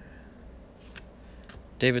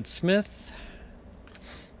 David Smith.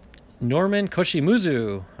 Norman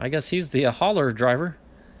Koshimuzu. I guess he's the hauler driver.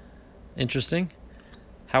 Interesting.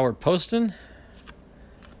 Howard Poston.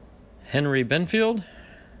 Henry Benfield.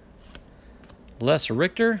 Les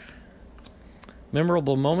Richter.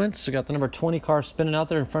 Memorable moments. We got the number 20 car spinning out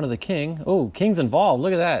there in front of the King. Oh, King's involved.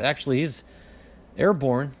 Look at that. Actually, he's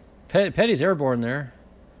airborne. Petty's airborne there.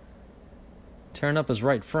 Tearing up his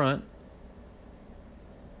right front.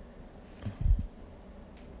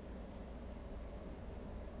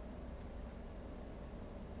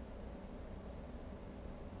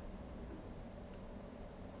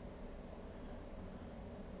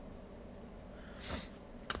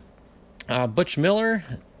 Butch Miller.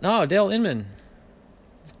 Oh, Dale Inman.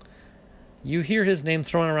 You hear his name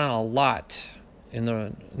thrown around a lot in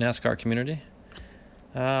the NASCAR community.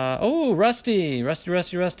 Oh, Rusty.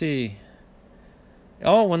 Rusty.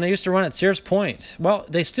 Oh, when they used to run at Sears Point. Well,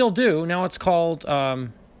 they still do. Now it's called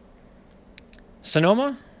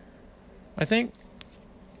Sonoma, I think.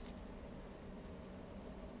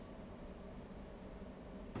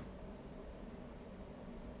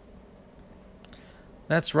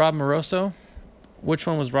 That's Rob Moroso. Which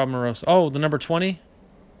one was Rob Moroso? Oh, the number 20?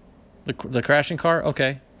 The crashing car?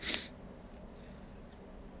 Okay.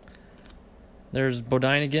 There's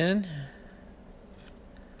Bodine again.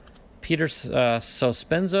 Peter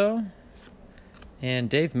Sospenzo. And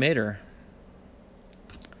Dave Mader.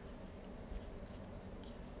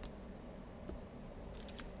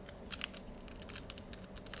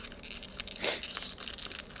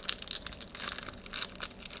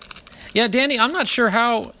 Yeah, Danny, I'm not sure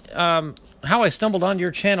how I stumbled onto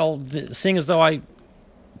your channel, seeing as though I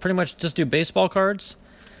pretty much just do baseball cards.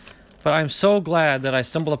 But I'm so glad that I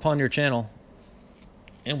stumbled upon your channel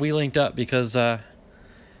and we linked up because,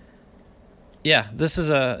 yeah, this is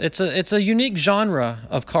it's a unique genre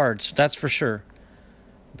of cards, that's for sure.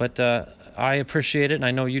 But I appreciate it, and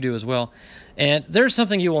I know you do as well. And there's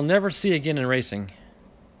something you will never see again in racing.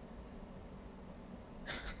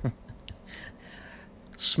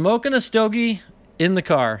 Smoking a stogie in the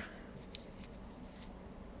car.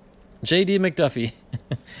 J.D. McDuffie.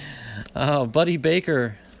 Oh, Buddy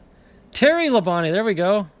Baker. Terry Labonte, there we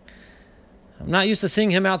go. I'm not used to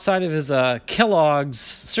seeing him outside of his Kellogg's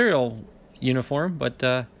cereal uniform, but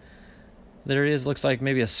there he is. Looks like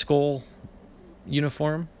maybe a Skoll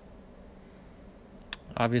uniform.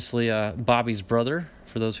 Obviously, Bobby's brother,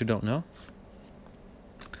 for those who don't know.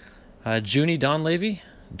 Junie Donlavey,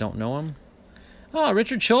 don't know him. Oh,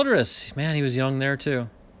 Richard Childress. Man, he was young there, too.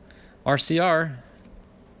 RCR.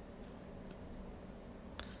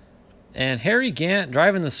 And Harry Gant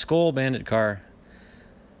driving the Skoll Bandit car.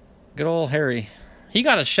 Good old Harry. He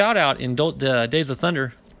got a shout-out in Days of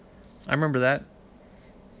Thunder. I remember that.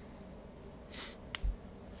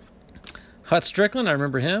 Hut Strickland, I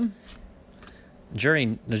remember him.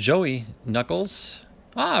 Joey Knuckles.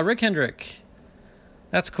 Ah, Rick Hendrick.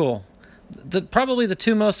 That's cool. Probably the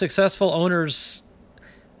two most successful owners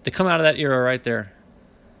to come out of that era right there.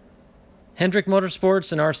 Hendrick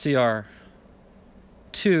Motorsports and RCR.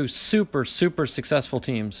 Two super successful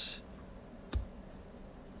teams.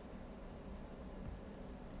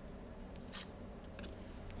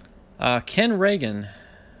 Ken Reagan.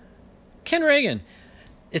 Ken Reagan.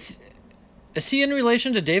 Is he in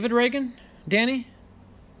relation to David Reagan, Danny?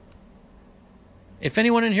 If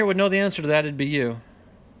anyone in here would know the answer to that, it'd be you.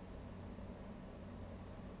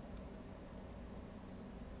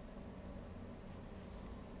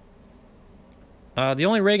 The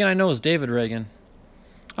only Reagan I know is David Reagan.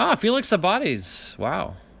 Ah, Felix Sabates.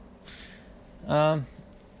 Wow.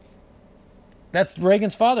 That's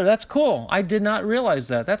Reagan's father. That's cool. I did not realize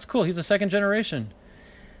that. That's cool. He's a second generation.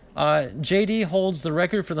 JD holds the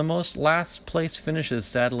record for the most last place finishes,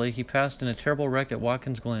 sadly. He passed in a terrible wreck at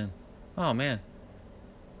Watkins Glen. Oh, man.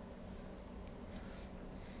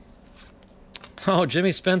 Oh,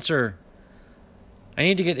 Jimmy Spencer. I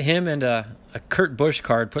need to get him and a Kurt Busch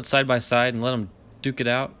card put side by side and let him duke it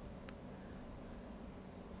out.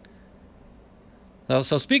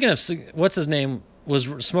 So speaking of, what's his name, was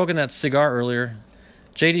smoking that cigar earlier.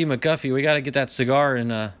 J.D. McGuffey, we got to get that cigar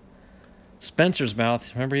in Spencer's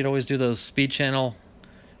mouth. Remember he'd always do those Speed Channel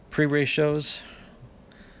pre-race shows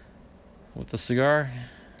with the cigar.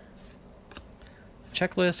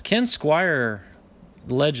 Checklist. Ken Squire,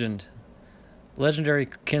 legend. Legendary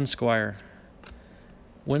Ken Squire.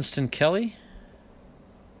 Winston Kelly.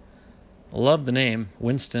 Love the name,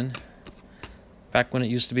 Winston. Back when it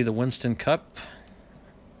used to be the Winston Cup.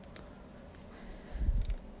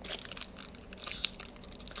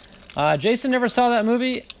 Jason never saw that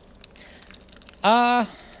movie.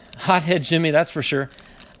 Hothead Jimmy, that's for sure.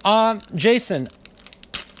 Jason,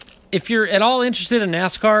 if you're at all interested in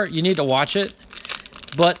NASCAR, you need to watch it.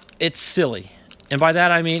 But it's silly. And by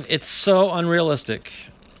that I mean it's so unrealistic.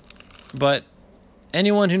 But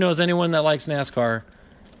anyone who knows anyone that likes NASCAR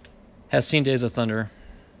has seen Days of Thunder.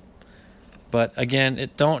 But again,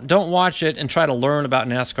 don't watch it and try to learn about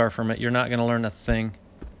NASCAR from it. You're not going to learn a thing.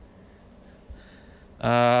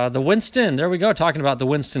 The Winston. There we go. Talking about the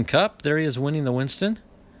Winston Cup. There he is winning the Winston.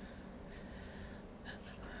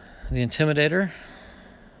 The Intimidator.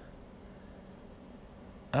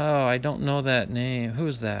 Oh, I don't know that name. Who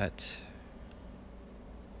is that?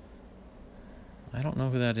 I don't know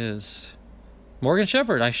who that is. Morgan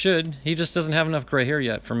Shepherd. I should. He just doesn't have enough gray hair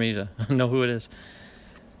yet for me to know who it is.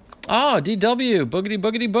 Oh, DW. Boogity,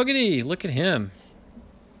 boogity, boogity. Look at him.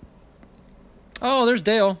 Oh, there's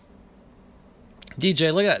Dale.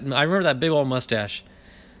 DJ, look at that. I remember that big old mustache.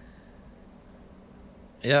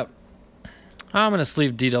 Yep. I'm going to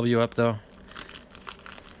sleeve DW up, though.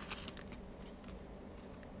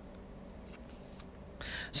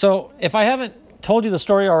 So, if I haven't told you the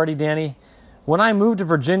story already, Danny, when I moved to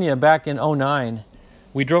Virginia back in '09,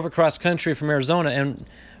 we drove across country from Arizona, and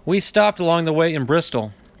we stopped along the way in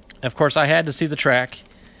Bristol. Of course, I had to see the track.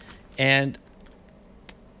 And,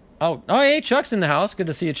 oh, hey, Chuck's in the house. Good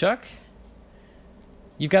to see you, Chuck.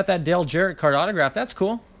 You've got that Dale Jarrett card autograph. That's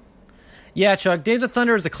cool. Yeah, Chuck, Days of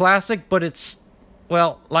Thunder is a classic, but it's,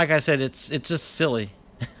 well, like I said, it's just silly.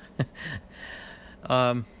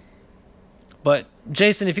 But,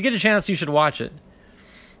 Jason, if you get a chance, you should watch it.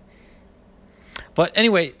 But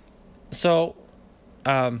anyway, so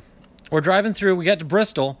we're driving through. We got to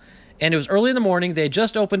Bristol, and it was early in the morning. They had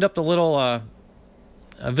just opened up the little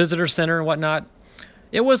visitor center and whatnot.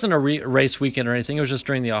 It wasn't a race weekend or anything. It was just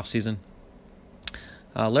during the off-season.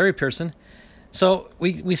 Larry Pearson. So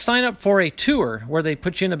we sign up for a tour where they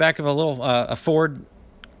put you in the back of a little a Ford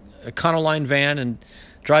Econoline van and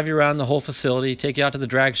drive you around the whole facility, take you out to the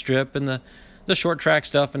drag strip and the short track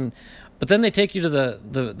stuff, but then they take you to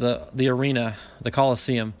the arena, the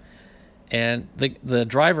Coliseum, and the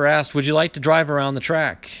driver asked, "Would you like to drive around the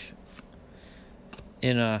track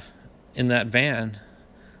in that van?"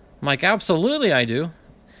 I'm like, "Absolutely, I do."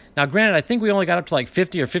 Now, granted, I think we only got up to like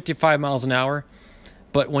 50 or 55 miles an hour.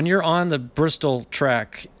 But when you're on the Bristol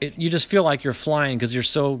track, you just feel like you're flying because you're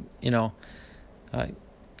so,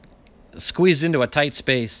 squeezed into a tight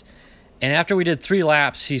space. And after we did 3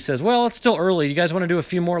 laps, he says, "Well, it's still early. You guys want to do a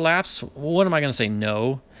few more laps?" Well, what am I going to say?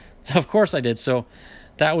 No. So of course I did. So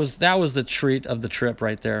that was the treat of the trip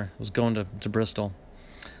right there, was going to Bristol.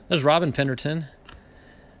 There's Robin Penderton.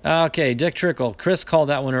 Okay, Dick Trickle. Chris called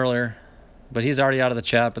that one earlier, but he's already out of the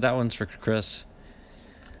chat, but that one's for Chris.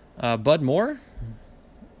 Bud Moore.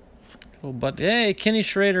 Oh, but hey, Kenny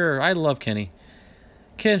Schrader. I love Kenny.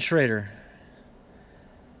 Ken Schrader.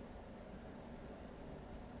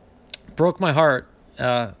 Broke my heart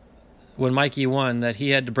when Mikey won that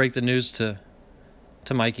he had to break the news to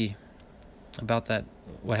Mikey about that,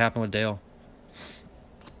 what happened with Dale.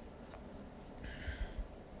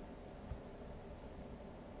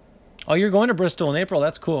 Oh, you're going to Bristol in April.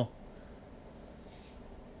 That's cool.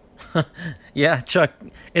 Yeah, Chuck.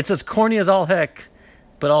 It's as corny as all heck.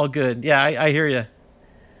 But all good. Yeah, I hear you.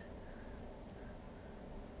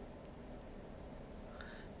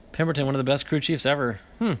 Pemberton, one of the best crew chiefs ever.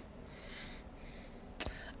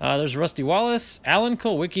 There's Rusty Wallace. Alan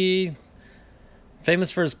Kulwicki,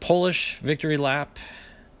 famous for his Polish victory lap.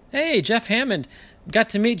 Hey, Jeff Hammond. Got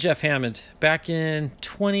to meet Jeff Hammond back in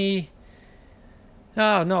 20...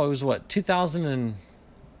 Oh, no, it was what?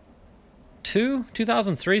 2002?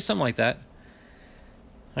 2003? Something like that.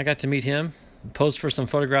 I got to meet him. Posed for some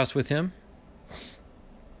photographs with him.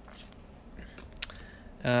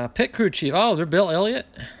 Pit crew chief. Oh, they're Bill Elliott.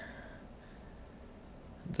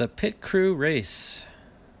 The pit crew race.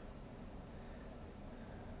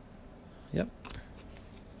 Yep.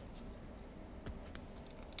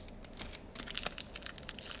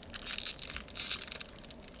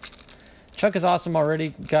 Chuck is awesome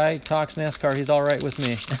already. Guy talks NASCAR. He's all right with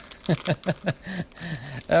me.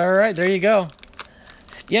 All right, there you go.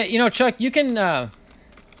 Yeah, Chuck, you can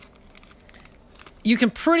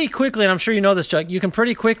pretty quickly, and I'm sure you know this, Chuck, you can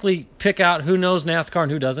pretty quickly pick out who knows NASCAR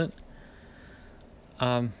and who doesn't.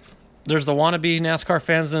 There's the wannabe NASCAR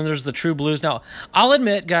fans, and then there's the true blues. Now, I'll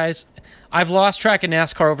admit, guys, I've lost track of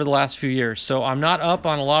NASCAR over the last few years, so I'm not up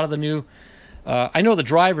on a lot of the new... I know the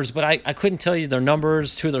drivers, but I couldn't tell you their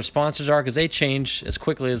numbers, who their sponsors are, because they change as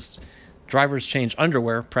quickly as drivers change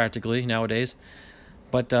underwear, practically, nowadays.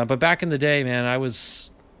 But back in the day, man, I was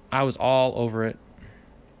all over it.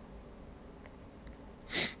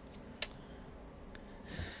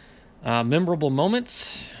 Memorable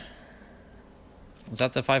moments. Was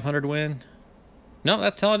that the 500 win? No,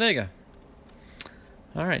 that's Talladega.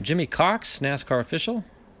 All right, Jimmy Cox, NASCAR official.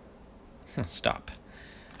 Stop.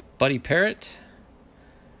 Buddy Parrott,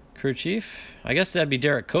 crew chief. I guess that'd be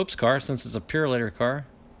Derek Cope's car since it's a Purelator car.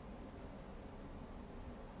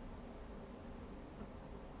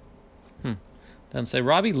 Doesn't say.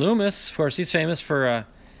 Robbie Loomis, of course, he's famous for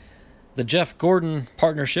the Jeff Gordon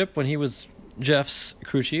partnership when he was Jeff's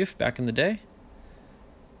crew chief back in the day.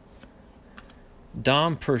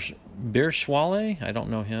 Dom Birschwale, I don't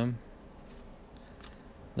know him.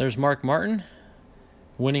 There's Mark Martin,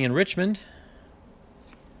 winning in Richmond.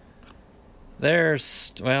 There.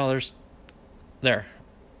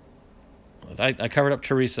 I covered up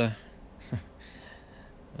Teresa.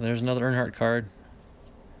 There's another Earnhardt card.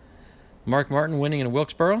 Mark Martin winning in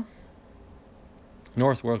Wilkesboro.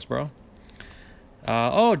 North Wilkesboro.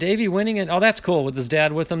 Oh, Davey winning in... Oh, that's cool. With his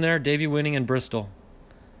dad with him there. Davey winning in Bristol.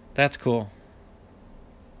 That's cool.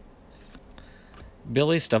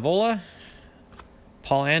 Billy Stavola.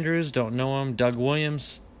 Paul Andrews, don't know him. Doug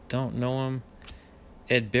Williams, don't know him.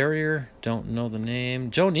 Ed Barrier, don't know the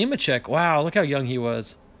name. Joe Nemechek, wow, look how young he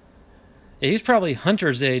was. Yeah, he's probably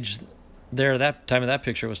Hunter's age there that time of that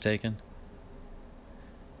picture was taken.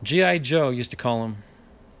 G.I. Joe used to call him.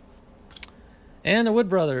 And the Wood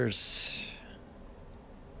Brothers.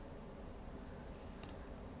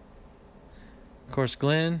 Of course,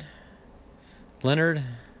 Glenn, Leonard,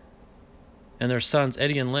 and their sons,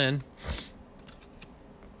 Eddie and Lynn.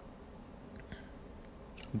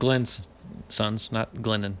 Glenn's sons, not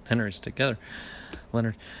Glenn and Henry's together.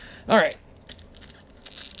 Leonard. All right.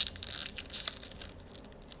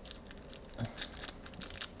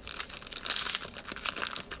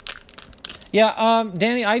 Yeah,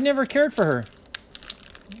 Danny, I never cared for her.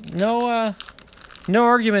 No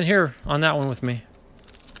argument here on that one with me.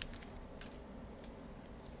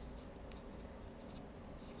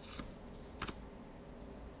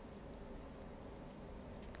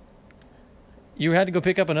 You had to go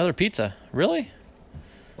pick up another pizza. Really?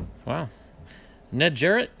 Wow. Ned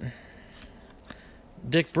Jarrett.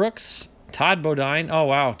 Dick Brooks. Todd Bodine. Oh,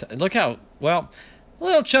 wow. Look how, well, a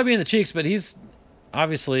little chubby in the cheeks, but he's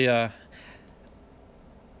obviously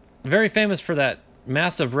very famous for that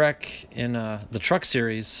massive wreck in the Truck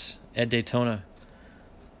Series at Daytona.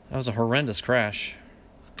 That was a horrendous crash.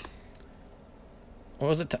 What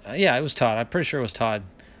was it? Yeah, it was Todd. I'm pretty sure it was Todd.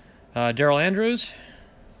 Daryl Andrews.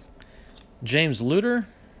 James Luter.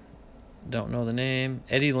 Don't know the name.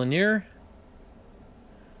 Eddie Lanier.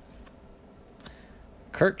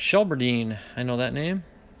 Kirk Shelberdine. I know that name.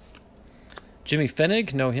 Jimmy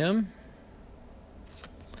Fennig. Know him.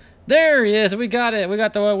 There he is. We got it. We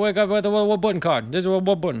got the what button card. This is what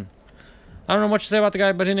button. I don't know what you say about the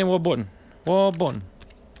guy, but his name what button. What button.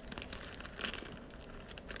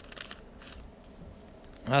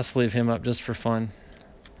 I'll sleeve him up just for fun.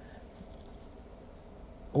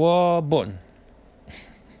 What button.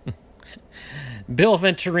 Bill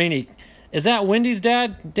Venturini. Is that Wendy's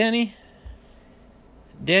dad, Danny?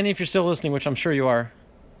 Danny, if you're still listening, which I'm sure you are.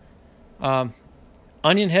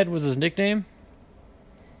 Onion Head was his nickname.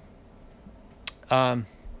 I'm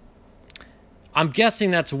guessing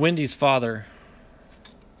that's Wendy's father.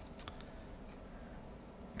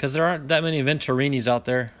 Because there aren't that many Venturinis out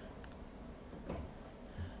there.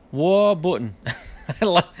 Whoa, button.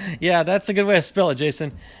 Yeah, that's a good way to spell it,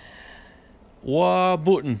 Jason. Whoa,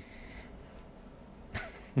 button.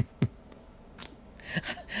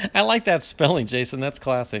 I like that spelling, Jason. That's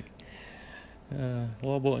classic.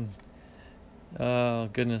 Whoa, button. Oh,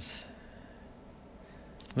 goodness.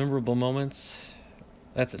 Memorable moments.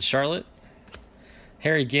 That's at Charlotte.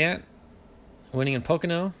 Harry Gant winning in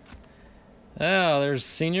Pocono. Oh, there's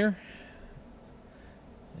Senior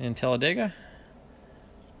in Talladega.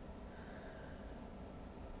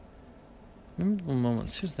 Memorable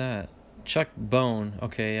moments. Who's that? Chuck Bone.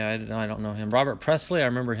 Okay, yeah, I don't know him. Robert Presley. I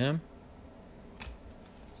remember him.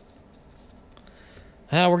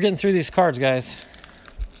 We're getting through these cards, guys.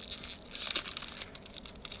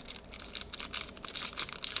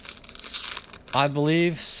 I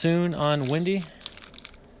believe soon on Wendy.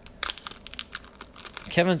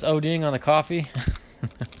 Kevin's ODing on the coffee.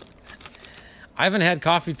 I haven't had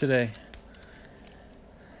coffee today.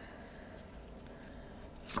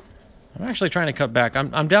 I'm actually trying to cut back.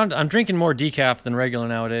 I'm down. I'm drinking more decaf than regular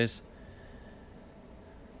nowadays.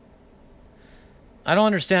 I don't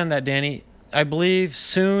understand that, Danny. I believe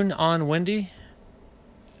soon on Wendy.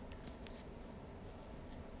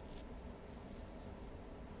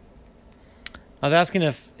 I was asking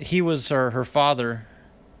if he was her father.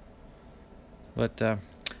 But,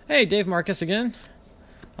 hey, Dave Marcus again.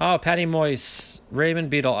 Oh, Patty Moyse, Raymond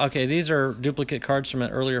Beadle. Okay, these are duplicate cards from an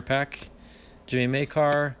earlier pack. Jimmy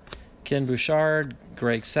Makar, Ken Bouchard,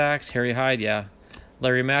 Greg Sachs, Harry Hyde, yeah.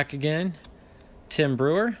 Larry Mack again. Tim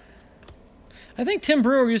Brewer. I think Tim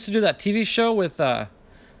Brewer used to do that TV show with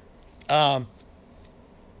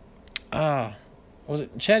was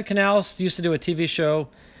it Chad Canals used to do a TV show.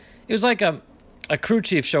 It was like a crew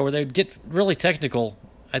chief show where they'd get really technical.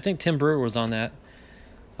 I think Tim Brewer was on that.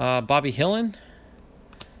 Bobby Hillen,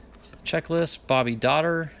 Checklist, Bobby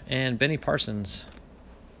Dotter, and Benny Parsons.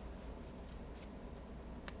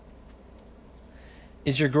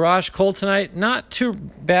 Is your garage cold tonight? Not too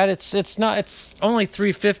bad. It's only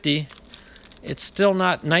 350. It's still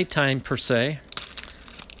not nighttime per se.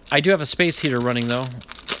 I do have a space heater running though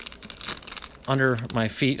under my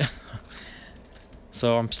feet.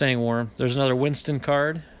 So I'm staying warm. There's another Winston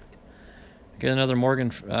card. Get another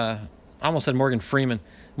Morgan, I almost said Morgan Freeman.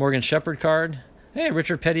 Morgan Shepherd card. Hey,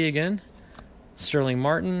 Richard Petty again. Sterling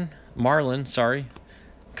Marlin, sorry.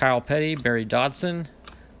 Kyle Petty, Barry Dodson,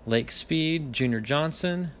 Lake Speed, Junior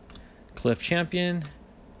Johnson, Cliff Champion,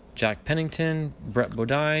 Jack Pennington, Brett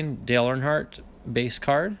Bodine, Dale Earnhardt, base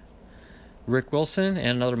card. Rick Wilson,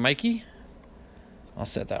 and another Mikey. I'll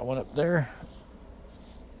set that one up there.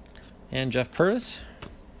 And Jeff Purtis.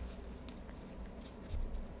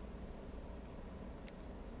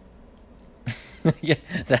 Yeah,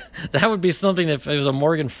 that would be something if it was a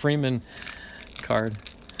Morgan Freeman card.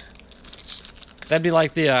 That'd be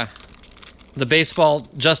like the baseball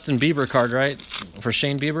Justin Bieber card, right? For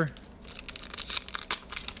Shane Bieber.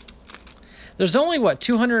 There's only, what,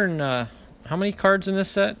 200 and, how many cards in this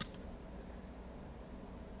set?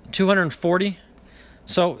 240.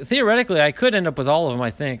 So theoretically, I could end up with all of them, I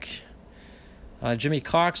think. Jimmy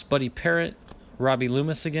Cox, Buddy Parrott, Robbie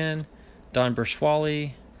Loomis again, Don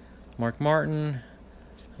Berschwally, Mark Martin,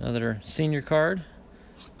 another senior card,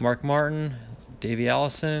 Mark Martin, Davey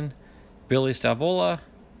Allison, Billy Stavola,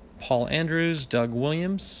 Paul Andrews, Doug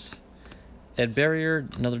Williams, Ed Barrier,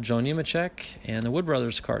 another Joe Nemechek, and the Wood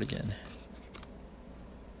Brothers card again.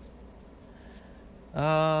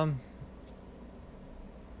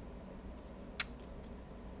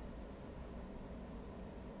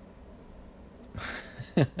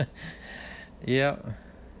 Yeah.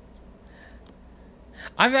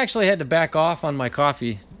 I've actually had to back off on my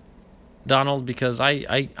coffee, Donald, because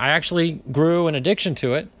I actually grew an addiction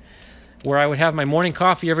to it, where I would have my morning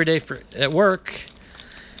coffee every day at work,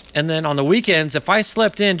 and then on the weekends, if I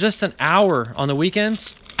slept in just an hour on the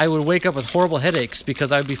weekends, I would wake up with horrible headaches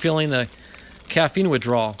because I'd be feeling the caffeine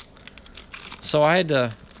withdrawal. So I had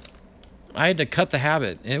to cut the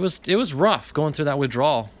habit. It was rough going through that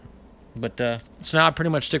withdrawal. But so now I pretty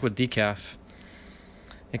much stick with decaf,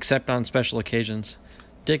 except on special occasions.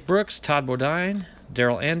 Dick Brooks, Todd Bodine,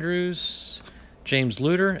 Daryl Andrews, James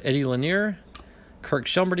Luter, Eddie Lanier, Kirk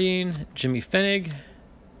Shelmerdine, Jimmy Fennig.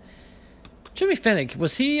 Jimmy Fennig,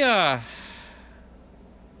 was he, I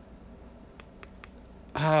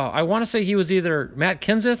want to say he was either Matt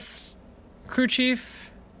Kenseth's crew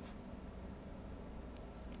chief.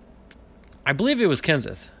 I believe it was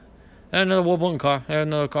Kenseth. Another Will Button car.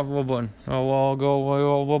 Another car for Will Button. Oh, well,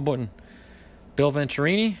 go Will Button. Bill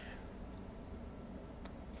Venturini.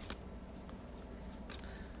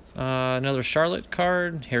 Another Charlotte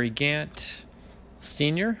card. Harry Gant,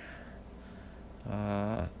 Senior.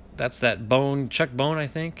 That's that Bone, Chuck Bone, I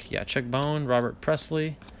think. Yeah, Chuck Bone, Robert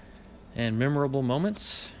Presley, and Memorable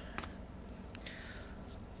Moments.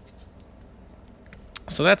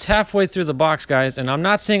 So that's halfway through the box, guys, and I'm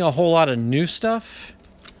not seeing a whole lot of new stuff.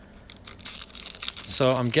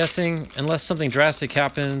 So I'm guessing, unless something drastic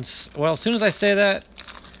happens, well, as soon as I say that,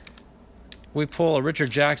 we pull a Richard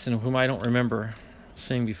Jackson, whom I don't remember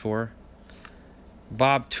seeing before.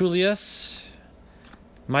 Bob Tullius,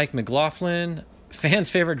 Mike McLaughlin, fans'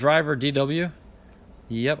 favorite driver, DW.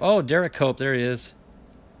 Yep. Oh, Derek Cope, there he is.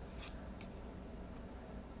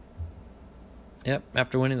 Yep,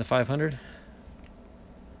 after winning the 500.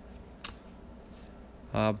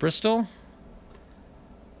 Bristol.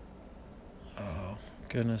 Oh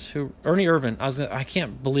goodness, who? Ernie Irvin. I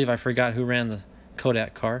can't believe I forgot who ran the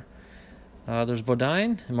Kodak car. There's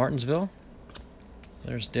Bodine in Martinsville.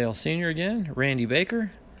 There's Dale Sr. again. Randy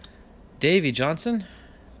Baker. Davey Johnson.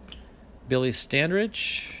 Billy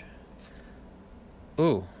Standridge.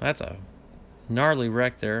 Ooh, that's a gnarly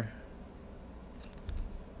wreck there.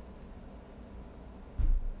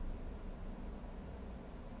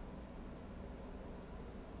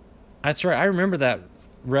 That's right. I remember that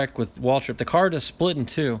wreck with Waltrip. The car just split in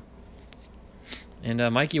two.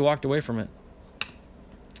 And Mikey walked away from it.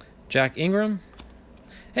 Jack Ingram.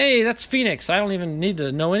 Hey, that's Phoenix. I don't even need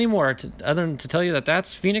to know anymore other than to tell you that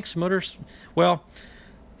that's Phoenix Motors. Well,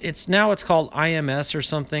 it's called IMS or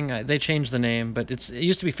something. They changed the name, but it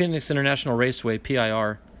used to be Phoenix International Raceway,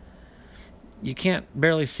 PIR. You can't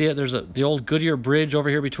barely see it. There's the old Goodyear Bridge over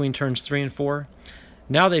here between turns 3 and 4.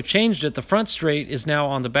 Now they've changed it. The front straight is now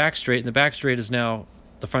on the back straight, and the back straight is now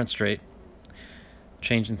the front straight.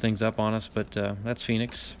 Changing things up on us, but that's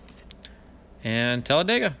Phoenix. And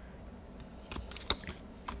Talladega.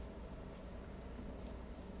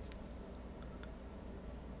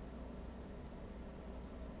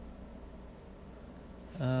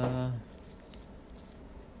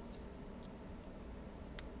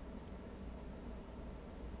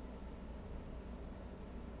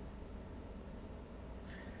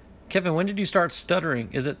 Kevin, when did you start stuttering?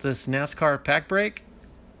 Is it this NASCAR pack break?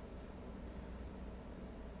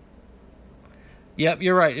 Yep,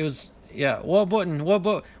 you're right. It was, yeah. What button? What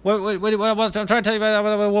I'm trying to tell you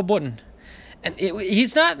about what button? And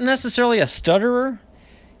he's not necessarily a stutterer.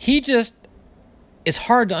 He just is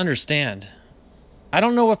hard to understand. I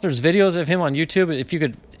don't know if there's videos of him on YouTube. If you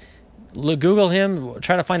could Google him,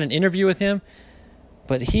 try to find an interview with him.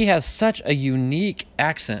 But he has such a unique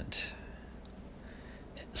accent.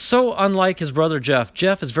 So unlike his brother Jeff.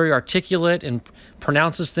 Jeff is very articulate and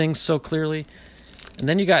pronounces things so clearly. And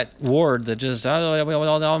then you got Ward that just,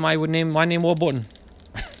 my name Ward Button.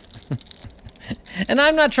 And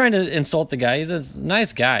I'm not trying to insult the guy. He's a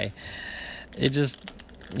nice guy.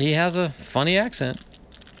 He has a funny accent.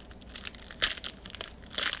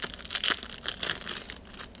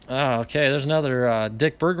 Oh, okay, there's another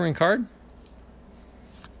Dick Berggren card.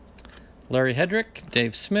 Larry Hedrick,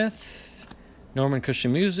 Dave Smith, Norman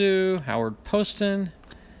Kushimuzu, Howard Poston,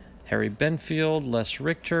 Harry Benfield, Les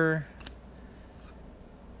Richter,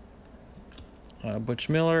 Butch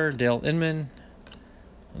Miller, Dale Inman,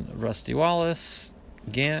 Rusty Wallace,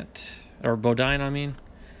 Bodine, I mean,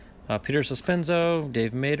 Peter Sospenzo,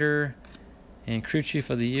 Dave Mader, and Crew Chief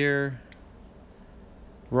of the Year,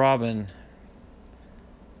 Robin.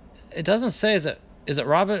 It doesn't say, is it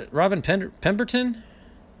Robin Pemberton?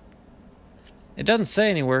 It doesn't say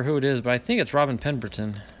anywhere who it is, but I think it's Robin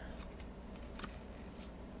Pemberton.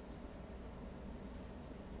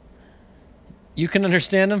 You can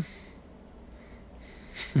understand him?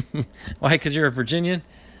 Why? Because you're a Virginian?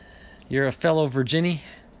 You're a fellow Virginie?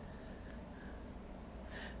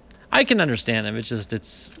 I can understand him. It's just,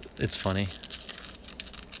 it's funny.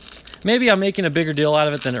 Maybe I'm making a bigger deal out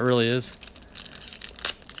of it than it really is.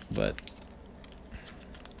 But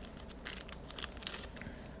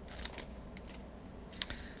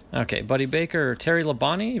okay, Buddy Baker, Terry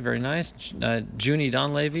Labonte, very nice. Junie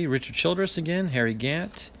Donlavey, Richard Childress again, Harry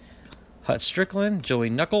Gant, Hut Strickland, Joey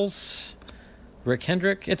Knuckles, Rick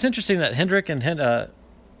Hendrick. It's interesting that Hendrick and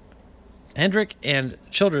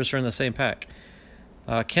Childress are in the same pack.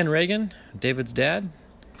 Ken Reagan, David's dad,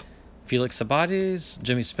 Felix Sabates,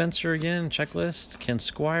 Jimmy Spencer again, checklist, Ken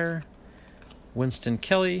Squire, Winston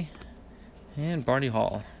Kelly, and Barney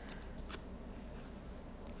Hall.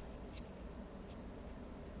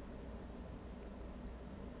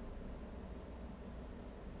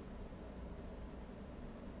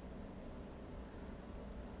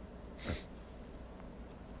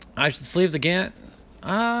 I should sleeve the Gant.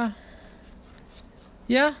 Yeah,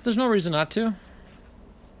 there's no reason not to.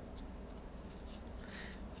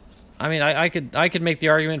 I mean, I could make the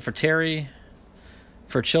argument for Terry,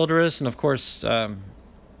 for Childress, and of course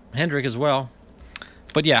Hendrick as well.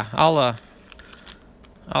 But yeah, I'll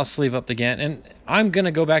sleeve up the Gant, and I'm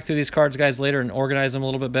gonna go back through these cards, guys, later and organize them a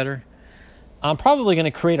little bit better. I'm probably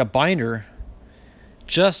gonna create a binder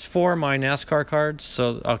just for my NASCAR cards,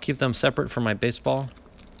 so I'll keep them separate from my baseball.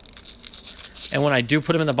 And when I do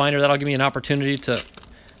put them in the binder, that'll give me an opportunity to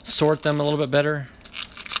sort them a little bit better.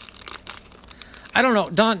 I don't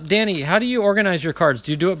know, Danny, how do you organize your cards?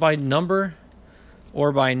 Do you do it by number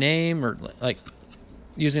or by name, or like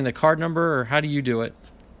using the card number, or how do you do it?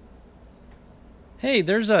 Hey,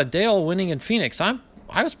 there's a Dale winning in Phoenix. I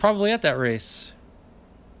was probably at that race.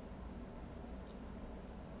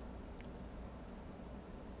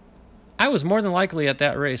 I was more than likely at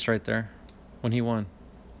that race right there when he won.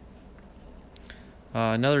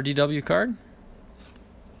 Another DW card.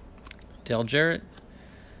 Dale Jarrett,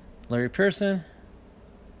 Larry Pearson.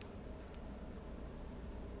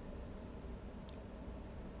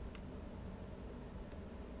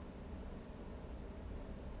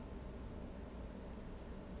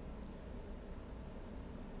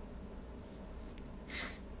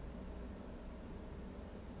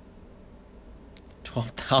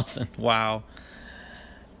 $12,000. Wow.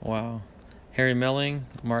 Wow. Harry Melling,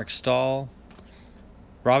 Mark Stahl,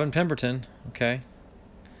 Robin Pemberton. Okay.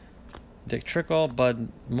 Dick Trickle, Bud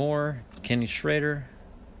Moore, Kenny Schrader.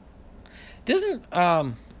 Doesn't,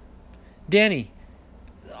 Danny,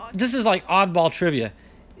 this is like oddball trivia.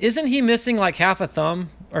 Isn't he missing like half a thumb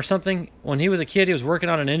or something? When he was a kid, he was working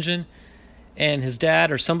on an engine, and his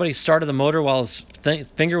dad or somebody started the motor while his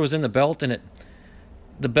finger was in the belt, and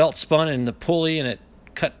the belt spun in the pulley, and it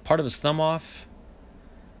cut part of his thumb off.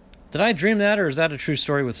 Did I dream that, or is that a true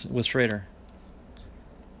story with Schrader?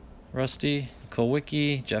 Rusty,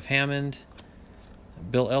 Kulwicki, Jeff Hammond,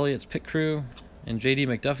 Bill Elliott's pit crew, and J.D.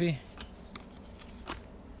 McDuffie.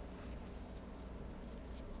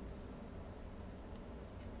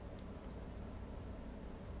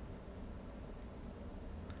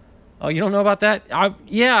 Oh, you don't know about that?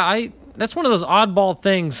 That's one of those oddball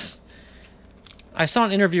things. I saw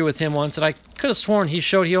an interview with him once, and I could have sworn he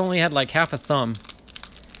showed he only had like half a thumb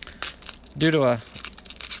due to a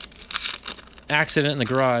accident in the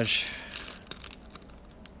garage.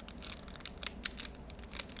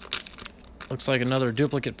 Looks like another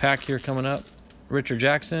duplicate pack here coming up. Richard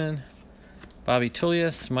Jackson, Bobby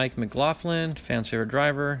Tullius, Mike McLaughlin, fans' favorite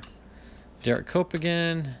driver, Derek Cope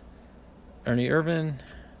again, Ernie Irvin,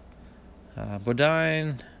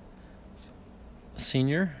 Bodine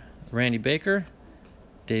Sr., Randy Baker,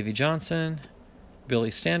 Davey Johnson, Billy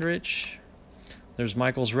Standrich. There's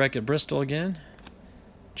Michael's wreck at Bristol again,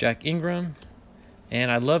 Jack Ingram,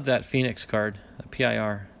 and I love that Phoenix card, the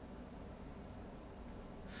PIR.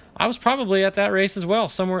 I was probably at that race as well,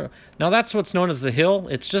 somewhere. Now that's what's known as the Hill.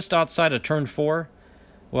 It's just outside of Turn 4.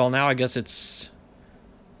 Well, now I guess it's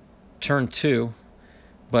Turn 2.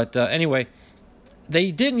 But anyway,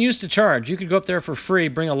 they didn't used to charge. You could go up there for free,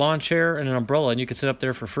 bring a lawn chair and an umbrella, and you could sit up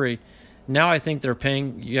there for free. Now I think they're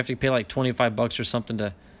paying, you have to pay like 25 bucks or something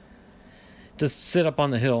to sit up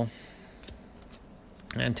on the hill.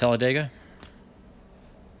 And Talladega.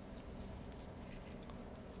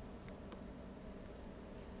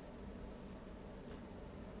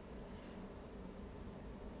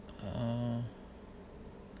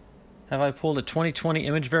 Have I pulled a 2020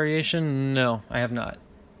 image variation? No, I have not.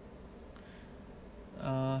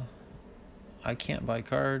 I can't buy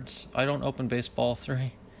cards. I don't open baseball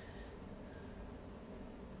 3.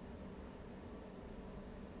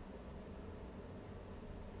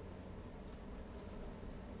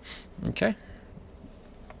 Okay.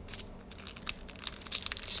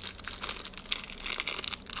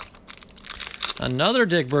 Another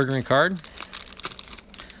Dick Berggren card.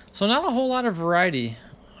 So not a whole lot of variety,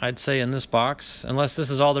 I'd say, in this box, unless this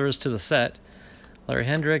is all there is to the set. Larry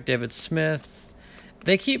Hendrick, David Smith.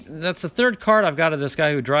 They keep, that's the third card I've got of this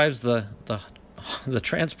guy who drives the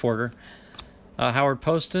transporter. Howard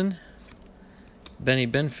Poston, Benny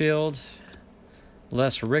Benfield,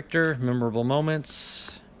 Les Richter, memorable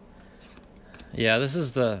moments. Yeah, this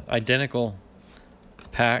is the identical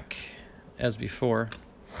pack as before.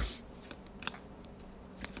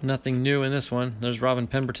 Nothing new in this one. There's Robin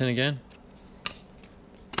Pemberton again.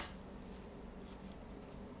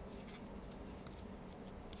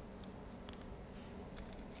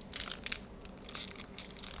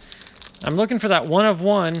 I'm looking for that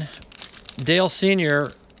 1/1 Dale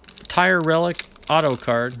Sr. Tire Relic auto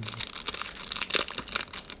card.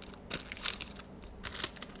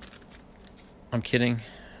 I'm kidding.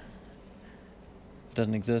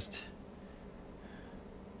 Doesn't exist.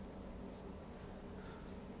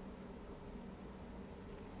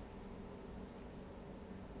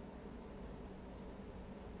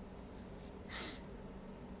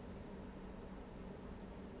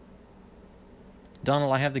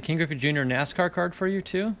 Donald, I have the King Griffey Jr. NASCAR card for you,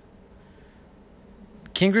 too.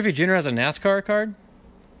 King Griffey Jr. has a NASCAR card?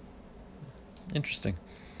 Interesting.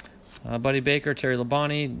 Buddy Baker, Terry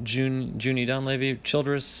Labonte, Junie Dunleavy,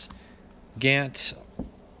 Childress, Gant,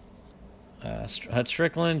 Hut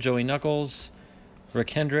Strickland, Joey Knuckles,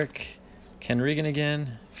 Rick Hendrick, Ken Regan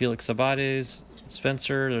again, Felix Abades,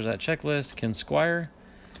 Spencer, there's that checklist, Ken Squire,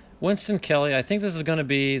 Winston Kelly. I think this is going to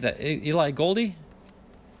be that Eli Goldie.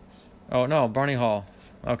 Oh, no, Barney Hall.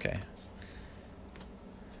 Okay.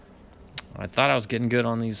 I thought I was getting good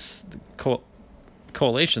on these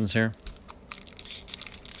collations here.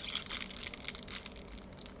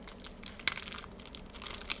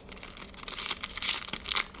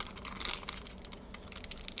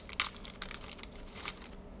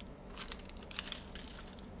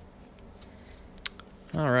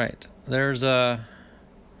 All right. There's yeah,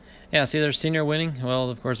 see, there's Senior winning. Well,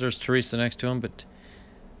 of course, there's Teresa next to him, but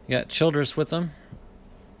you got Childress with them,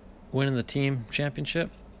 winning the team championship.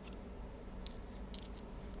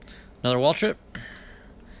 Another Waltrip.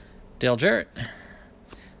 Dale Jarrett.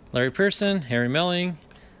 Larry Pearson, Harry Melling,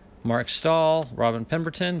 Mark Stahl, Robin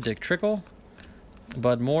Pemberton, Dick Trickle,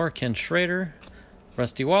 Bud Moore, Ken Schrader,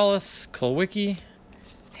 Rusty Wallace, Kulwicki,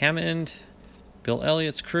 Hammond, Bill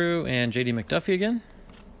Elliott's crew, and JD McDuffie again.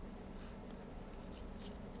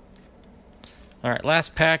 All right,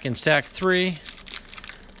 last pack in stack 3.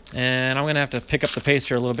 And I'm going to have to pick up the pace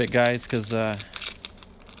here a little bit, guys, because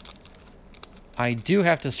I do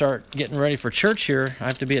have to start getting ready for church here. I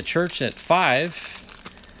have to be at church at 5.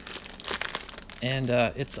 And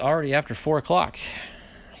it's already after 4 o'clock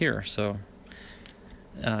here, so...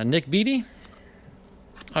 Nick Beattie.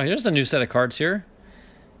 Oh, here's a new set of cards here.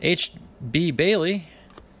 H.B. Bailey,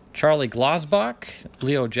 Charlie Glosbach,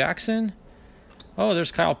 Leo Jackson. Oh,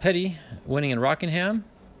 there's Kyle Petty winning in Rockingham.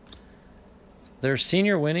 There's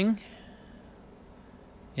Senior winning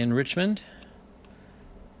in Richmond.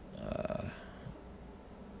 It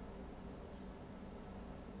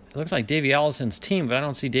looks like Davey Allison's team, but I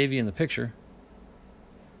don't see Davey in the picture.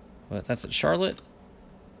 But that's at Charlotte.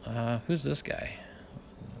 Who's this guy?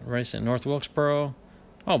 Race in North Wilkesboro.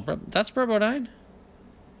 Oh, that's Brebo 9?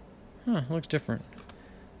 Huh, looks different.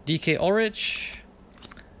 DK Ulrich.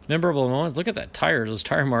 Memorable moments. Look at that tire, those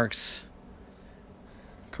tire marks.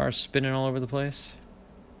 Cars spinning all over the place.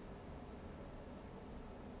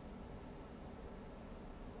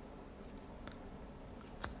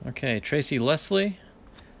 Okay, Tracy Leslie.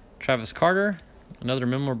 Travis Carter. Another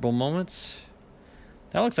memorable moments.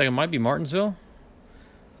 That looks like it might be Martinsville.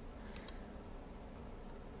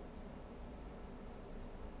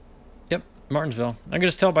 Martinsville. I can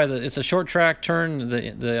just tell by it's a short track turn.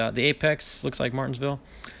 The apex looks like Martinsville.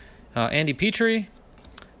 Andy Petrie,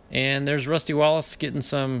 and there's Rusty Wallace getting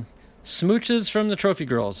some smooches from the trophy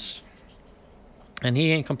girls, and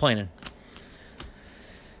he ain't complaining.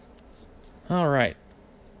 All right,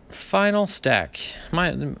 final stack.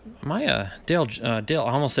 My Dale I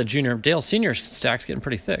almost said junior. Dale senior stack's getting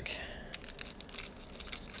pretty thick.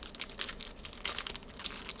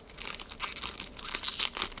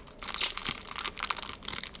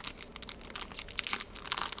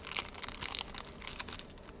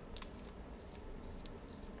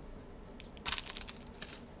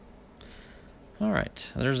 All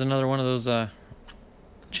right, there's another one of those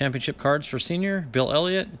championship cards for senior. Bill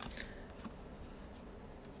Elliott,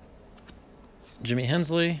 Jimmy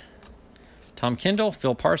Hensley, Tom Kendall,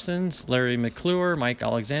 Phil Parsons, Larry McClure, Mike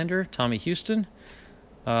Alexander, Tommy Houston.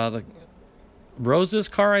 The Roses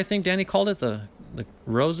car, I think Danny called it, the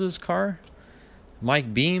Roses car.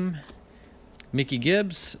 Mike Beam, Mickey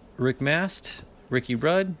Gibbs, Rick Mast, Ricky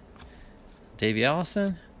Rudd, Davey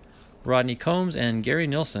Allison, Rodney Combs, and Gary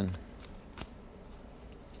Nilsson.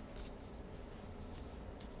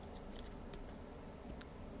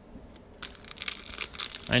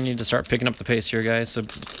 I need to start picking up the pace here, guys, so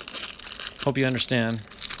hope you understand.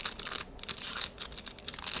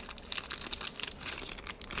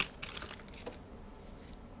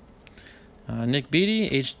 Nick Beattie,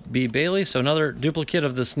 H.B. Bailey, so another duplicate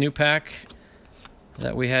of this new pack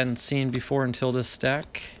that we hadn't seen before until this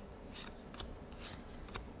stack.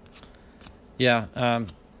 Yeah,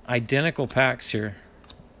 identical packs here.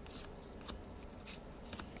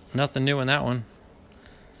 Nothing new in that one.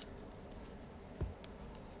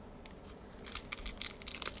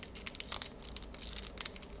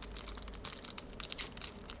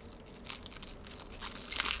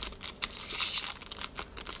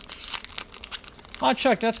 Oh,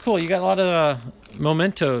 Chuck, that's cool. You got a lot of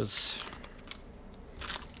mementos.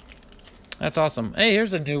 That's awesome. Hey,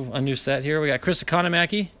 here's a new set here. We got Chris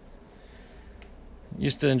Economaki.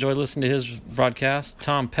 Used to enjoy listening to his broadcast.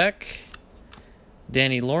 Tom Peck,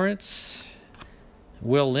 Danny Lawrence,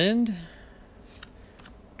 Will Lind,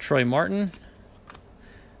 Troy Martin.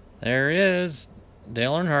 There he is,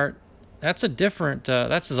 Dale Earnhardt. That's a different.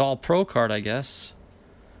 That's his all-pro card, I guess.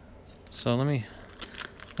 So let me.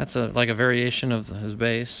 That's like a variation of his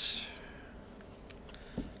base.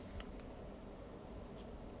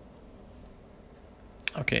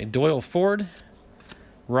 Okay, Doyle Ford,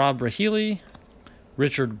 Rob Rahili,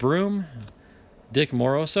 Richard Broom, Dick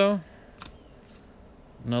Moroso.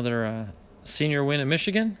 Another senior win at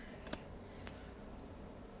Michigan.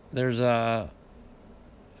 There's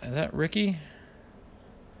is that Ricky?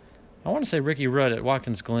 I want to say Ricky Rudd at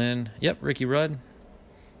Watkins Glen. Yep, Ricky Rudd.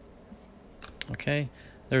 Okay.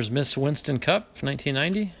 There's Miss Winston Cup,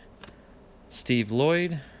 1990. Steve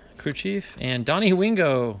Lloyd, crew chief. And Donnie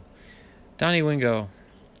Wingo. Donnie Wingo.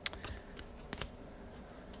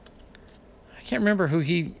 I can't remember who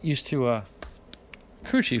he used to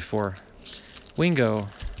crew chief for. Wingo.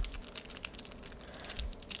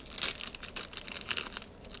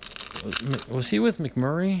 Was he with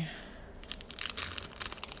McMurray?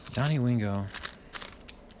 Donnie Wingo.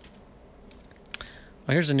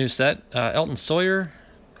 Oh, here's a new set. Elton Sawyer.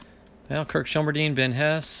 Well, Kirk Shelmerdine, Ben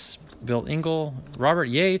Hess, Bill Engel, Robert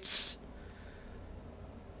Yates.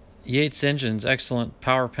 Yates Engines, excellent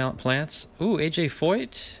power plants. Ooh, AJ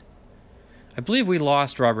Foyt. I believe we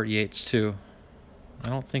lost Robert Yates, too. I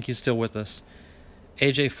don't think he's still with us.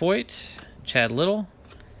 AJ Foyt, Chad Little,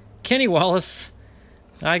 Kenny Wallace.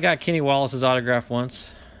 I got Kenny Wallace's autograph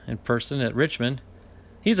once in person at Richmond.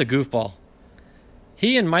 He's a goofball.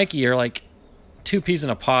 He and Mikey are like two peas in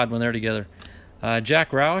a pod when they're together. Jack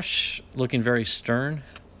Roush, looking very stern.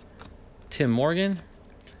 Tim Morgan,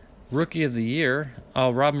 Rookie of the Year. Oh,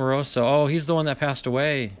 Rob Moroso. Oh, he's the one that passed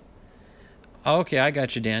away. Okay, I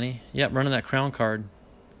got you, Danny. Yep, running that crown card.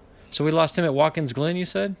 So we lost him at Watkins Glen, you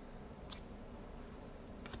said?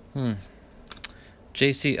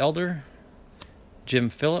 J.C. Elder, Jim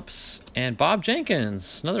Phillips, and Bob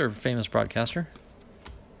Jenkins, another famous broadcaster.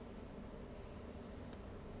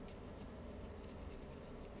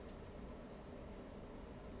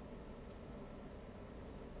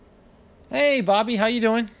 Hey, Bobby, how you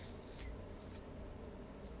doing?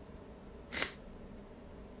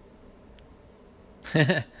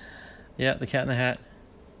 Yeah, the cat in the hat.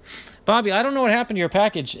 Bobby, I don't know what happened to your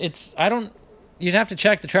package. You'd have to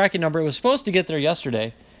check the tracking number. It was supposed to get there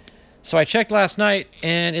yesterday. So I checked last night,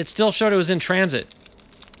 and it still showed it was in transit.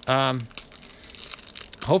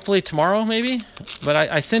 Hopefully tomorrow, maybe? But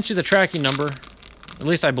I sent you the tracking number. At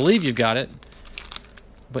least I believe you've got it.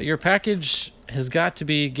 But your package has got to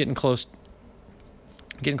be getting close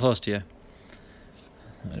to you.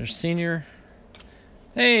 There's Senior.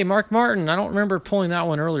 Hey, Mark Martin. I don't remember pulling that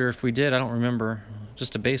one earlier. If we did, I don't remember.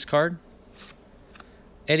 Just a base card.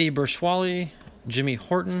 Eddie Bershwally, Jimmy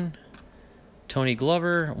Horton, Tony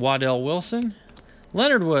Glover, Waddell Wilson,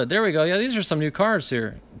 Leonard Wood. There we go. Yeah, these are some new cards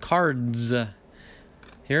here.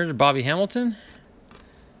 Here, Bobby Hamilton,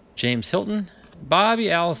 James Hilton,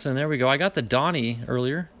 Bobby Allison. There we go. I got the Donnie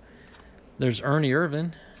earlier. There's Ernie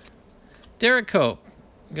Irvin, Derek Cope.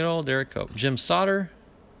 Good old Derek Cope. Jim Sauter,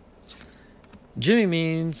 Jimmy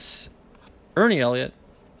Means, Ernie Elliott,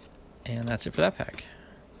 and that's it for that pack.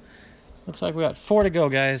 Looks like we got 4 to go,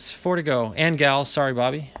 guys. 4 to go. And gals. Sorry,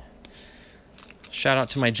 Bobby. Shout out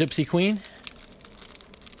to my Gypsy Queen.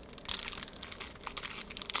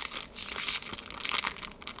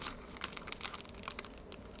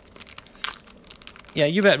 Yeah,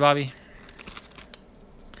 you bet, Bobby.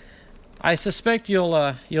 I suspect you'll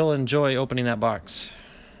enjoy opening that box.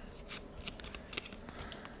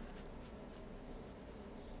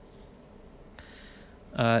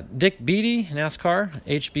 Dick Beatty, NASCAR,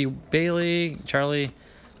 H.B. Bailey, Charlie.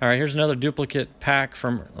 All right, here's another duplicate pack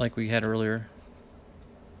from like we had earlier.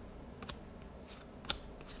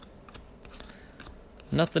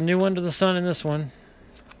 Nothing new under the sun in this one.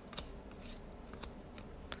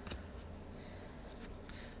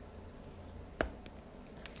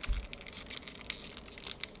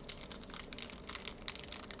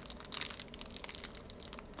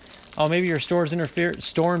 Oh, maybe your storms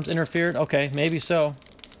interfered. Okay, maybe so.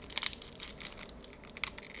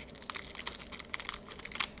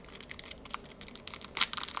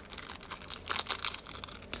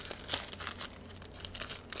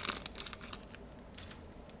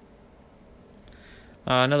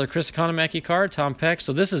 Another Chris Economaki card, Tom Peck.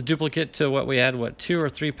 So this is duplicate to what we had, what, 2 or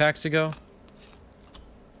 3 packs ago?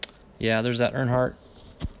 Yeah, there's that Earnhardt.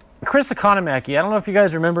 Chris Economaki, I don't know if you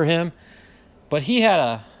guys remember him, but he had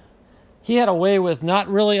a way with not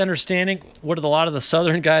really understanding what a lot of the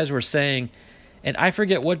Southern guys were saying. And I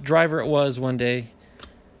forget what driver it was one day.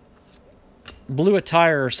 Blew a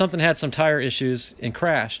tire or something, had some tire issues and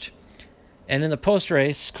crashed. And in the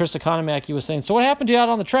post-race, Chris Economaki was saying, so what happened to you out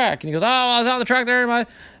on the track? And he goes, oh, I was out on the track there, and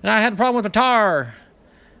I had a problem with my tar.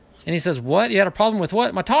 And he says, what? You had a problem with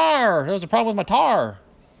what? My tar. There was a problem with my tar.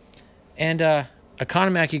 And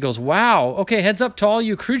Economaki goes, wow, okay, heads up to all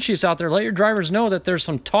you crew chiefs out there. Let your drivers know that there's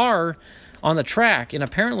some tar on the track. And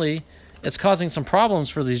apparently, it's causing some problems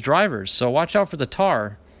for these drivers. So watch out for the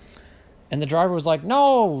tar. And the driver was like,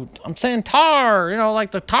 no, I'm saying tar. You know,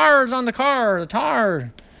 like the tar's on the car, the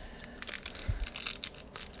tar.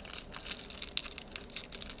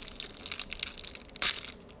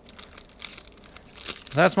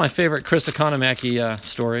 That's my favorite Chris Economaki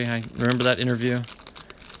story. I remember that interview.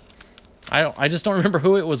 I just don't remember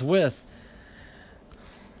who it was with.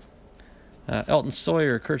 Elton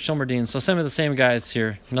Sawyer, Kurt Shelmerdine. So some of the same guys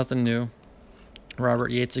here. Nothing new.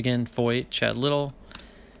 Robert Yates again. Foyt, Chad Little.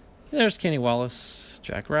 There's Kenny Wallace,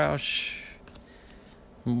 Jack Roush,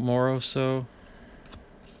 Moroso,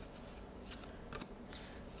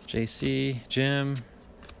 JC, Jim,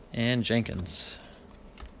 and Jenkins.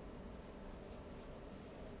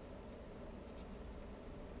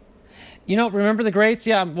 You know, remember the greats?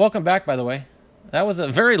 Yeah, welcome back, by the way. That was a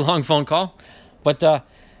very long phone call. But,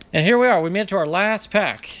 and here we are. We made it to our last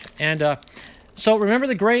pack. And so remember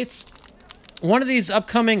the greats? One of these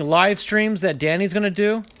upcoming live streams that Danny's going to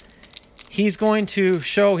do, he's going to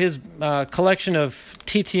show his collection of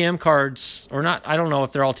TTM cards, or not, I don't know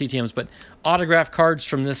if they're all TTMs, but autographed cards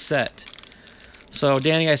from this set. So,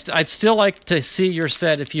 Danny, I'd still like to see your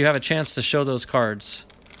set if you have a chance to show those cards.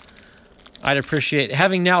 I'd appreciate,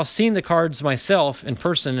 having now seen the cards myself in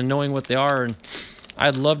person and knowing what they are, and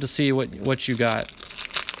I'd love to see what you got.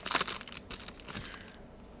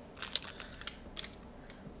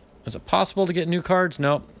 Is it possible to get new cards?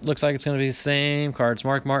 Nope. Looks like it's going to be the same cards.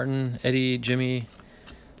 Mark Martin, Eddie, Jimmy,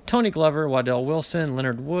 Tony Glover, Waddell Wilson,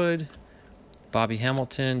 Leonard Wood, Bobby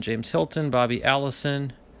Hamilton, James Hilton, Bobby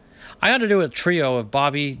Allison. I ought to do a trio of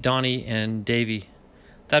Bobby, Donnie, and Davey.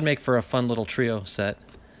 That'd make for a fun little trio set.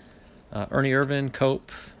 Ernie Irvin,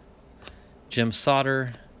 Cope, Jim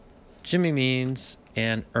Sauter, Jimmy Means,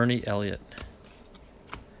 and Ernie Elliott.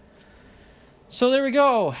 So there we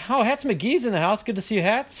go. Oh, Hats McGee's in the house. Good to see you,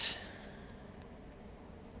 Hats.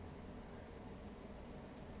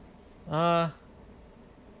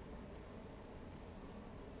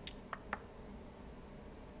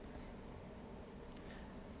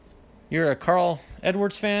 You're a Carl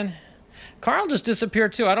Edwards fan? Carl just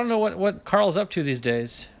disappeared too. I don't know what Carl's up to these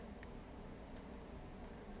days.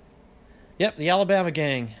 Yep, the Alabama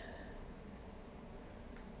gang.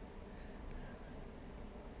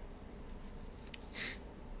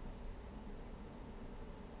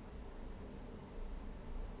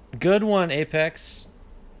 Good one, Apex.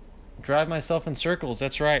 Drive myself in circles.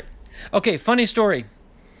 That's right. Okay, funny story.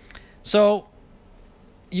 So,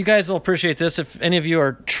 you guys will appreciate this if any of you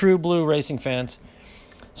are true blue racing fans.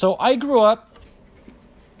 So, I grew up,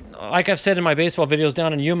 like I've said in my baseball videos,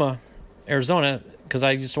 down in Yuma, Arizona, because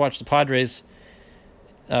I used to watch the Padres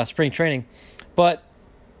spring training. But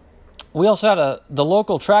we also had the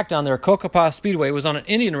local track down there, Cocopah Speedway, was on an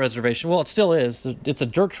Indian reservation. Well, it still is. It's a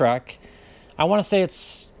dirt track. I want to say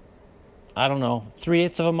it's, I don't know,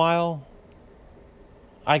 3/8 of a mile.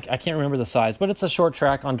 I can't remember the size, but it's a short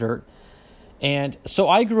track on dirt. And so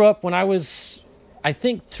I grew up when I was, I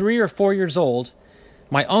think, 3 or 4 years old.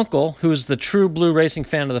 My uncle, who's the true blue racing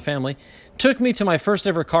fan of the family, took me to my first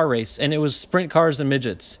ever car race, and it was sprint cars and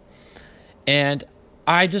midgets. And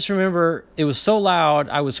I just remember it was so loud,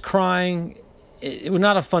 I was crying. It was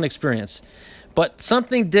not a fun experience. But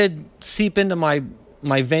something did seep into my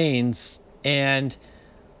veins, and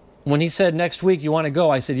when he said, next week, you want to go?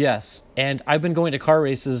 I said, yes. And I've been going to car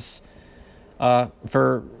races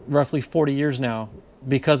for roughly 40 years now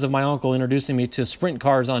because of my uncle introducing me to sprint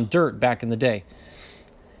cars on dirt back in the day.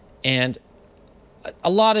 And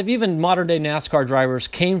a lot of even modern day NASCAR drivers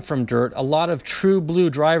came from dirt. A lot of true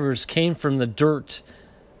blue drivers came from the dirt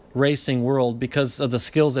racing world because of the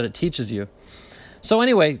skills that it teaches you. So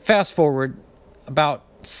anyway, fast forward, about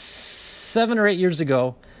 7 or 8 years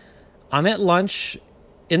ago, I'm at lunch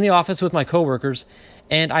in the office with my coworkers,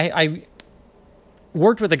 and I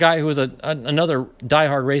worked with a guy who was another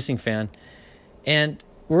diehard racing fan, and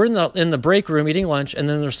we're in the break room eating lunch, and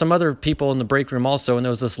then there's some other people in the break room also, and there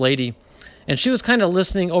was this lady, and she was kind of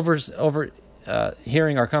listening over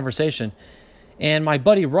hearing our conversation. And my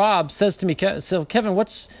buddy Rob says to me, so Kevin,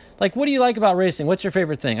 what do you like about racing? What's your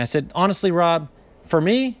favorite thing? I said, honestly, Rob, for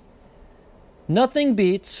me, nothing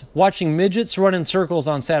beats watching midgets run in circles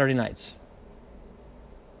on Saturday nights.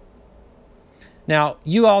 Now,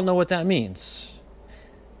 you all know what that means.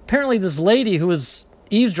 Apparently, this lady who was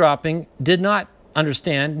eavesdropping did not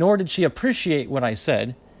understand, nor did she appreciate what I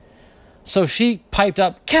said. So she piped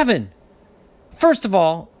up, Kevin, first of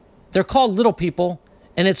all, they're called little people,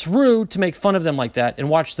 and it's rude to make fun of them like that and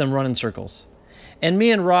watch them run in circles. And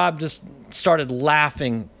me and Rob just started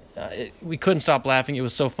laughing. We couldn't stop laughing. It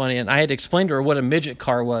was so funny. And I had to explain to her what a midget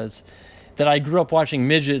car was, that I grew up watching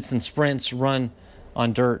midgets and sprints run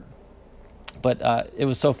on dirt. But it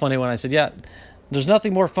was so funny when I said, yeah, there's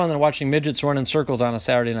nothing more fun than watching midgets run in circles on a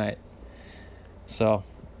Saturday night. So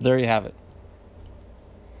there you have it.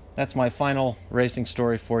 That's my final racing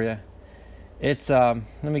story for you. It's, let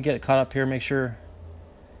me get it caught up here, make sure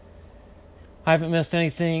I haven't missed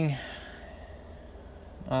anything.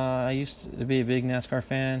 I used to be a big NASCAR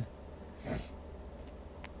fan.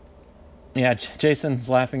 Yeah, Jason's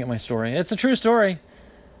laughing at my story. It's a true story.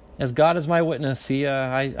 As God is my witness,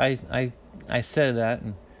 I said that.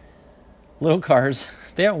 And little cars,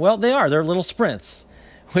 they are. They're little sprints,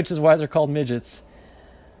 which is why they're called midgets.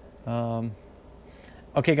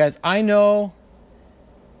 Okay, guys, I know.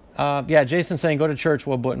 Yeah, Jason's saying go to church,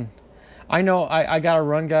 Will Button. I know I gotta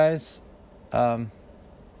run, guys.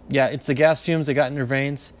 Yeah, it's the gas fumes that got in your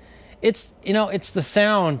veins. It's, you know, it's the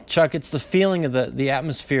sound, Chuck. It's the feeling of the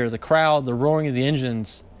atmosphere, the crowd, the roaring of the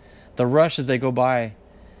engines, the rush as they go by.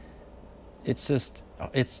 It's just,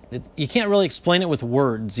 you can't really explain it with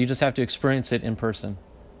words. You just have to experience it in person.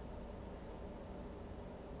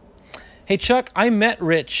 Hey, Chuck, I met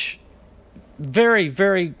Rich. Very,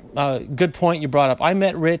 very good point you brought up. I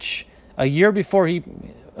met Rich a year before he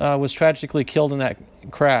was tragically killed in that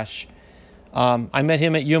crash. I met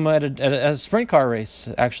him at Yuma at a sprint car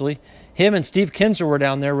race, actually. Him and Steve Kinzer were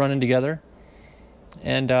down there running together.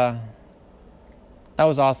 And that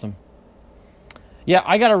was awesome. Yeah,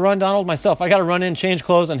 I got to run, Donald, myself. I got to run in, change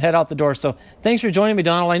clothes, and head out the door. So thanks for joining me,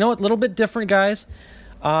 Donald. I know it's a little bit different, guys.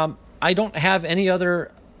 I don't have any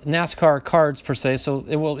other NASCAR cards, per se, so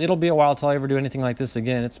it'll be a while till I ever do anything like this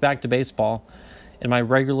again. It's back to baseball in my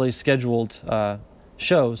regularly scheduled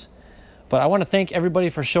shows. But I want to thank everybody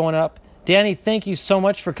for showing up. Danny, thank you so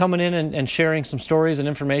much for coming in and sharing some stories and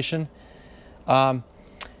information.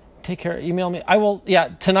 Take care. Email me. I will, yeah,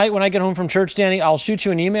 tonight when I get home from church, Danny, I'll shoot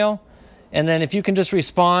you an email. And then if you can just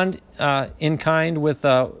respond in kind with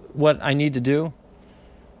what I need to do,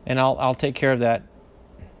 and I'll take care of that.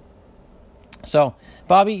 So,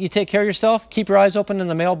 Bobby, you take care of yourself. Keep your eyes open in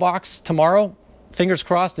the mailbox tomorrow. Fingers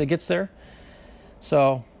crossed it gets there.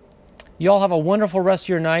 So, you all have a wonderful rest of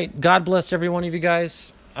your night. God bless every one of you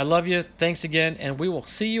guys. I love you. Thanks again. And we will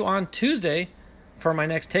see you on Tuesday for my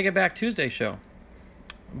next Take It Back Tuesday show.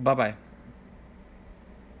 Bye-bye.